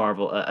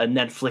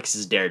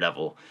Netflix's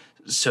Daredevil,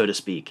 so to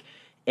speak.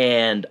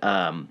 And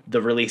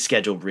the release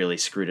schedule really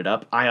screwed it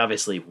up. I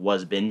obviously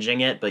was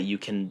binging it, but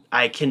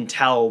I can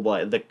tell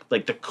what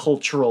the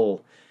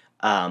cultural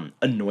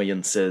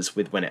annoyances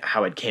with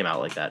how it came out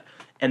like that.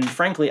 And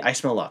frankly, I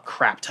smell a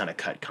crap ton of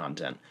cut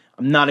content.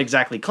 I'm not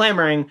exactly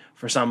clamoring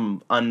for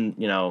some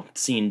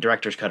seen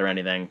director's cut or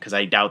anything, because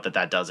I doubt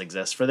that does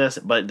exist for this,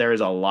 but there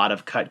is a lot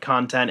of cut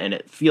content, and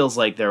it feels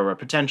like there were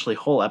potentially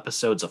whole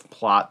episodes of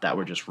plot that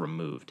were just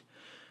removed.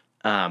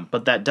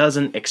 But that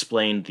doesn't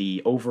explain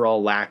the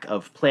overall lack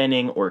of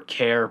planning or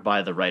care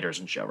by the writers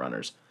and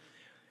showrunners,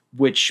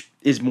 which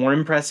is more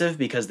impressive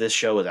because this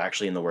show was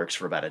actually in the works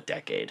for about a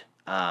decade.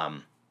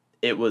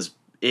 It was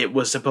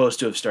supposed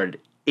to have started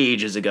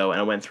ages ago,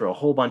 and it went through a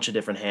whole bunch of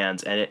different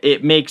hands, and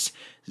it makes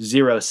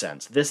zero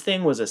sense. This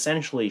thing was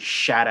essentially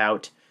shot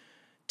out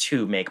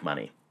to make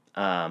money.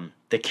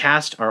 The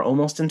cast are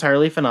almost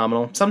entirely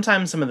phenomenal.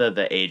 Sometimes some of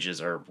the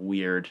ages are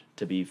weird,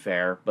 to be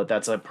fair, but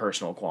that's a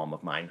personal qualm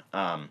of mine.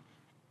 A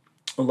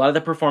lot of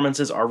the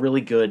performances are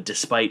really good,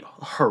 despite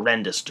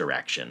horrendous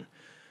direction.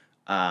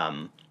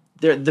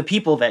 The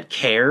people that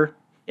care,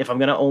 if I'm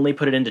going to only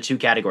put it into two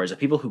categories, of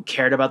people who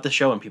cared about the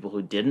show and people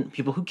who didn't.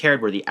 People who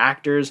cared were the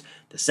actors,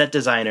 the set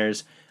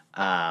designers,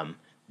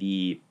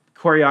 the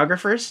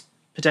choreographers,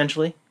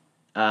 potentially,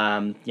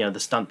 the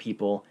stunt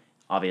people.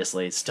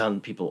 Obviously,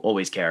 stunt people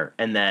always care.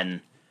 And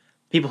then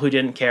people who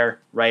didn't care,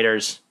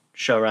 writers,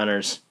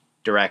 showrunners,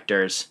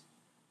 directors,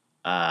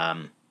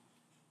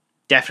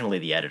 definitely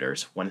the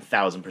editors,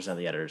 1,000% of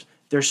the editors.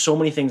 There's so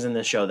many things in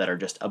this show that are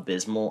just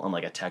abysmal on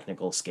like a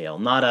technical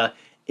scale.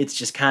 It's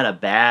just kind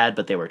of bad,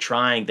 but they were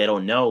trying, they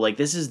don't know. Like,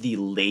 this is the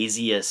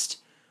laziest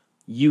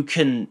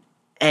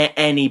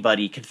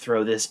anybody could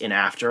throw this in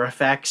After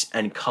Effects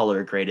and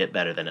color grade it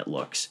better than it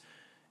looks.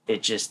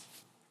 It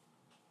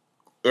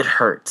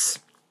hurts.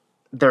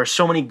 There are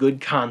so many good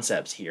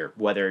concepts here,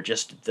 whether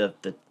just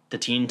the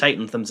Teen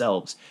Titans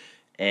themselves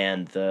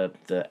and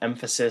the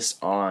emphasis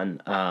on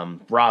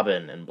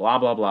Robin and blah,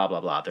 blah, blah,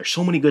 blah, blah. There's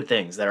so many good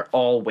things that are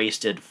all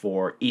wasted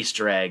for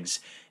Easter eggs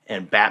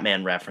and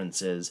Batman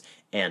references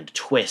and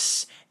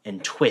twists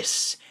and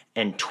twists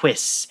and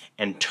twists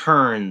and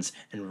turns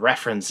and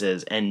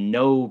references and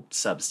no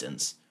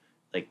substance,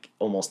 like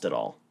almost at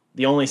all.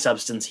 The only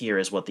substance here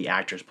is what the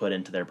actors put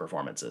into their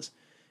performances.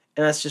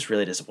 And that's just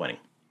really disappointing.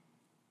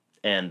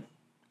 And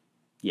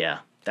yeah,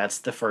 that's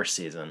the first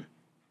season.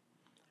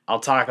 I'll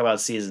talk about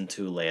season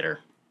 2 later.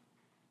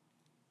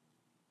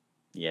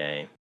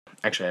 Yay.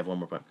 Actually, I have one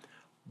more point.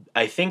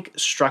 I think,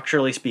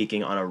 structurally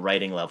speaking, on a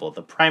writing level,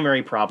 the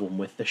primary problem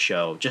with the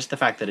show, just the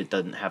fact that it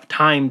doesn't have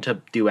time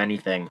to do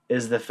anything,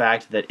 is the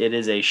fact that it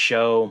is a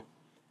show,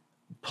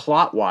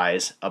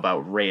 plot-wise,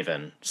 about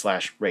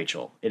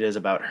Raven/Rachel. It is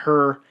about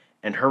her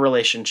and her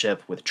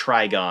relationship with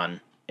Trigon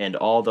and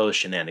all those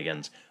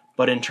shenanigans.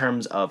 But in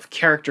terms of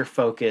character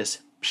focus,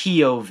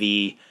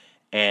 POV,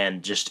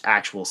 and just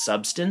actual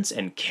substance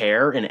and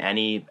care in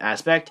any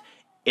aspect,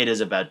 it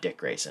is about Dick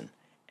Grayson.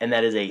 And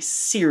that is a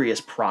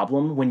serious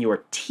problem when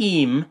your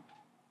team,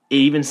 it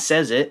even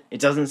says it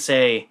doesn't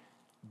say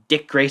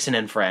Dick Grayson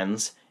and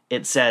friends,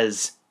 it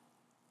says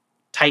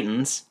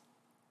Titans,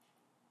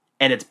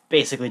 and it's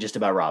basically just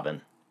about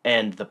Robin.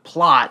 And the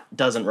plot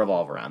doesn't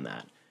revolve around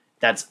that.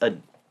 That's a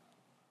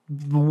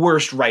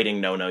worst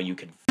writing no-no you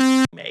can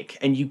make,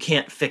 and you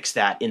can't fix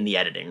that in the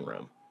editing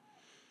room.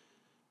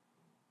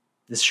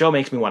 This show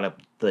makes me want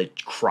to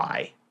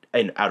cry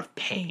and out of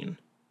pain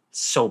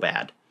so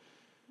bad.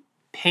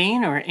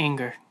 Pain or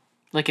anger?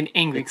 Like an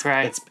angry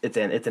cry? It's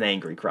an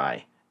angry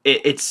cry.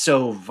 It's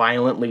so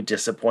violently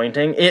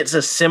disappointing. It's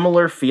a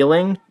similar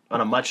feeling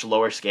on a much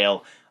lower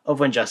scale of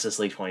when Justice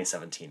League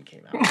 2017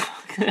 came out.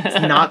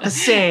 It's not the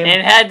same.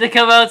 It had to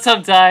come out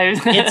sometime.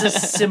 It's a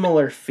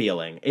similar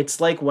feeling.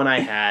 It's like when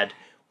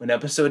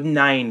episode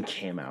 9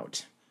 came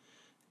out.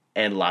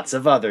 And lots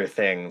of other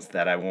things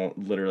that I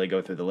won't literally go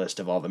through the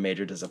list of all the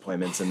major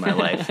disappointments in my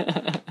life.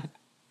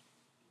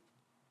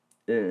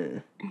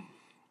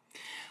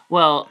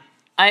 Well,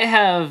 I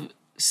have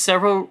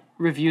several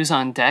reviews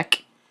on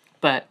deck,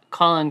 but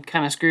Colin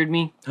kind of screwed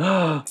me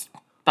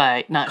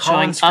by not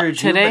showing up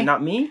today. You, but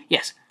not me?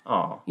 Yes.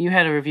 Oh. You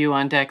had a review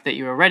on deck that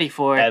you were ready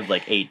for. I have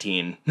like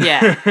 18.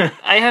 Yeah.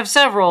 I have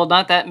several,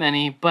 not that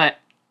many, but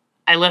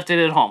I left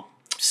it at home.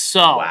 So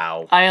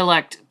wow. I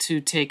elect to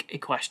take a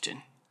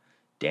question.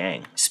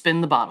 Dang.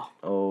 Spin the bottle.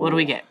 Oh. What do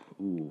we get?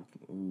 Ooh.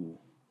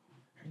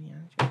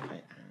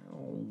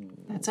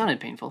 That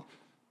sounded painful.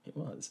 It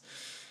was.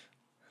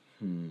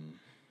 Ooh.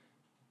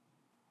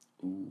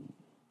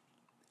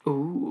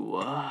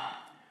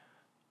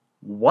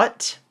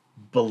 What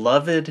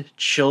beloved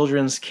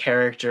children's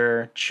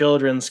character,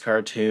 children's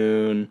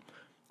cartoon,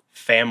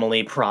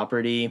 family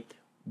property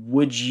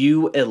would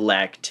you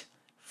elect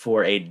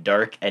for a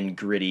dark and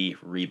gritty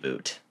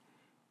reboot?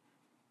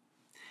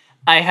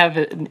 I have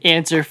an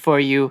answer for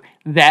you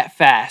that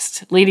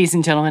fast. Ladies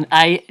and gentlemen,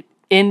 I,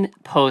 in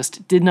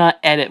post, did not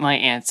edit my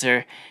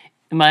answer.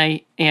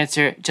 My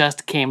answer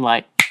just came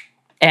like,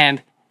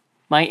 and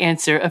my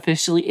answer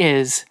officially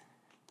is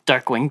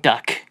Darkwing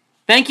Duck.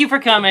 Thank you for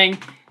coming.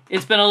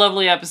 It's been a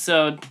lovely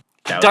episode.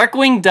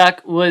 Darkwing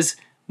Duck was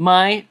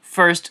my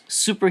first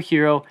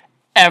superhero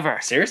ever.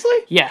 Seriously?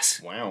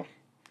 Yes. Wow.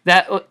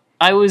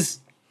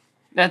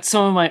 That's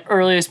some of my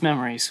earliest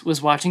memories,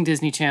 was watching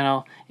Disney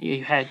Channel.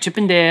 You had Chip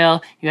and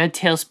Dale, you had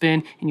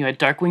Tailspin, and you had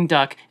Darkwing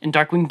Duck, and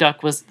Darkwing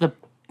Duck was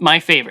my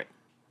favorite.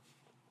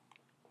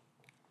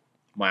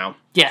 Wow.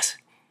 Yes.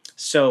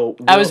 So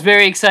I was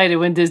very excited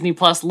when Disney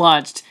Plus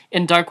launched,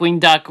 and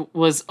Darkwing Duck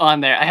was on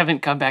there. I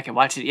haven't come back and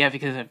watched it yet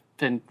because I've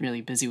been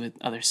really busy with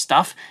other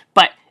stuff,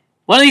 but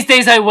one of these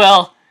days I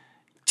will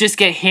just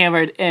get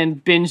hammered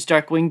and binge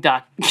Darkwing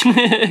Duck.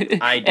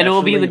 And it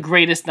will be the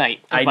greatest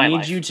night of my life. I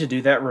need you to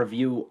do that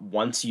review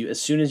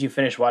as soon as you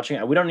finish watching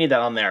it. We don't need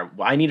that on there.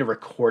 I need a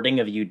recording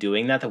of you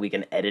doing that we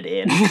can edit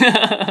in.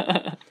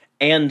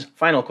 And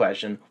final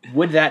question,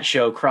 would that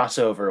show cross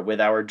over with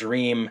our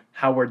dream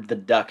Howard the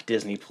Duck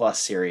Disney Plus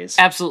series?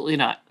 Absolutely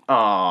not.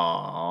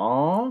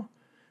 Aww.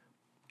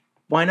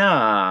 Why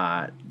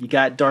not? You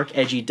got dark,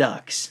 edgy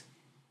ducks.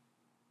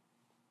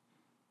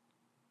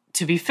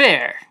 To be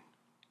fair,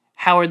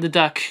 Howard the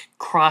Duck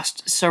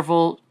crossed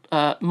several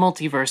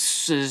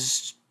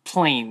multiverses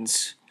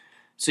planes.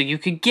 So you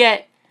could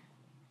get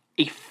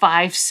a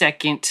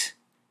 5-second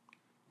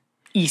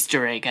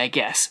Easter egg, I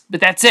guess.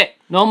 But that's it.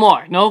 No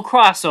more. No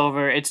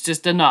crossover. It's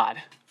just a nod.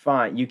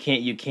 Fine. You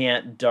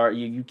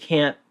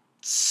can't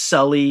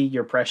sully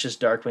your precious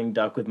Darkwing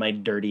Duck with my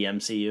dirty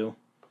MCU.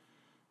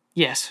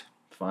 Yes.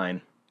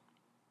 Fine.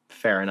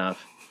 Fair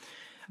enough.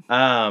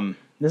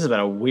 This has been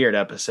a weird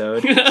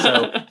episode.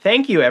 So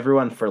thank you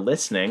everyone for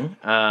listening.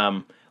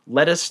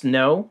 Let us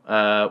know,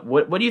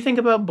 what do you think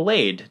about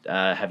Blade?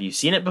 Have you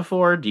seen it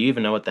before? Do you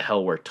even know what the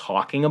hell we're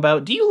talking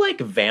about? Do you like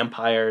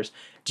vampires?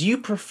 Do you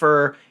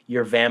prefer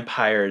your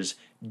vampires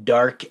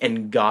dark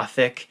and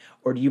gothic?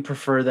 Or do you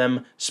prefer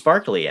them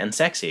sparkly and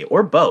sexy?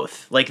 Or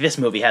both? Like this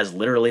movie has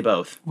literally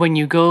both. When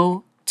you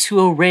go to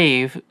a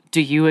rave, do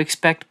you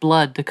expect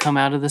blood to come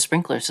out of the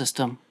sprinkler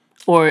system?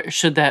 Or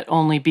should that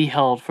only be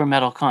held for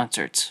metal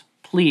concerts?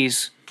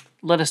 Please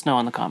let us know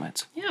in the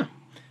comments. Yeah.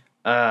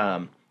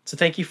 So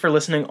thank you for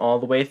listening all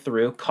the way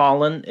through.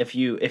 Colin, if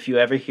you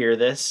ever hear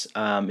this,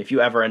 if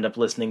you ever end up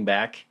listening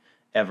back,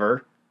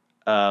 ever,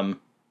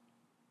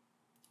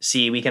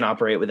 see, we can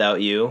operate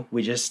without you.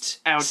 We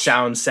just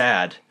sound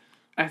sad.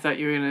 I thought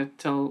you were gonna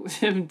tell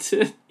him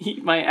to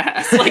eat my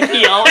ass like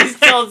he always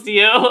tells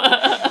you.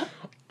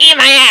 Eat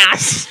my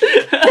ass!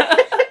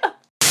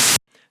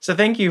 So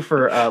thank you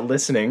for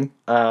listening.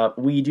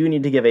 We do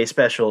need to give a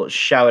special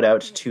shout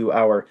out to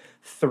our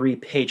 3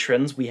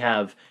 patrons. We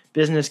have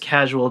Business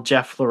Casual,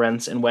 Jeff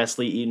Lawrence, and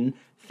Wesley Eaton.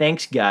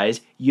 Thanks,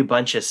 guys. You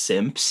bunch of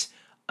simps.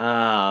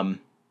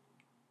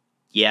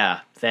 Yeah,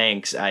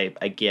 thanks. I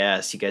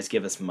guess you guys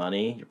give us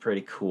money. You're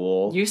pretty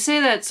cool. You say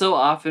that so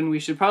often, we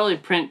should probably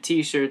print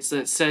t-shirts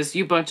that says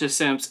 "You bunch of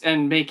simps"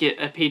 and make it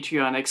a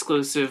Patreon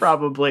exclusive.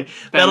 Probably.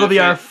 That'll be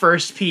our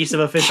first piece of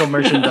official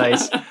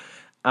merchandise.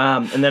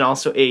 And then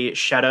also a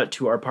shout out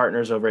to our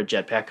partners over at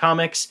Jetpack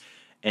Comics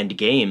and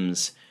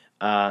Games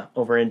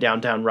over in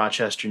downtown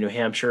Rochester, New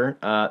Hampshire.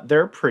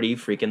 They're pretty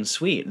freaking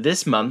sweet.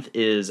 This month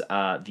is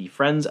the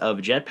Friends of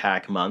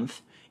Jetpack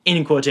month.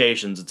 In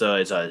quotations,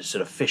 it's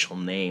an official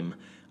name,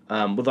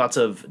 with lots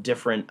of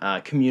different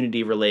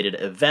community-related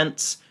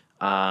events.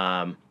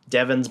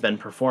 Devin's been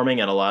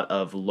performing at a lot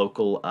of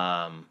local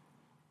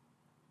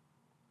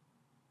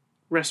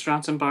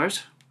restaurants and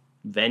bars.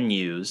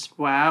 Venues.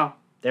 Wow.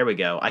 There we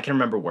go. I can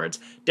remember words.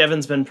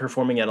 Devin's been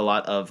performing at a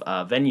lot of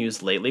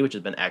venues lately, which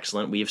has been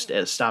excellent. We've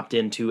stopped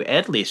into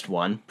at least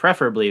one.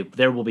 Preferably,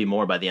 there will be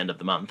more by the end of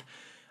the month.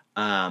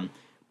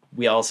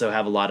 We also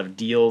have a lot of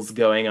deals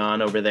going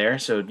on over there,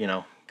 so,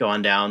 go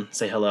on down,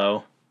 say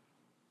hello,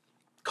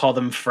 call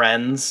them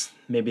friends.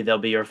 Maybe they'll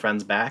be your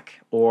friends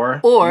back. Or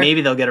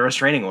maybe they'll get a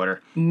restraining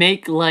order.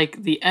 Make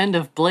like the end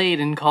of Blade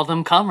and call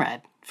them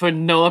comrade for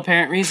no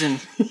apparent reason.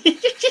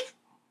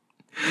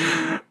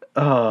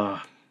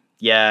 Oh,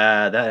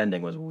 yeah, that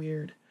ending was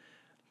weird.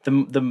 The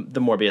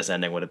Morbius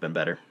ending would have been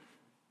better.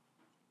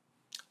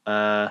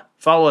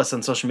 Follow us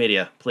on social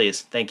media,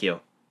 please. Thank you.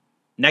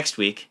 Next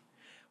week,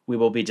 we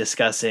will be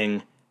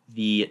discussing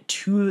the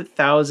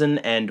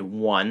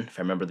 2001, if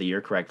I remember the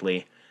year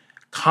correctly,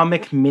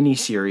 comic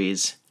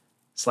miniseries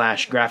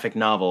 / graphic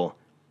novel,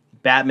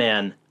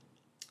 Batman,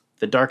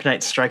 The Dark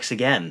Knight Strikes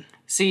Again.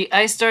 See,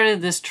 I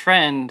started this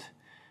trend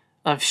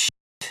of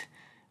shit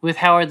with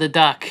Howard the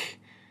Duck,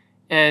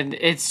 and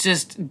it's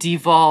just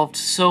devolved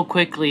so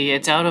quickly,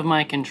 it's out of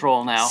my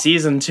control now.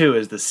 Season 2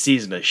 is the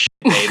season of shit,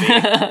 baby.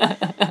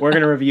 We're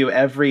going to review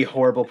every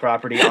horrible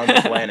property on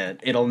the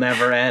planet. It'll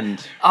never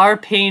end. Our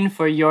pain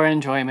for your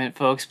enjoyment,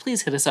 folks.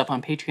 Please hit us up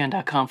on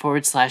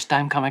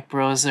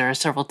patreon.com/dimecomicbros. There are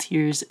several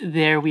tiers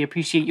there. We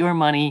appreciate your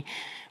money.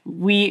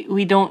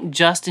 We don't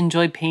just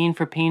enjoy pain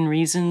for pain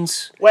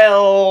reasons.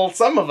 Well,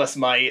 some of us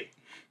might.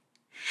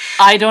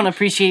 I don't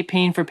appreciate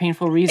pain for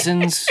painful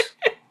reasons.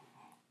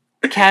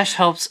 Cash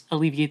helps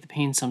alleviate the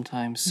pain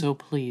sometimes, so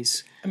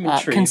please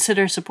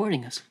consider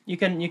supporting us. You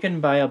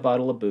can buy a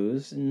bottle of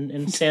booze and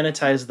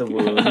sanitize the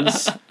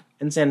wounds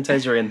and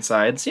sanitize your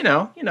insides. You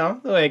know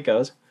the way it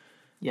goes.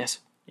 Yes.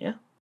 Yeah.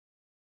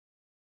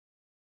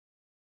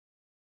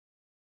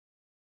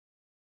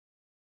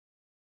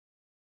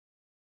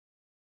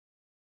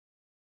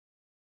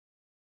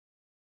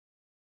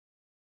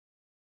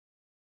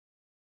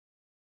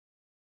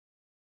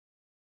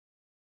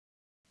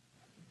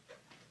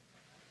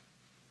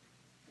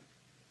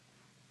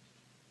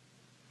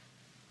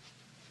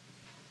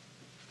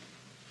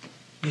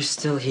 You're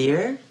still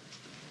here?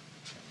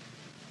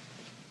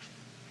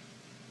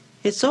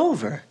 It's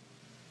over.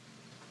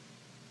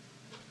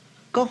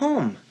 Go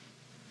home.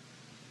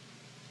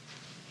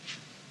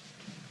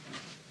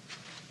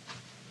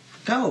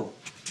 Go.